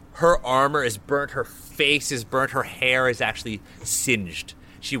 like, her armor is burnt, her face is burnt, her hair is actually singed.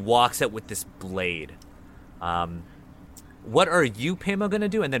 She walks out with this blade. What are you, Pema, going to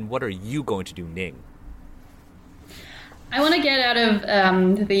do? And then what are you going to do, Ning? I want to get out of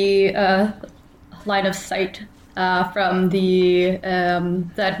the line of sight from the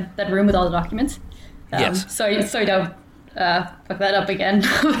that room with all the documents. Yes. So don't fuck that up again.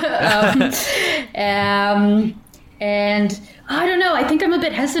 And I don't know. I think I'm a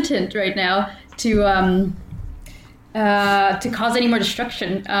bit hesitant right now to cause any more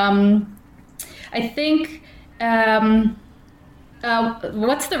destruction. I think.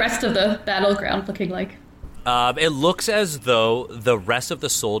 What's the rest of the battleground looking like? It looks as though the rest of the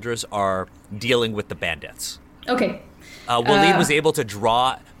soldiers are dealing with the bandits. Okay.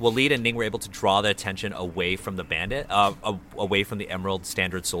 Waleed and Ning were able to draw the attention away from the bandit, away from the Emerald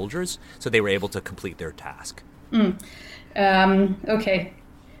Standard soldiers, so they were able to complete their task. Okay.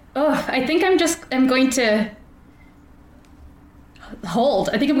 Oh, I think I'm going to hold.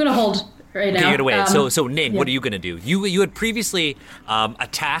 I think I'm going to hold right now. Okay, wait. So Ning, yeah. what are you going to do? You had previously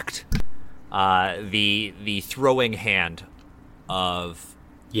attacked the throwing hand of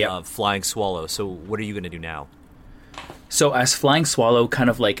Yeah. Flying Swallow. So what are you going to do now? So as Flying Swallow kind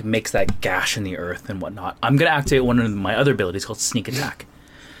of like makes that gash in the earth and whatnot, I'm going to activate one of my other abilities called Sneak Attack.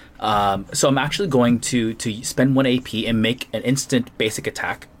 So I'm actually going to spend 1 AP and make an instant basic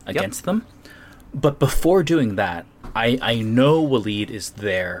attack against them. But before doing that, I know Waleed is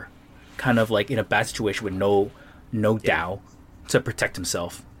there, kind of like in a bad situation with no Dao to protect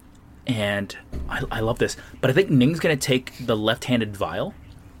himself. And I love this. But I think Ning's going to take the right-handed vial,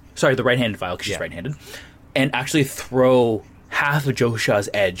 because she's right-handed, and actually throw half of Josha's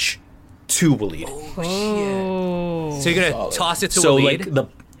edge to Waleed. Oh. So you're going to toss it to So Waleed? like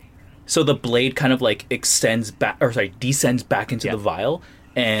the blade kind of like descends back into the vial,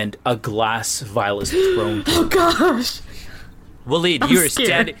 and a glass vial is thrown. Oh gosh. Waleed, I'm you're scared.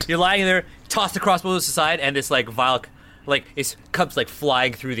 standing, you're lying there, toss the crossbow to the side, and this like vial, like it comes like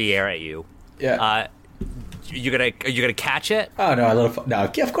flying through the air at you. Yeah. Are you gonna catch it? Oh no! No.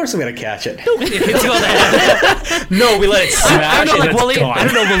 Of course I'm gonna catch it. It hits you on the head. No, we let it smash. I don't know, like and it's Waleed. gone. I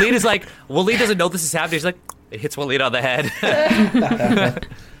don't know. Waleed doesn't know this is happening. He's like, it hits Waleed on the head.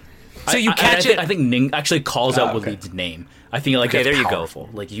 So you catch it. I think Ning actually calls out okay. Waleed's name. I think like Okay, that's there you go. powerful.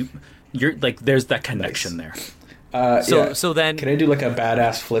 Like you're like there's that connection there. So then can I do like a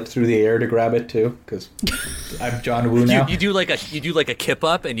badass flip through the air to grab it too? Because I'm John Woo now. you do like a kip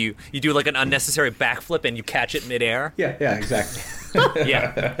up, and you do like an unnecessary backflip, and you catch it midair. Yeah, exactly.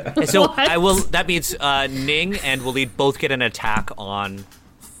 Yeah. And so What? that means Ning and Waleed both get an attack on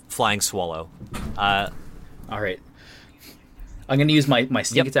Flying Swallow. All right. I'm going to use my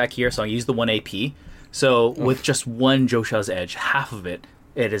sneak Yep. attack here, so I'll use the 1 AP. So with just one Josha's edge, half of it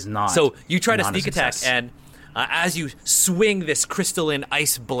is not. So you try to not a sneak attack, success. and as you swing this crystalline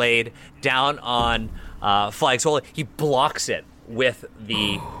ice blade down on Flying Swallow, he blocks it with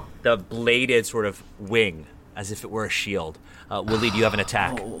the bladed sort of wing, as if it were a shield. Waleed, you have an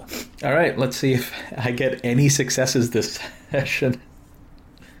attack. All right, let's see if I get any successes this session.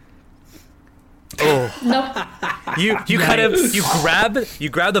 Nope. You kind of you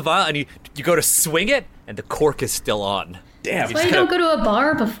grab the vial and you go to swing it, and the cork is still on. Damn. Why you don't go to a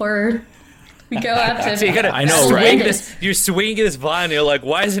bar before we go out to So you gotta I know, swing right? this. You're swinging this vial, and you're like,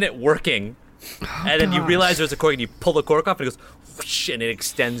 "Why isn't it working?" And then you gosh. realize there's a cork, and you pull the cork off, and it goes, whoosh, and it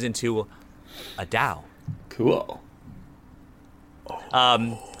extends into a Dao. Cool.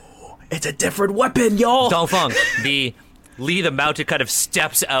 It's a different weapon, y'all. Dongfeng, the mounted, kind of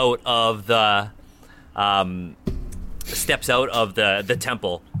steps out of the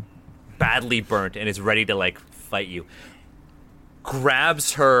temple, badly burnt, and is ready to like fight you.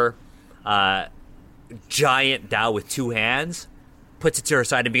 Grabs her giant Dao with two hands, puts it to her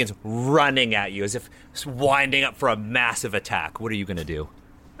side, and begins running at you as if winding up for a massive attack. What are you gonna do?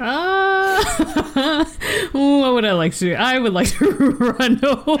 What would I like to do? I would like to run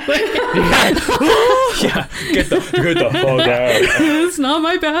away. Yeah, get the fuck out. It's not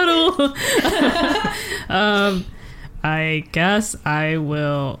my battle. I guess I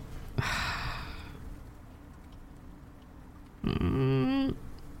will.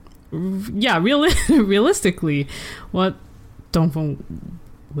 Yeah, realistically, what Dongfeng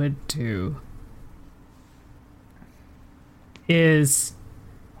would do is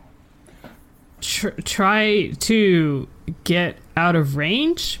try to get out of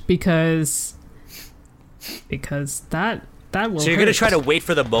range because that will. So you're gonna hurt. try to wait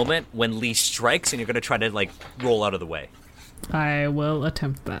for the moment when Lee strikes, and you're gonna try to like roll out of the way. I will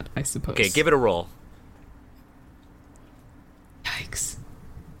attempt that, I suppose. Okay, give it a roll. Yikes.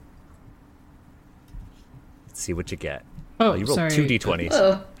 Let's see what you get. Oh, You rolled sorry. two d20s.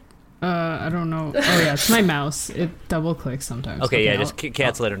 Whoa. I don't know. Oh yeah, it's my mouse. It double clicks sometimes. Okay, yeah, I'll- just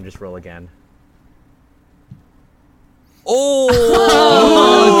cancel it and just roll again. Oh!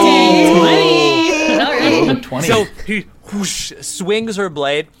 All right. 20. So he whoosh, swings her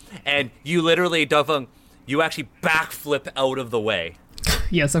blade, and you literally, Dongfeng, you actually backflip out of the way.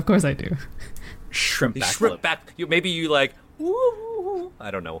 Yes, of course I do. Shrimp You backflip. shrimp back. Maybe you like. Woo, I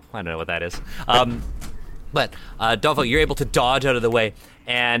don't know. I don't know what that is. But Dongfeng, you're able to dodge out of the way,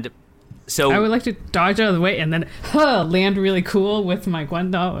 and so I would like to dodge out of the way and then land really cool with my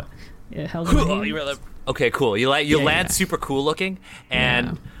Guandao. It held in my hand. You really- okay, cool. You land yeah. super cool looking,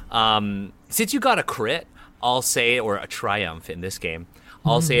 and since you got a crit, I'll say, or a triumph in this game,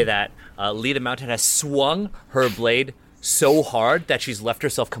 I'll say that Lee the Mountain has swung her blade so hard that she's left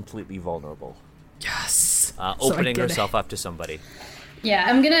herself completely vulnerable, Yes. opening So I get herself up to somebody. Yeah,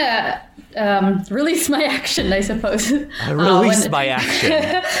 I'm gonna release my action, I suppose. Release my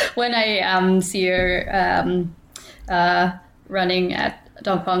action. When I see her running at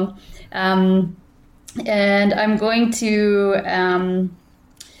Dongfeng. And I'm going to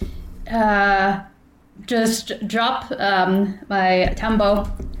just drop my tambo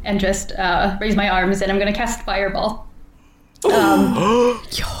and just raise my arms, and I'm gonna cast Fireball. So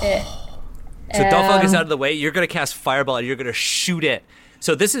Dongfeng is out of the way. You're going to cast Fireball and you're going to shoot it.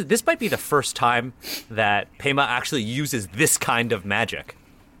 So this might be the first time that Pema actually uses this kind of magic.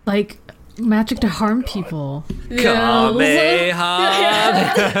 Like magic to harm people.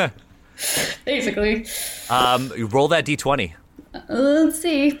 Kamehameha. Basically. You roll that d20. Let's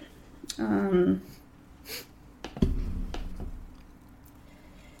see.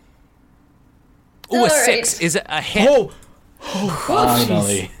 Ooh, a All 6 right. is a hit.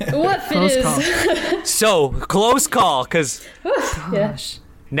 Finally. What fit Close is? call. So, close call, because Yeah. Gosh.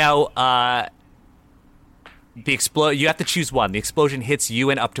 now you have to choose one. The explosion hits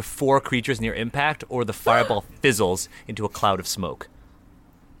you and up to 4 creatures near impact, or the fireball fizzles into a cloud of smoke.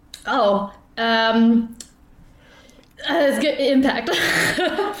 Oh. It's good impact.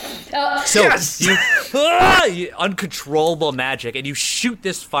 So you uncontrollable magic, and you shoot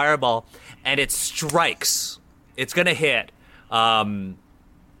this fireball, and it strikes. It's gonna hit.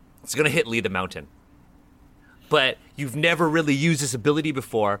 It's gonna hit Lee the Mountain. But you've never really used this ability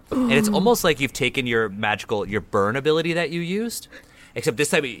before, and it's almost like you've taken your burn ability that you used, except this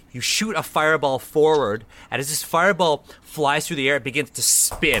time you shoot a fireball forward, and as this fireball flies through the air, it begins to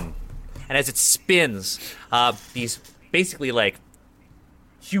spin. And as it spins, these basically like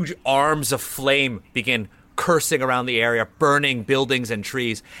huge arms of flame begin cursing around the area, burning buildings and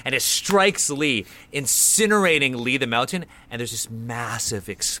trees, and it strikes Lee, incinerating Lee the Mountain, and there's this massive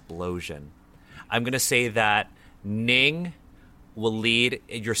explosion. I'm going to say that Ning will lead,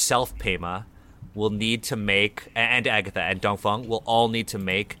 yourself, Pema, will need to make, and Agatha and Dongfeng will all need to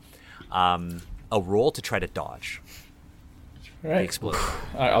make a roll to try to dodge All the right. explosion.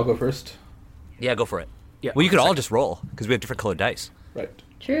 All right, I'll go first. Yeah, go for it. Yeah, Well, you could all second. just roll, because we have different colored dice. Right.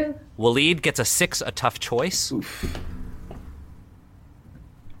 True. Waleed gets a 6, a tough choice.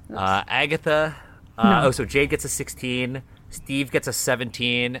 Agatha, No. so Jade gets a 16, Steve gets a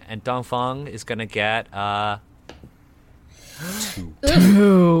 17, and Dongfeng is going to get 2.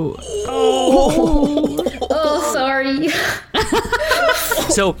 Ooh. Oh, sorry.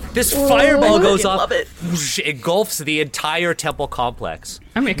 So this fireball goes off, love it. whoosh, engulfs the entire temple complex.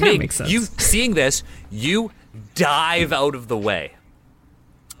 I mean, it kind of Ning, makes sense. You seeing this, you dive out of the way.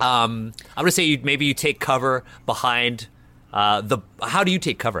 I'm going to say maybe you take cover behind how do you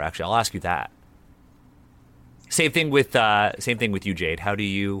take cover, actually? I'll ask you that. Same thing with you, Jade. How do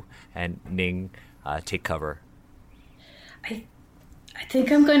you and Ning take cover? I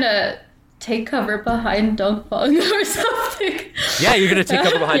think I'm gonna take cover behind Dongfeng or something. Yeah, you're going to take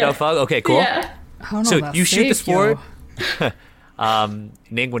cover behind Yeah. Dongfeng? Okay, cool. Yeah. I don't know So about you shoot this safe, forward. yo.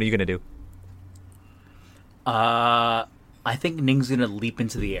 Ning, what are you going to do? I think Ning's gonna leap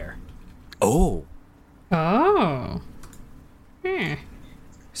into the air. Oh. Oh. Hmm.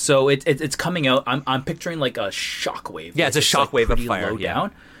 So it's coming out. I'm picturing like a shockwave. Yeah, it's a like shockwave of pretty fire, low yeah.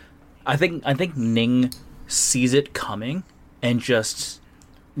 down. I think Ning sees it coming and just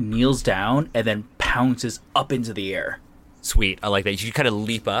kneels down and then pounces up into the air. Sweet. I like that. You kind of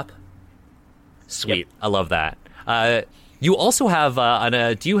leap up. Sweet. Yep. I love that. You also have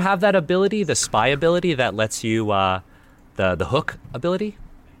do you have that ability, the spy ability that lets you the hook ability?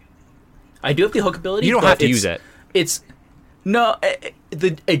 I do have the hook ability. You don't but have to it's- use it. It's no,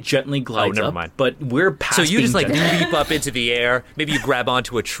 it gently glides never up. mind. But we're past. So you being just like gentle. leap up into the air. Maybe you grab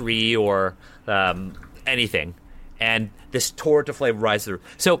onto a tree or anything, and this torrent of flame rises through.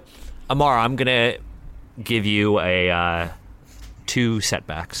 So, Amar, I'm gonna give you a 2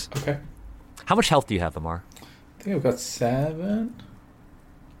 setbacks. Okay. How much health do you have, Amar? I think I've got 7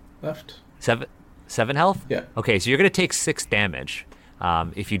 left. 7 health? Yeah. Okay, so you're gonna take 6 damage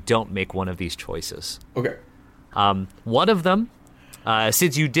if you don't make one of these choices. Okay. One of them,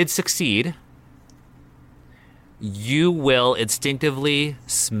 since you did succeed, you will instinctively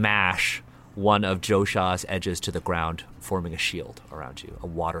smash one of Josha's edges to the ground, forming a shield around you, a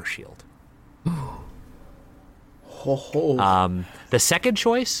water shield. The second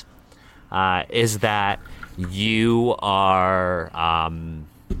choice is that you are,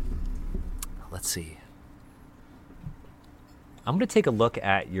 let's see. I'm going to take a look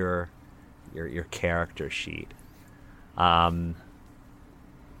at your character sheet. Oh,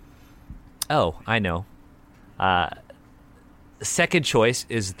 I know. Second choice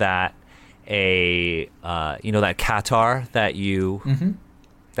is that that Qatar that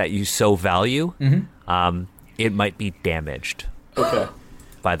you so value, it might be damaged Okay.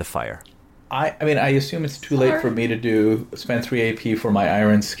 by the fire. I mean, I assume it's too late for me to spend 3 AP for my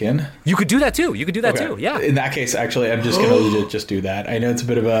iron skin. You could do that too. Okay. Too. Yeah. In that case, actually, I'm just going to just do that. I know it's a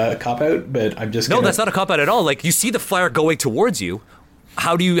bit of a cop-out, but I'm just No, gonna... that's not a cop out at all. Like, you see the fire going towards you.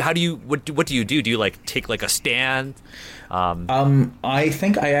 What do you do? Do you like take like a stand? I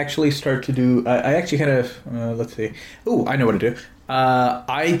think I actually start to do... I actually kind of... let's see. Ooh, I know what to do.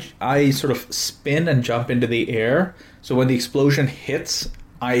 I sort of spin and jump into the air. So when the explosion hits,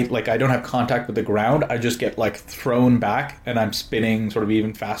 I don't have contact with the ground. I just get like thrown back, and I'm spinning sort of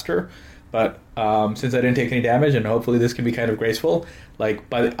even faster. But since I didn't take any damage, and hopefully this can be kind of graceful,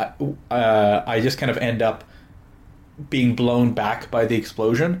 I just kind of end up being blown back by the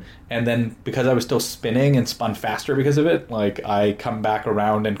explosion, and then because I was still spinning and spun faster because of it, like I come back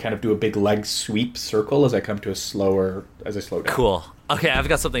around and kind of do a big leg sweep circle as I come to a slow down. Cool. Okay, I've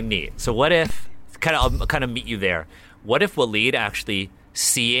got something neat. So what if I'll kind of meet you there? What if Waleed actually,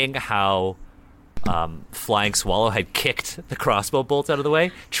 seeing how Flying Swallow had kicked the crossbow bolts out of the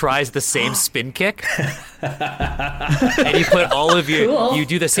way, tries the same spin kick, and you put all of your Cool. you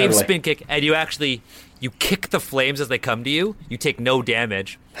do the same Totally. spin kick, and you kick the flames as they come to you. You take no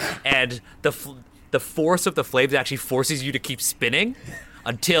damage, and the force of the flames actually forces you to keep spinning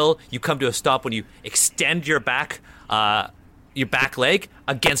until you come to a stop when you extend your back leg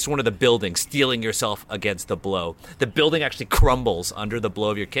against one of the buildings, steeling yourself against the blow. The building actually crumbles under the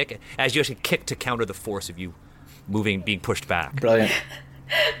blow of your kick as you actually kick to counter the force of you being pushed back. Brilliant.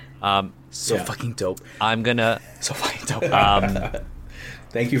 So Yeah. fucking dope. I'm gonna So fucking dope.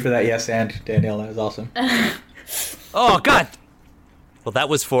 Thank you for that yes and, Danielle. That was awesome. Oh, God! Well, that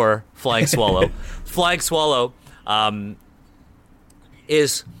was for Flying Swallow. Flying Swallow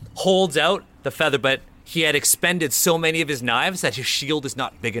holds out the feather, but he had expended so many of his knives that his shield is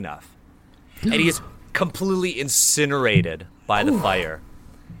not big enough. And he is completely incinerated by the fire.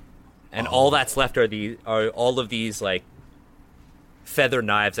 And all that's left are all of these, like, feather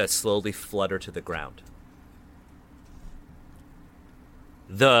knives that slowly flutter to the ground.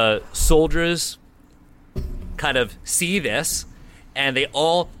 The soldiers kind of see this, and they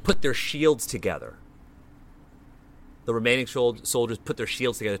all put their shields together. The remaining soldiers put their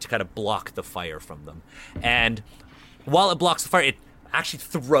shields together to kind of block the fire from them. And while it blocks the fire, it actually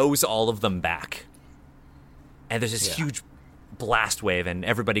throws all of them back. And there's this huge blast wave, and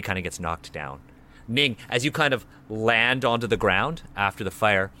everybody kind of gets knocked down. Ning, as you kind of land onto the ground after the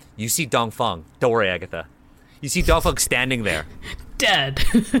fire, you see Dongfeng. Don't worry, Agatha. You see Dongfeng standing there. Dead.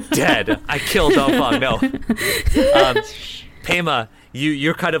 Dead. I killed Dongfeng. No. Pema,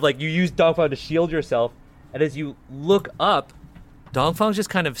 you're kind of like, you use Dongfeng to shield yourself, and as you look up, Dongfeng's just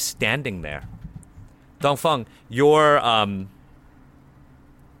kind of standing there. Dongfeng, your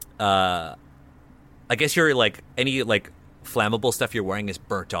I guess your like any like flammable stuff you're wearing is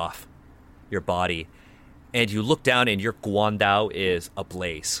burnt off your body, and you look down and your guandao is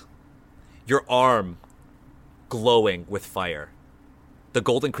ablaze. Your arm glowing with fire. The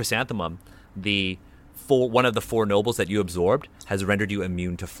golden chrysanthemum, one of the 4 nobles that you absorbed, has rendered you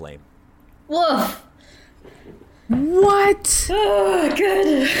immune to flame. Woof. What? Oh,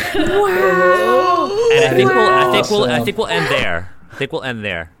 good. Wow. And I Awesome. think we'll end there. I think we'll end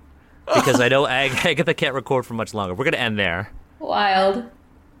there because I know Agatha can't record for much longer. We're gonna end there. Wild.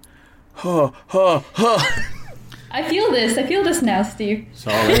 I feel this now, Steve.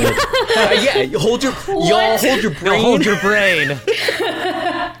 Solid. Yeah, y'all hold your brain. No, hold your brain.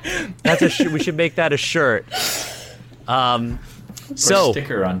 That's we should make that a shirt. Or So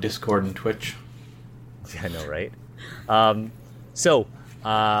sticker on Discord and Twitch. I know, right?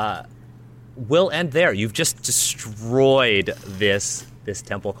 We'll end there. You've just destroyed this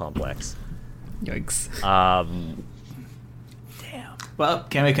temple complex. Yikes. Well,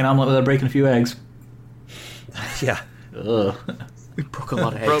 can't make an omelet without breaking a few eggs. Yeah, Ugh. We broke a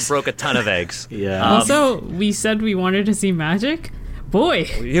lot of eggs. broke a ton of eggs. Yeah. Also, we said we wanted to see magic. Boy.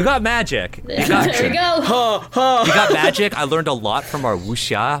 You got magic. You got There we go. You got magic. I learned a lot from our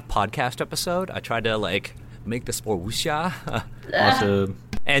wuxia podcast episode. I tried to like make this more wuxia Awesome.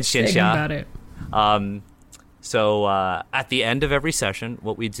 and Thinking xianxia. about it. So at the end of every session,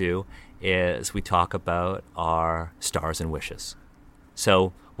 what we do is we talk about our stars and wishes.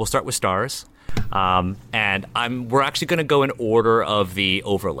 So we'll start with stars, and we're actually going to go in order of the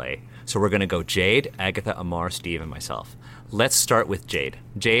overlay. So we're going to go Jade, Agatha, Amar, Steve, and myself. Let's start with Jade.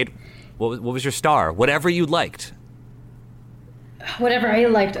 Jade, what was your star? Whatever you liked. Whatever I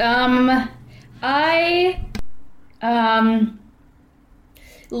liked. I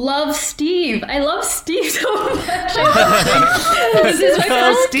love Steve. I love Steve so much. This is my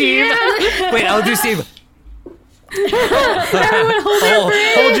first Steve. year. Wait, I'll do Steve. Everyone hold their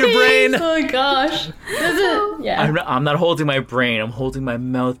brain. Hold your brain. Oh gosh. Yeah. I'm not holding my brain. I'm holding my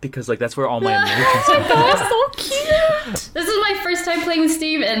mouth because like that's where all my emotions come from. That's so cute. This is my first time playing with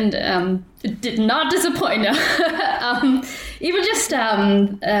Steve, and it did not disappoint. Even just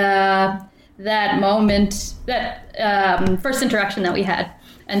that moment, that first interaction that we had,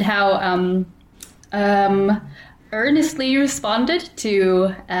 and how earnestly you responded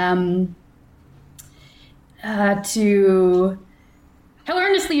to how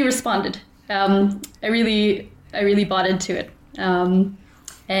earnestly you responded. I really bought into it, and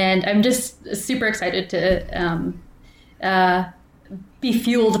I'm just super excited to be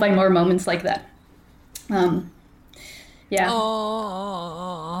fueled by more moments like that. Yeah. Aww.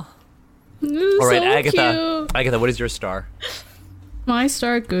 All All right, so Agatha. Cute. Agatha, what is your star? My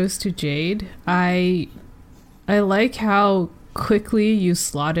star goes to Jade. I like how quickly you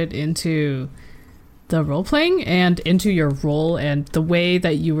slotted into the role playing and into your role, and the way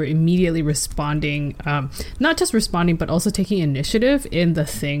that you were immediately responding, not just responding but also taking initiative in the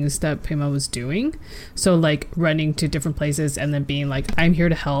things that Pema was doing. So like running to different places and then being like, I'm here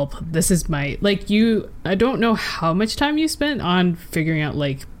to help, this is my, like, I don't know how much time you spent on figuring out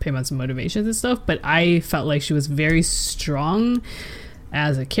like Pema's motivations and stuff, but I felt like she was very strong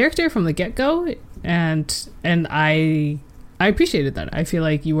as a character from the get-go, and I appreciated that. I feel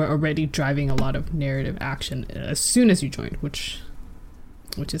like you were already driving a lot of narrative action as soon as you joined, which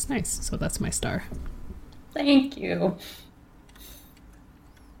is nice. So that's my star. Thank you.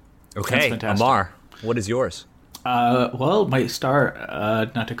 Okay, fantastic. Amar, what is yours? Well, my star,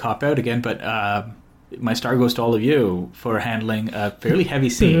 not to cop out again, but my star goes to all of you for handling a fairly heavy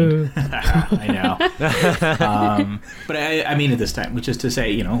scene. I know. But I mean it this time, which is to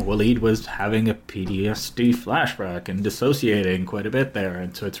say, Waleed was having a PTSD flashback and dissociating quite a bit there.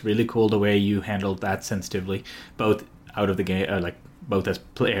 And so it's really cool the way you handled that sensitively, both out of the game, both as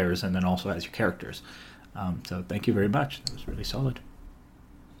players and then also as your characters. So thank you very much. That was really solid.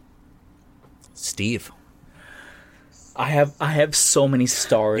 Steve. I have so many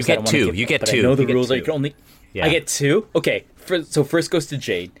stars. You get that I wanna two. give You up, get but two. I know the You get rules are two. you can only. Yeah. I get two. Okay. So first goes to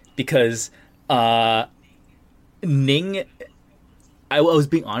Jade because Ning. I was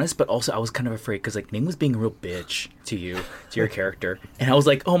being honest, but also I was kind of afraid because like Ning was being a real bitch to your character, and I was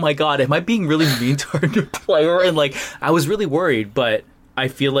like, oh my god, am I being really mean to our new player? And like I was really worried, but I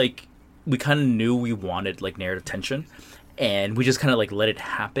feel like we kind of knew we wanted like narrative tension. And we just kind of like let it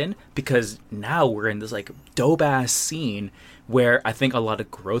happen because now we're in this like dope ass scene where I think a lot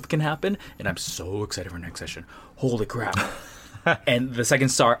of growth can happen, and I'm so excited for next session. Holy crap! And the second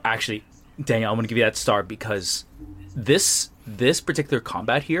star, actually, Daniel, I'm gonna give you that star because this particular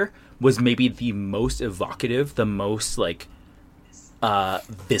combat here was maybe the most evocative, the most like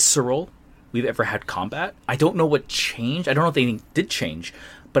visceral we've ever had combat. I don't know what changed. I don't know if anything did change.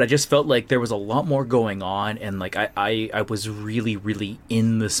 But I just felt like there was a lot more going on, and like I was really, really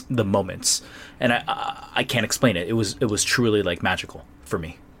in the moments, and I can't explain it. It was truly like magical for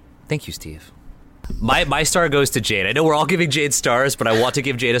me. Thank you, Steve. My star goes to Jade. I know we're all giving Jade stars, but I want to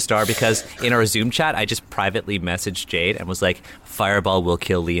give Jade a star because in our Zoom chat, I just privately messaged Jade and was like, Fireball will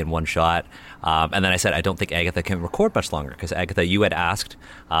kill Lee in one shot. And then I said, I don't think Agatha can record much longer because Agatha, you had asked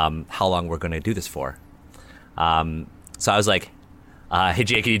how long we're going to do this for. So I was like, hey,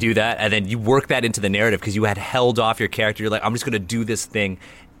 Jay, can you do that? And then you work that into the narrative because you had held off your character. You're like, I'm just going to do this thing.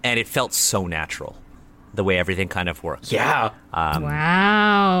 And it felt so natural, the way everything kind of worked. Yeah.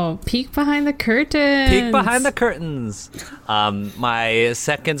 Wow. Peek behind the curtains. Peek behind the curtains. My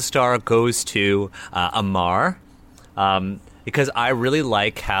second star goes to Amar because I really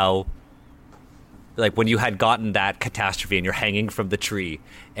like how, like, when you had gotten that catastrophe and you're hanging from the tree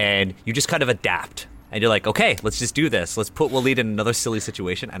and you just kind of adapt. And you're like, okay, let's just do this. Let's put Waleed in another silly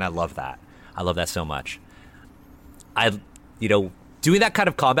situation. And I love that. I love that so much. Doing that kind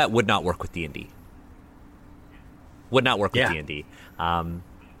of combat would not work with D&D. Would not work with D&D. I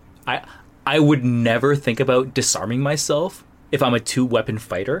would never think about disarming myself if I'm a 2-weapon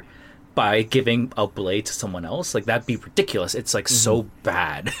fighter by giving a blade to someone else. Like, that'd be ridiculous. It's like so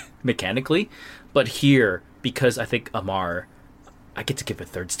bad mechanically. But here, because I think Amar, I get to give a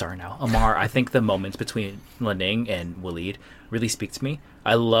third star now. Amar, I think the moments between Laning and Waleed really speak to me.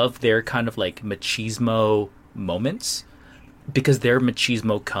 I love their kind of like machismo moments because their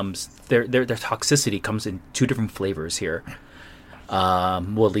machismo comes, their toxicity comes in two different flavors here.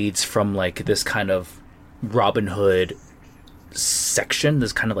 Waleed's from like this kind of Robin Hood section,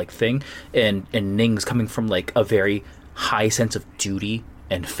 this kind of like thing, and Ning's coming from like a very high sense of duty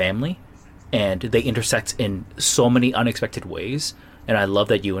and family. And they intersect in so many unexpected ways. And I love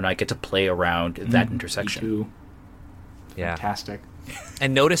that you and I get to play around that intersection. Me too. Yeah. Fantastic.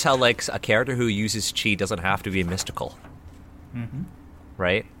 And notice how like a character who uses chi doesn't have to be mystical,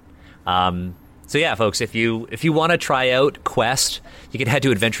 right? So yeah, folks, if you want to try out Quest, you can head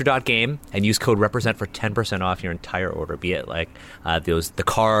to adventure.game and use code REPRESENT for 10% off your entire order, be it like the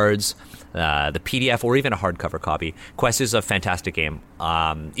cards, the PDF, or even a hardcover copy. Quest is a fantastic game.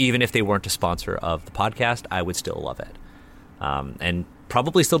 Even if they weren't a sponsor of the podcast, I would still love it. And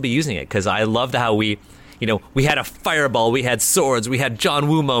probably still be using it, because I loved how we had a fireball, we had swords, we had John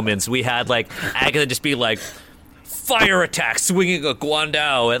Woo moments, we had like Agatha just be like fire attack swinging a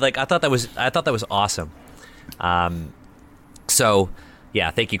Guandao, and like I thought that was awesome. So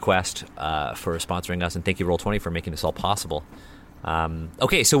yeah, thank you Quest for sponsoring us, and thank you Roll20 for making this all possible.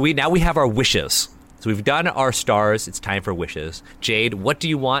 Okay, so we have our wishes. So we've done our stars. It's time for wishes. Jade, what do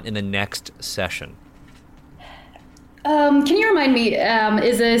you want in the next session? Can you remind me?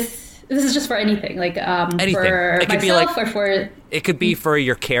 Is this just for anything? Like anything. for It could myself, be like, or for? It could be for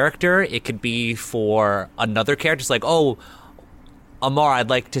your character. It could be for another character. It's like, oh, Amar, I'd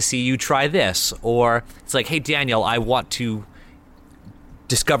like to see you try this. Or it's like, hey, Daniel, I want to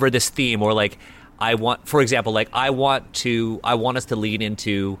discover this theme. Or like, for example, like I want us to lean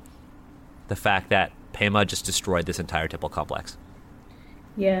into the fact that Pema just destroyed this entire temple complex.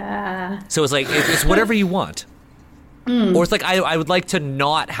 Yeah. So it's like, it's whatever you want. Or it's like, I would like to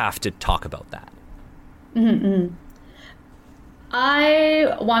not have to talk about that.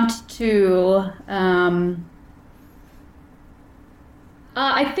 I want to.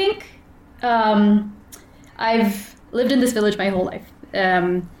 I think I've lived in this village my whole life,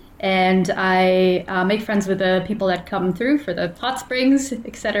 and I make friends with the people that come through for the hot springs,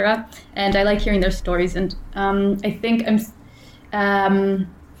 etc. And I like hearing their stories. And I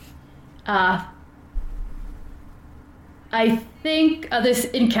think this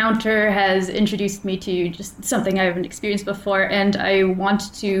encounter has introduced me to just something I haven't experienced before, and I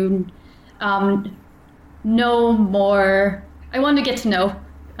want to know more. I want to get to know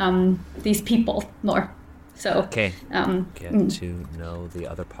these people more. So okay, get to know the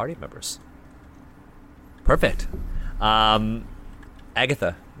other party members. Perfect.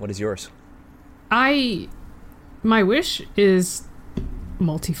 Agatha, what is yours? My wish is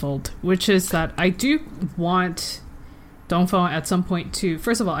multifold, which is that I do want Dongfeng at some point to,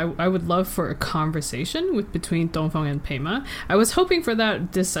 first of all, I would love for a conversation between Dongfeng and Pema. I was hoping for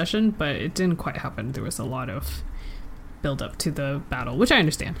that this session, but it didn't quite happen. There was a lot of build up to the battle, which I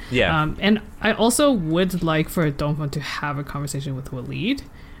understand. Yeah. And I also would like for Dongfeng to have a conversation with Waleed.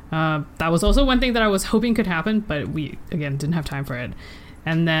 That was also one thing that I was hoping could happen, but we, again, didn't have time for it.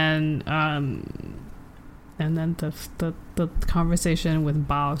 And then the conversation with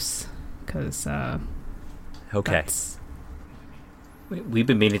Boss, because okay. We've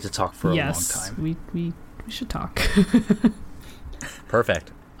been meaning to talk for a long time. We should talk.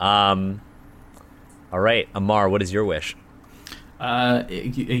 Perfect. All right, Amar, what is your wish?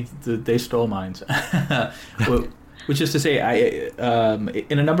 They stole mine. Which is to say,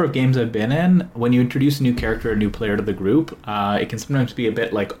 in a number of games I've been in, when you introduce a new character, a new player to the group, it can sometimes be a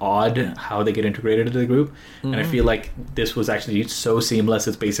bit like odd how they get integrated into the group. And I feel like this was actually so seamless,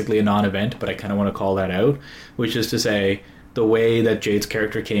 it's basically a non-event, but I kind of want to call that out. Which is to say, the way that Jade's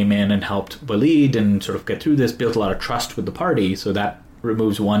character came in and helped Waleed and sort of get through this built a lot of trust with the party, so that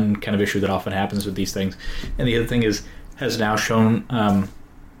removes one kind of issue that often happens with these things. And the other thing is, has now shown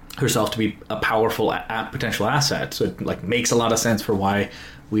herself to be a powerful potential asset, so it like makes a lot of sense for why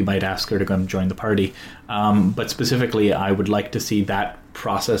we might ask her to come join the party. But specifically, I would like to see that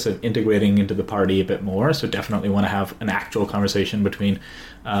process of integrating into the party a bit more, so definitely want to have an actual conversation between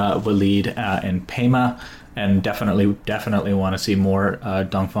Waleed and Pema, and definitely want to see more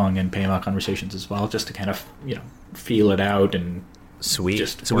Dongfeng and Pema conversations as well, just to kind of feel it out. And sweet.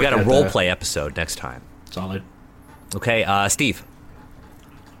 Just so we got a role play episode next time. Solid. Okay, Steve.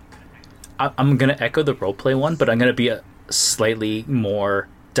 I'm going to echo the roleplay one, but I'm going to be slightly more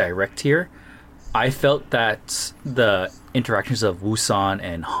direct here. I felt that the interactions of Woosan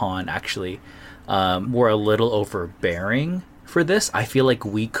and Han actually were a little overbearing for this. I feel like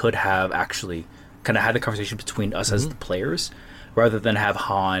we could have actually kind of had the conversation between us as the players, rather than have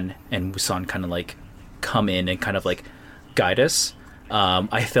Han and Woosan kind of like come in and kind of like guide us.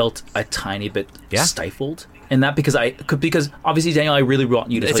 I felt a tiny bit stifled in that, because obviously, Daniel, I really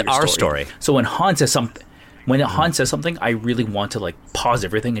want you to tell your our story. So when Han says something, I really want to like pause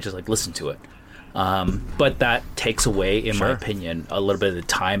everything and just like listen to it. But that takes away, in my opinion, a little bit of the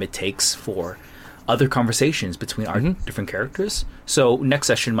time it takes for other conversations between our different characters. So next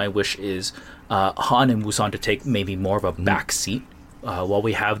session, my wish is Han and Woosan to take maybe more of a back seat while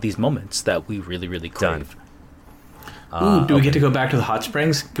we have these moments that we really, really crave. Ooh, do we get to go back to the hot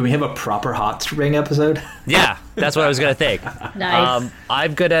springs? Can we have a proper hot spring episode? Yeah, that's what I was gonna think. Nice.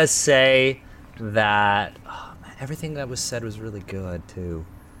 I'm gonna say that everything that was said was really good too.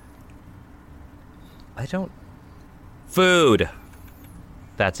 Food.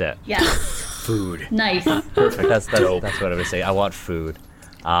 That's it. Yes. Food. Nice. Perfect. That's what I would say. I want food.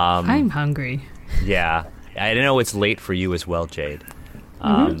 I'm hungry. Yeah, I know it's late for you as well, Jade.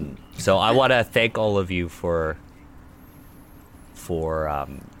 So I want to thank all of you for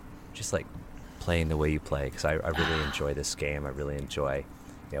just like playing the way you play, because I really enjoy this game. I really enjoy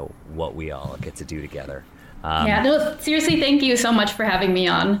what we all get to do together. Yeah, no, seriously, thank you so much for having me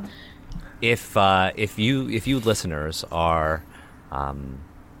on. If you listeners are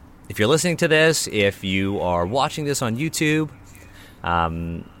if you're listening to this, if you are watching this on YouTube,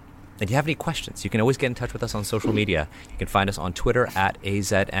 and you have any questions, you can always get in touch with us on social media. You can find us on Twitter at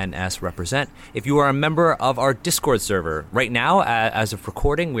AZNSRepresent. If you are a member of our Discord server, right now, as of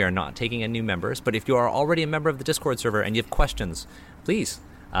recording, we are not taking in new members, but if you are already a member of the Discord server and you have questions, please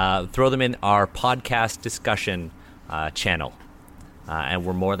throw them in our podcast discussion channel, and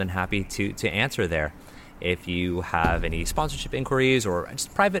we're more than happy to answer there. If you have any sponsorship inquiries or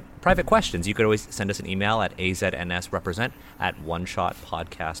just private questions, you could always send us an email at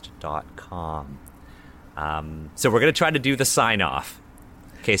aznsrepresent@oneshotpodcast.com. So we're going to try to do the sign-off.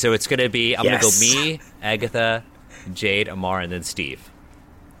 Okay, so it's going to be, I'm going to go me, Agatha, Jade, Amar, and then Steve.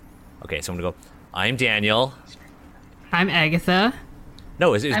 Okay, so I'm going to go, I'm Daniel. I'm Agatha.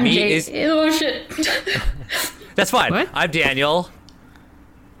 No, it's I'm me. Jade. Oh, shit. That's fine. What? I'm Daniel.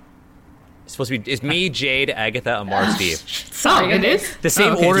 It's supposed to be, it's me, Jade, Agatha, Amar, Steve. Sorry, it is? The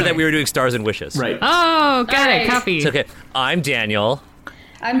same Okay, order sorry. that we were doing Stars and Wishes. Right. Oh, got Alright. it. Copy. It's okay. I'm Daniel.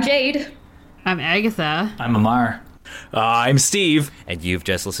 I'm Jade. I'm Agatha. I'm Amar. I'm Steve. And you've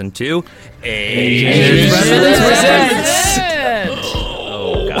just listened to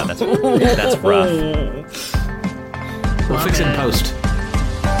Oh god, that's rough. We'll fix it in post.